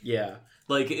 basically. Yeah,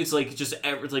 like it's like just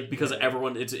because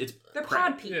everyone it's They're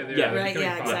pod people. Yeah, they're Yeah. Right, becoming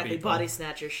yeah, pod exactly. people. Body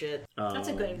snatcher shit. That's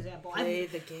a good example. Play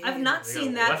the game. I've not They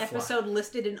seen got that left episode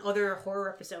listed in other horror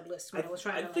episode lists when I was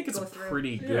trying I to think it's go a through.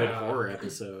 pretty good Yeah. horror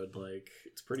episode. Like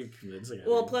it's pretty convincing. I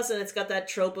Well, think. plus, and it's got that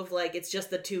trope of like it's just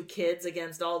the two kids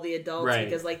against all the adults Right.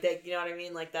 because, like, they, you know what I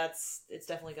mean? Like, it's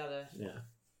definitely got a yeah.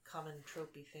 common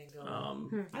tropey thing going on.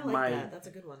 Um, I like that. That's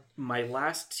a good one. My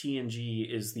last TNG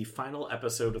is the final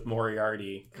episode with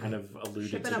Moriarty. Kind of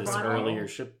alluded Ship in to a this bottle. earlier.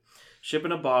 Ship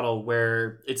in a bottle,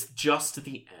 where it's just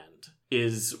the end.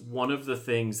 Is one of the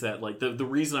things that like the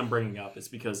reason I'm bringing up is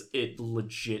because it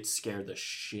legit scared the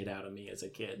shit out of me as a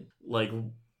kid. Like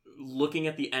looking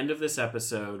at the end of this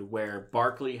episode where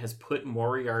Barclay has put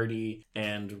Moriarty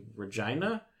and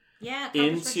Regina Yeah,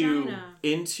 Compass Regina.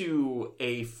 into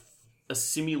a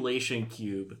simulation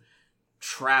cube,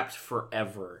 trapped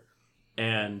forever,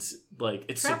 and like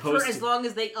it's Trapped supposed for as to, long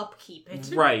as they upkeep it.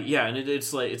 right? Yeah, and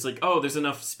it's like oh, there's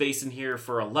enough space in here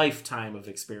for a lifetime of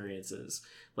experiences.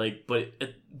 Like, but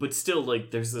still,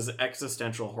 like, there's this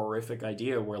existential, horrific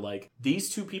idea where like these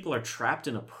two people are trapped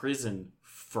in a prison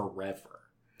forever.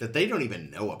 That they don't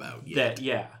even know about yet.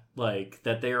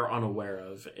 That they are unaware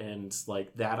of, and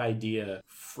like that idea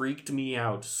freaked me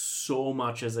out so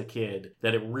much as a kid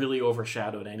that it really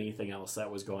overshadowed anything else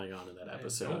that was going on in that Don't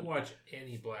episode. watch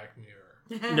any Black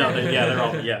Mirror. No, they're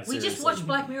all We just seriously. watched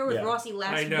Black Mirror with Yeah. Rossi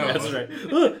last I know. week. That's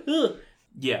right.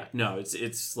 Yeah, no,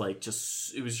 it's like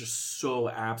just it was just so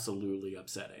absolutely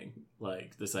upsetting.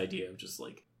 Like this idea of just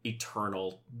like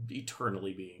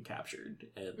eternally being captured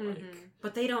and like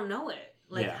But they don't know it.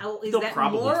 Like, Yeah. how is They'll that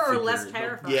probably more or figure less it-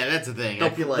 terrifying? Yeah, that's the thing. I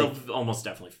feel like they'll almost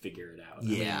definitely figure it out.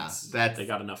 Yeah, it's- that's- they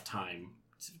got enough time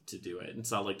to do it.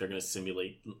 It's not like they're going to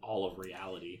simulate all of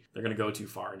reality. They're going to go too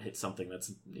far and hit something that's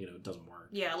doesn't work.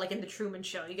 Yeah, like in the Truman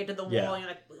Show. You get to the wall Yeah. and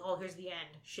you're like, oh, here's the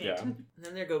end. Shit. Yeah. And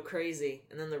then they go crazy,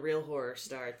 and then the real horror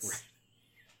starts.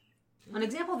 An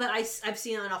example that I've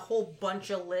seen on a whole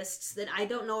bunch of lists that I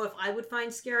don't know if I would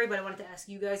find scary, but I wanted to ask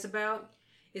you guys about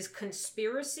is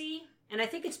Conspiracy. And I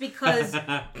think it's because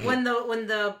when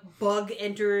the bug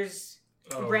enters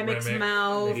Remic's Remick.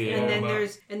 mouth, Yeah.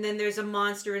 and then there's a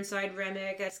monster inside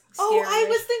Remick. That's Oh, I scary.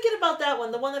 was thinking about that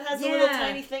one. The one that has the little Yeah.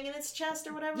 tiny thing in its chest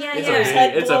or whatever. Yeah, His yeah.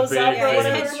 head It's a blows big up Yeah, or thing. his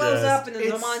whatever. head blows up, and then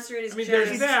there's a It's- monster in his I mean, chest.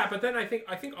 there's that, but then I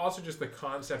think also just the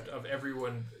concept of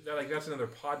everyone, like, that's another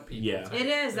pod people. Yeah. type It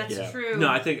is. That's Yeah. true. No,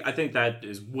 I think that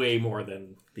is way more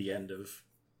than the end of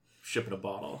Ship in a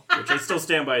Bottle, which I still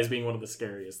stand by as being one of the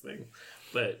scariest things.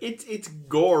 But It's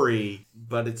gory,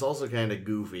 but it's also kind of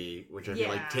goofy, which I feel Yeah.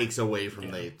 like takes away from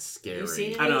the scary. You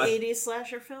seen I any know, I- 80s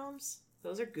slasher films?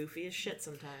 Those are goofy as shit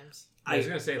sometimes. I was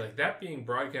gonna say, like, that being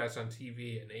broadcast on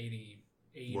TV in 80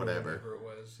 Whatever. whatever it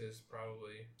was is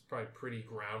probably pretty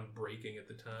groundbreaking at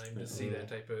the time to see that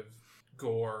type of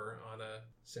gore on a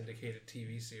syndicated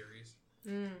TV series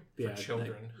Mm. for yeah,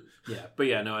 children. but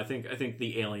yeah, no, I think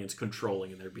the aliens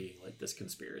controlling and there being like this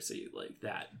conspiracy, like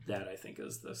that I think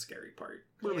is the scary part.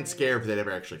 Would have been Yeah, scared if they'd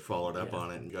ever actually followed up Yeah.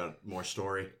 on it and got more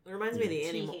story. It reminds me of the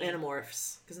Teehee.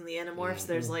 Animorphs. Because in the Animorphs,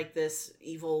 there's like this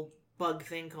evil bug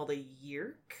thing called a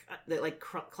yerk that like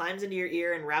climbs into your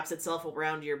ear and wraps itself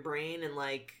around your brain and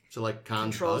like So like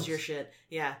controls bugs? your shit.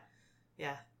 Yeah.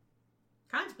 Yeah.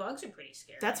 Khan's bugs are pretty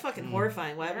scary. That's fucking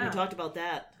horrifying. Why haven't we Yeah. talked about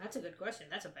that? That's a good question.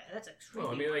 That's extremely.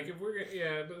 Well, I mean, like, if we're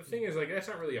but the thing is, like, that's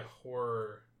not really a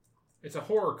horror. It's a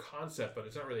horror concept, but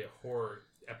it's not really a horror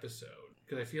episode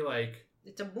because I feel like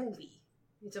it's a movie.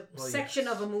 It's a Well, section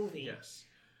yes. of a movie. yes.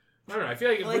 I don't know. I feel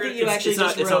like if I like we're that you gonna, actually it's not-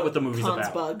 just it's not wrote what the movie's Khan's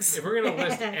about. bugs. if we're gonna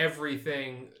list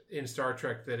everything in Star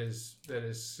Trek that is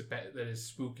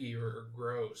spooky or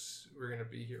gross, we're gonna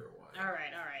be here a while. All right.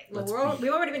 Well,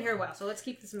 we've already been here a while, so let's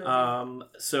keep this moving.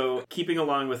 So keeping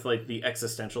along with like the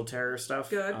existential terror stuff.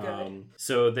 Good.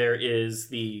 So there is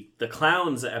the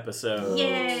clowns episode.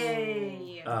 Yay!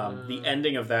 The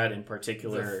ending of that in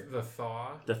particular. The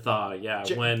thaw. The thaw, yeah.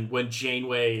 When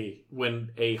Janeway,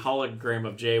 when a hologram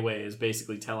of Janeway is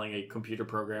basically telling a computer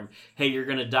program, "Hey, you're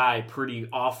gonna die. Pretty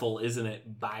awful, isn't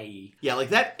it? Bye." Yeah, like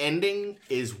that ending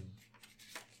is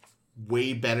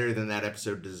way better than that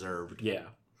episode deserved. Yeah.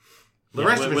 The Yeah,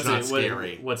 rest of it's what's not it-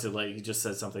 scary. What's it like? He just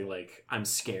says something like, "I'm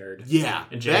scared." Yeah,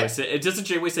 And Janeway that, doesn't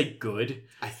Janeway say good?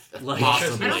 Because Like-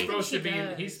 possibly. I don't he's supposed think to she be.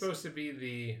 does. He's supposed to be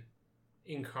the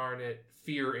incarnate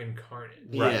fear incarnate.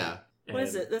 Right. Yeah. What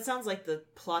is And- it? That sounds like the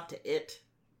plot to It.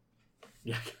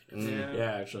 Yeah. Mm.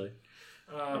 Yeah, actually.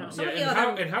 some of the and,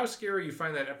 other- how scary you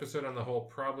find that episode on the whole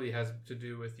probably has to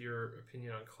do with your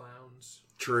opinion on clowns.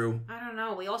 True. I don't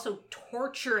know. We also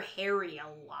torture Harry a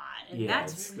lot, and Yeah,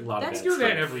 that's it's a lot of that's bad Do that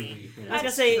stuff. every week. I was That's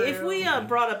gonna say, true. if we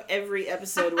brought up every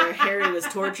episode where Harry was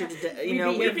tortured to death, We'd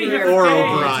be we'd be here here Or for a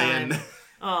long O'Brien. time.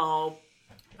 Oh,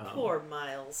 Um, poor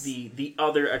Miles. The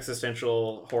other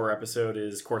existential horror episode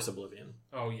is Course Oblivion.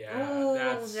 Oh yeah,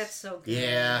 Oh, that's so good.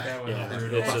 Yeah. that was Yeah,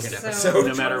 brutal. it's Fucking just- episode.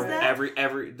 No matter What was that?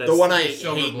 every that's, The one I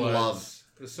Silver hate and Bloods. love.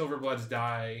 The Silverbloods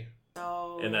die.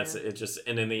 Oh, and that's it. Just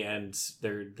and in the end,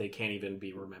 they can't even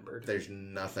be remembered. There's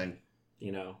nothing.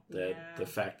 You know Yeah. the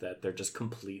fact that they're just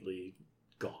completely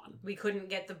gone. We couldn't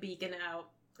get the beacon out,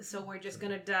 so we're just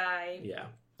gonna die. Yeah.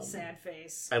 Sad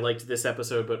face. I liked this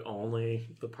episode, but only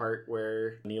the part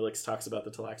where Neelix talks about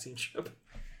the Talaxian ship.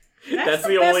 That's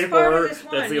the best only part of horror. this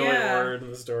one, That's the only yeah. horror in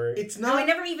the story. It's No, we not.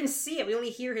 never even see it. We only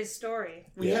hear his story.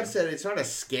 We Yeah. have said it's not a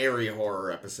scary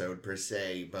horror episode per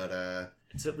se, but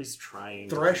It's at least trying.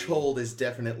 Threshold is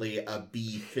definitely a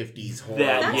B-50s horror.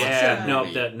 That That's yeah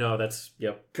good. that's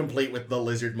yep. Complete with the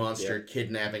lizard monster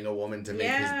kidnapping a woman to make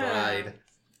his Yeah. bride.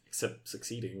 Except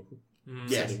succeeding.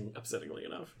 Yes. Upsettingly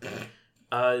enough.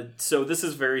 So this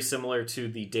is very similar to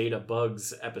the Data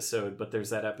Bugs episode, but there's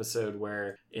that episode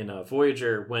where in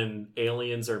Voyager, when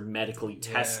aliens are medically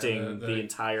testing the- the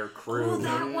entire crew. Oh,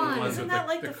 that one. ones Isn't with that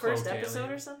like the the first cloaked episode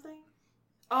alien. or something?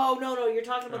 Oh, no, you're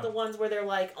talking about Oh. the ones where they're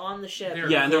like on the ship. They're-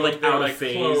 Yeah, and they're like They're, out like, of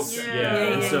phase. cloaked. Yeah,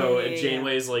 Yeah. and so Yeah.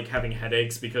 Janeway's like having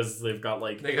headaches because they've got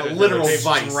like They got A literal they've-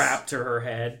 vice. strapped to her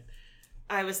head.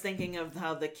 I was thinking of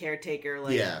how the caretaker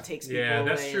like Yeah. takes people Yeah,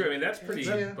 that's away. true. I mean, that's pretty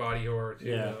Yeah. body horror too.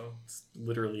 Yeah. Though. It's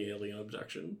literally alien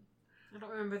abduction. I don't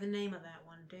remember the name of that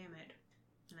one. Damn it.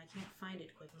 And I can't find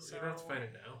it quickly. So you don't have to find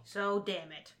it now. So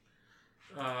damn it.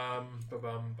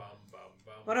 Ba-bum.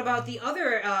 What about the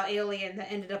other alien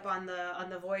that ended up on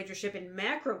the Voyager ship in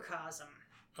Macrocosm?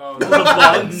 Oh,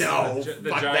 bugs? No, the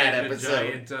fuck giant, that the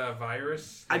episode. giant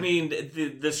virus. I mean,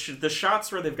 the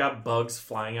shots where they've got bugs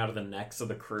flying out of the necks of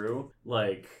the crew,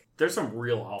 like there's some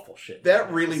real awful shit. in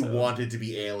That really episode. wanted to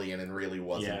be alien and really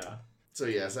wasn't. Yeah. So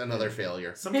yes, another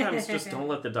failure. Sometimes just don't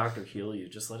let the doctor heal you.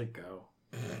 Just let it go.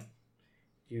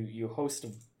 You host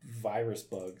virus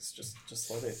bugs. Just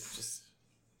let it just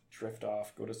drift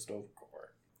off. Go to stove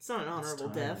core. It's not an honorable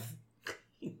time. death.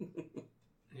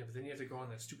 Yeah, but then you have to go on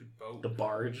that stupid boat. The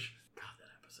barge. God,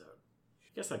 that episode.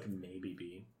 guess that could maybe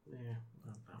be. Yeah,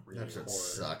 not really That episode horror.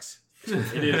 sucks.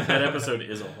 It is. That episode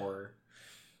is a horror.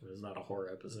 It is not a horror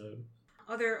episode.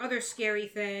 Other scary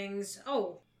things.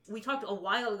 Oh, we talked a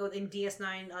while ago in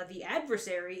DS9, the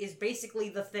adversary is basically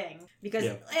the thing. Because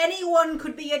Yeah. anyone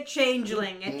could be a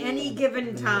changeling at any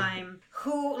given time.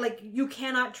 Who, like, you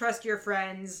cannot trust your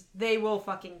friends. They will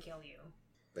fucking kill you.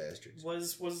 Bastards.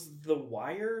 Was the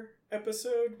Wire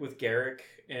episode with Garrick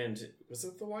and was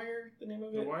it the Wire? The name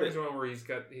of it? The Wire's one where he's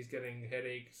getting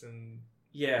headaches and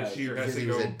Yeah, Is she- Because has to he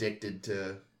was go- addicted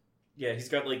to... yeah. He's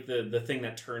got like the thing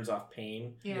that turns off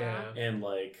pain Yeah. and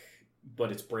like,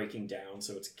 but it's breaking down,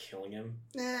 so it's killing him.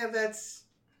 Nah, that's...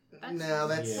 That's- No,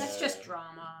 that's... Yeah. That's just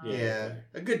drama. Yeah.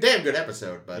 okay. Damn good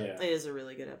episode, but... Yeah. It is a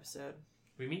really good episode.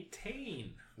 we meet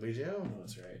Tane. We do. Oh,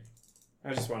 that's right.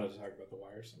 I just wanted to talk about the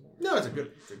Wire some more. No, it's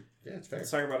yeah, it's fair.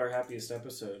 Let's talk about our happiest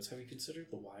episodes. Have you considered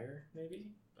The Wire, maybe?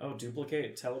 Oh,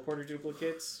 teleporter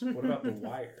duplicates? What about The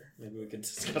Wire? Maybe we could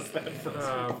discuss that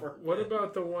first. What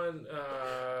about the one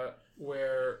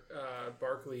where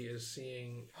Barkley is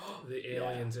seeing the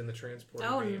aliens in the transporter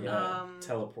Oh, beam? Yeah,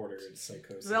 teleporter and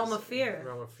psychosis. Realm of Fear.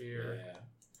 Realm of Fear. Yeah.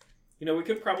 You know, we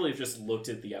could probably have just looked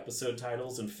at the episode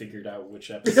titles and figured out which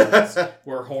episodes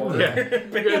were horror. Yeah. Yeah,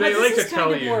 They but like this to is tell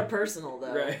kind of you. more personal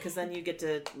though, Right. because then you get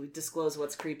to disclose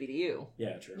what's creepy to you.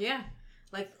 Yeah, true. Yeah.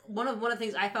 Like, one of the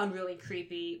things I found really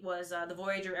creepy was the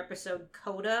Voyager episode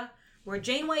Coda, where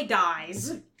Janeway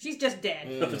dies. She's just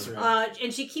dead. That's right.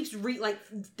 And she keeps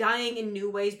dying in new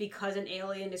ways because an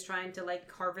alien is trying to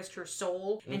harvest her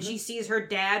soul, and she sees her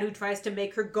dad who tries to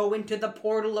make her go into the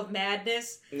portal of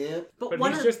madness. Yeah. But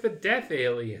But he's just the death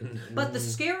alien. But the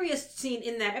scariest scene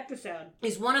in that episode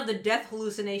is one of the death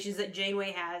hallucinations that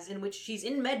Janeway has, in which she's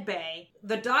in medbay.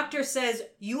 The doctor says,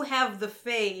 "You have the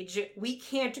phage. We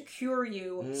can't cure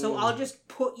you, so I'll just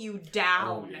put you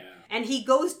down." Oh, yeah. And he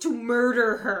goes to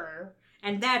murder her,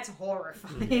 and that's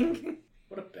horrifying.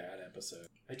 What a bad episode.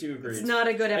 I do agree. It's not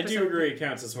a good I episode. do agree it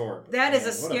counts as horror. But That is man,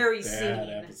 a what scary bad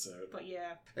scene. episode. But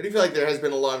yeah. I do feel like there has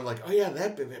been a lot of oh yeah,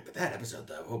 that episode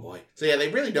though, oh boy. So yeah, they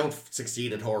really don't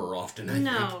succeed at horror often, I think.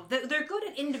 No, they're good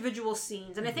at individual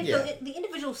scenes, and I think Yeah. the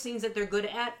individual scenes that they're good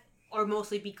at are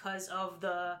mostly because of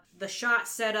the shot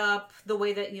setup, the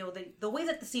way that the way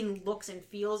that the scene looks and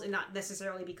feels, and not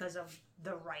necessarily because of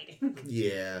the writing.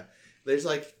 Yeah.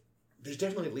 There's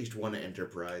definitely at least one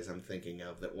Enterprise I'm thinking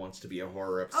of that wants to be a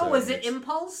horror episode. Oh, is it It's-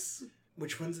 Impulse?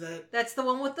 Which one's that? That's the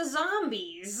one with the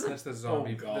zombies. That's the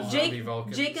zombie, Oh, God. the zombie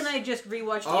Vulcans. Jake and I just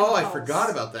rewatched Oh, I Impulse, forgot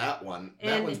about that one. That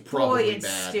and one's boy, probably it's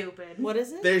bad. stupid. What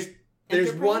is it? There's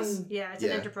Enterprise? one. Yeah, it's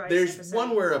an Enterprise There's episode.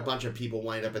 one where a bunch of people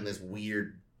wind up in this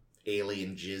weird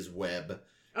alien jizz web.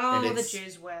 Oh, and the it's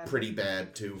jizz web. Pretty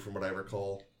bad too, from what I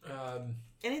recall.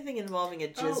 Anything involving a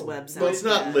jizz Oh, web sounds Well, it's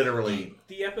not bad. literally.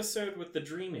 The episode with the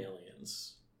dream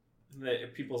aliens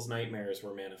that people's nightmares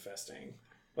were manifesting.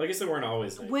 Well, I guess they weren't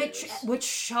always nightmares. Which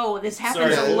show? This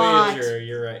happens Sorry, a lot. Voyager,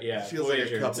 you're right. Yeah, Feels like a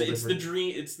Voyager. couple It's the different-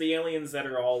 dream. It's the aliens that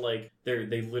are all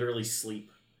they literally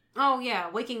sleep. Oh yeah,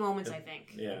 waking moments. I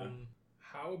think. Yeah.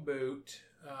 How about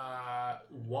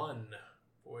One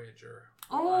Voyager?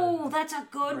 Oh, One. that's a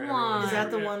good Where one. Is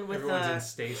that the one with everyone's the- in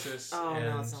stasis? Oh and,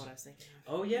 no, that's not what I was thinking.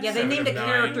 Oh yeah. Yeah, they 7 named a of 9.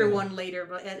 character one later,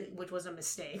 but which was a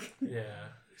mistake. Yeah,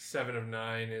 7 of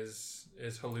 9 is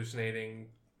hallucinating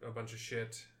a bunch of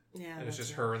shit, Yeah, and it's that's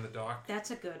just it. her in the dock.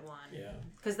 That's a good one. Yeah.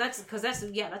 Because that's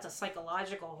a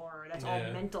psychological horror. That's all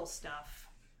Yeah. mental stuff.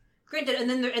 Granted, and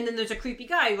then there's a creepy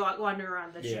guy wandering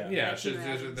around the ship. Yeah, that so she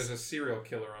there's runs. a serial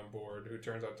killer on board who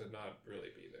turns out to not really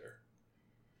be there.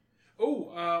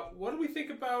 Oh, what do we think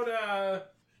about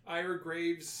Ira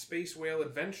Graves' Space Whale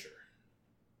Adventure?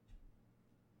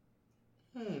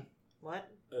 What?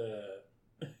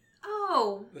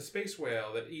 Oh, The space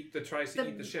whale that tries to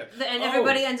eat the ship. and Oh!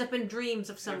 everybody ends up in dreams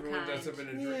of some Everyone kind. ends up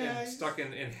in Yeah. stuck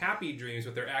in happy dreams,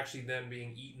 but they're actually then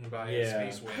being eaten by a Yeah.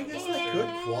 space whale. I guess Yeah. that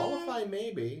could qualify,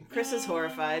 maybe. Chris is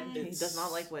horrified. He It's- does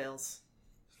not like whales.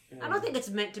 I don't think it's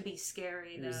meant to be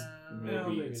scary It was though.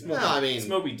 Moby. maybe It's not. Moby, No, I mean- it's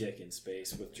Moby Dick in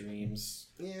space with dreams.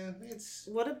 Yeah, it's.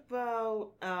 What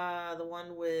about the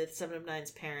one with 7 of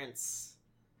 9's parents?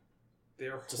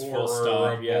 They're Just full stop.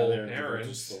 horrible Yeah, they're parents.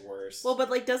 just the worst. Well,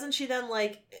 but doesn't she then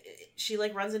she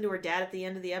runs into her dad at the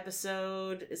end of the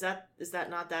episode? Is that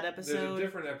not that There's episode? a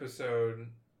different episode.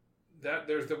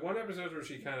 There's the one episode where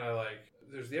she kind of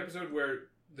there's the episode where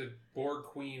the Borg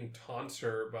Queen taunts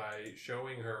her by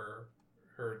showing her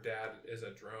dad is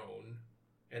a drone,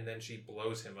 and then she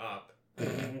blows him up.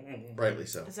 Rightly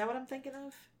so. Is that what I'm thinking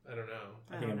of? I don't know.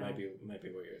 I think don't it know. might be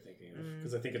what you're thinking of,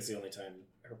 because I think it's the only time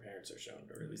her parents are shown,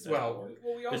 or at least Well,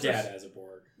 we the also dad as a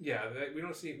Borg. Yeah, we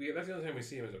don't see. That's the only time we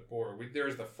see him as a Borg.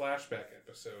 There's the flashback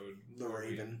episode, The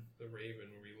Raven. where we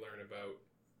learn about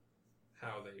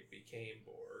how they became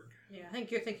Borg. Yeah, I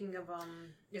think you're thinking of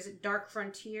is it Dark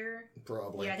Frontier?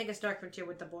 Probably. Yeah, I think it's Dark Frontier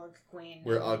with the Borg Queen.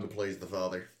 Where Ogma plays the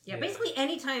father. Yeah, Yeah. basically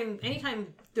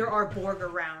anytime there are Borg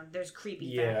around, there's creepy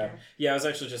Yeah, factor. yeah. I was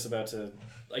actually just about to.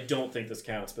 I don't think this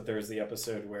counts, but there's the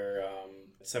episode where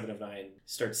Seven of Nine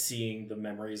starts seeing the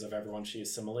memories of everyone she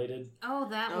assimilated. Oh,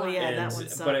 that Oh, one. yeah. And, that one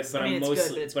but sucks. but I mean, I'm it's good,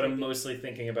 mostly but it's I'm creepy. mostly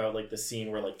thinking about like the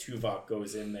scene where like Tuvok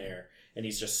goes in there and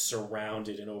he's just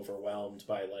surrounded and overwhelmed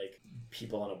by like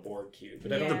people on a Borg cube.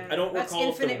 But I don't that's recall.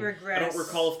 Infinite if the, Regress. I don't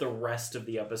recall if the rest of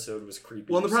the episode was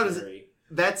creepy. Well, or the problem is scary.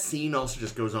 that scene also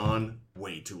just goes on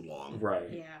way too long. Right.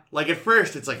 Yeah. Like at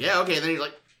first, it's like, yeah, okay. Then he's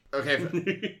like,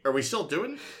 okay, are we still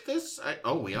doing this?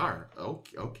 We are.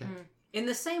 Okay. In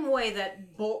the same way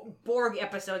that Borg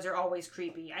episodes are always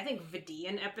creepy, I think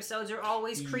Vidian episodes are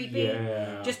always creepy.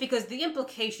 Yeah. Just because the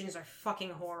implications are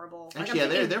fucking horrible. Like, Actually, I'm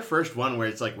thinking, their first one where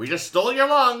it's like, we just stole your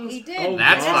lungs. he did. Oh,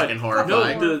 That's God. fucking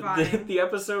horrifying. No, Horrifying. the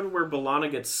episode where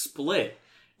B'Elanna gets split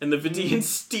and the Vidian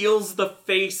steals the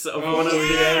face of one of the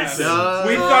yes! ensigns.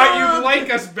 We thought you'd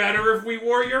like us better if we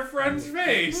wore your friend's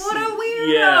face. What a weirdo!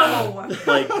 Yeah,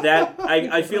 like that.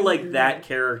 I feel like that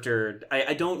character.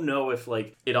 I don't know if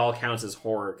like it all counts as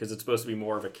horror because it's supposed to be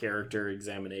more of a character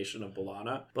examination of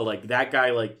B'Elanna. But like that guy,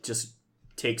 like just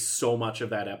takes so much of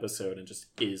that episode and just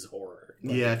is horror.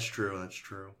 Like, Yeah, that's true. That's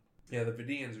true. Yeah, the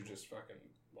Vidians are just fucking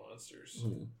monsters.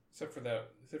 Except for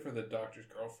the doctor's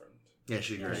girlfriend. Yeah,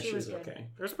 she's Yeah, great. she was she's good. okay.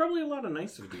 There's probably a lot of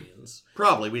nice Vidians.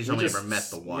 Probably. We just We only just- ever met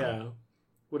the one. Yeah,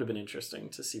 would have been interesting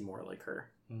to see more like her.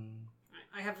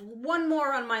 I have one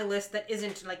more on my list that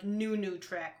isn't like new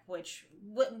Trek, which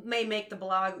may make the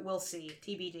blog. We'll see,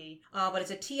 TBD. But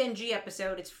it's a TNG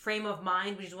episode. It's Frame of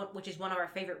Mind, which is one of our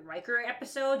favorite Riker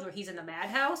episodes, where he's in the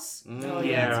madhouse. Oh, yeah,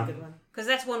 Yeah. that's a good one. Because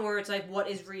that's one where it's like, what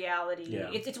is reality? Yeah.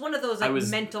 It's one of those I like was-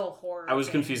 mental horror. I was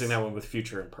things. confusing that one with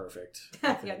Future Imperfect.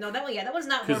 Yeah, no, that one. Yeah, that one's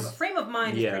not horror. 'Cause- But Frame of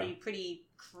Mind is yeah. pretty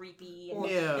creepy. Well,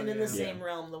 Yeah. and in the Yeah. same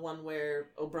realm, the one where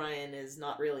O'Brien is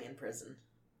not really in prison.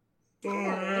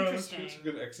 Interesting. It's a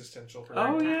good existential for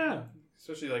Oh him. yeah,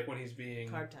 Especially like when he's being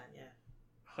Hard time, yeah.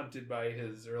 hunted by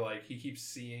or like he keeps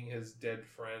seeing his dead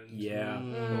friend. Yeah.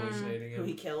 Hallucinating Who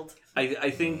he him. killed. I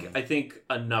think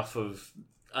enough of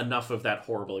that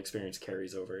horrible experience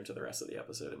carries over into the rest of the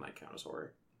episode. It might count as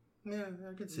horror. Yeah,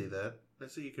 I could see that. I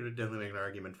see you could definitely make an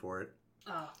argument for it.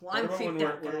 Oh, well, I'm creeped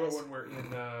out, What guys. about when we're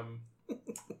in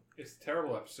it's a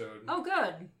terrible episode. Oh,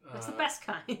 good. That's the best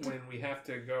kind. When we have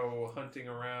to go hunting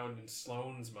around in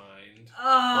Sloane's mind. Oh,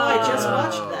 I just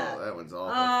watched that. That one's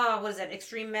awful. Oh, what is that?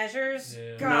 Extreme Measures?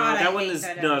 Yeah. God, no, I that one hate is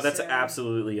that that's episode.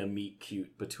 absolutely a meet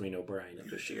cute between O'Brien and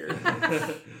Bashir.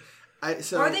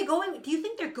 Are they going? Do you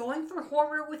think they're going for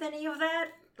horror with any of that?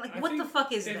 Like, what the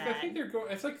fuck is I that? think they're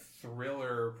going. It's like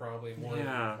thriller, probably more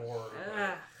Yeah. than horror.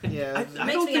 Yeah. I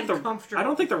makes don't me think uncomfortable. I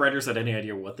don't think the writers had any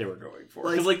idea what they were going for.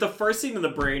 Because like the first scene in the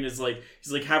brain is like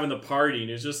he's like having the party and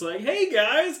it's just like, hey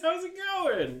guys, how's it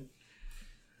going?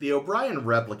 The O'Brien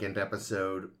replicant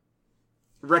episode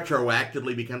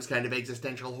retroactively becomes kind of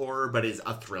existential horror, but is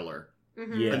a thriller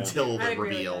Mhm. Yeah. until I'd the agree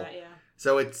with reveal. that, yeah.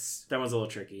 So it's That one's a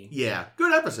little tricky. yeah,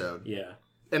 good episode. Yeah.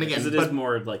 And again, Because it but is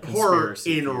more like horror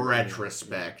conspiracy in theory.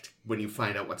 retrospect when you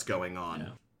find out what's going on. Yeah.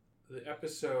 The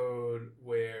episode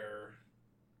where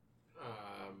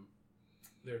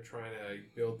they're trying to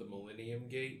build the Millennium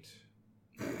Gate.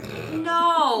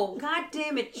 No! God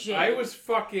damn it, Jay. I was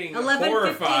fucking 11:59?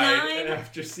 horrified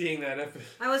after seeing that episode.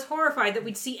 I was horrified that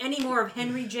we'd see any more of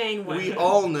Henry Janeway. We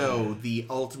all know the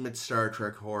ultimate Star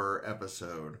Trek horror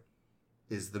episode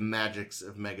is The Magics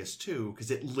of Megas 2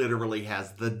 because it literally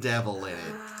has the devil in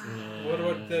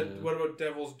it. What about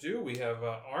Devils Do? We have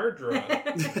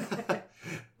Ardra.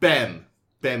 Bem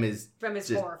is From his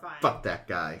just horrifying. fuck that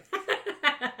guy.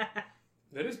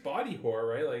 That is body horror,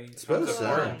 right? Like he Suppose comes so.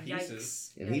 apart in Oh,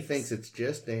 pieces. yikes. And he Yikes. thinks it's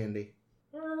just dandy.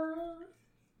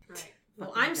 Right. Well,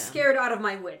 Fucking I'm hell. scared out of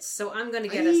my wits, so I'm gonna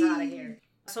get us out of here.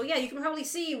 So yeah, you can probably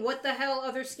see what the hell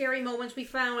other scary moments we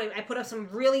found. I put up some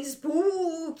really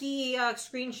spooky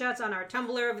screenshots on our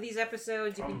Tumblr of these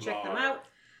episodes. You can check them out.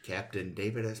 Captain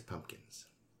David S. Pumpkins.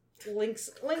 Links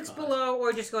below,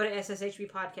 or just go to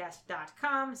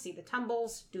sshbpodcast.com, see the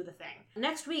tumbles, do the thing.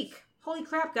 Next week, holy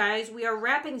crap, guys, we are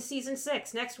wrapping season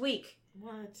 6 next week.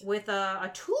 What? With a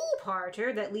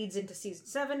two-parter that leads into season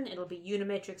 7. It'll be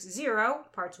Unimatrix 0,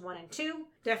 parts 1 and 2.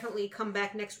 Definitely come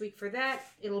back next week for that.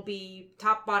 It'll be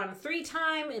top-bottom 3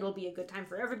 time. It'll be a good time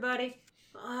for everybody.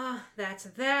 That's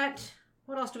that.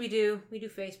 What else do? We do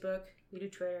Facebook. We do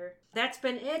Twitter. That's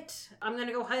been it. I'm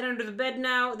gonna go hide under the bed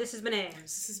now. This has been Ames.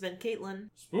 This has been Caitlin.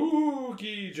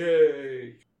 Spooky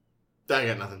Jake. I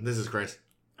got nothing. This is Chris.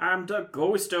 I'm the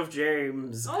ghost of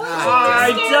James. Oh,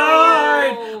 I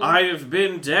Stereo! died! I have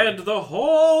been dead the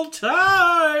whole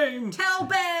time! Tell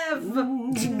Bev!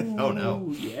 Oh,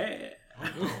 no. Yeah.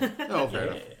 Oh, fair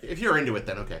enough. If you're into it,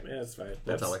 then okay. Yeah, that's fine.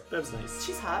 Don't tell her. That's nice.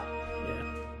 She's hot.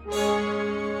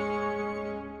 Yeah.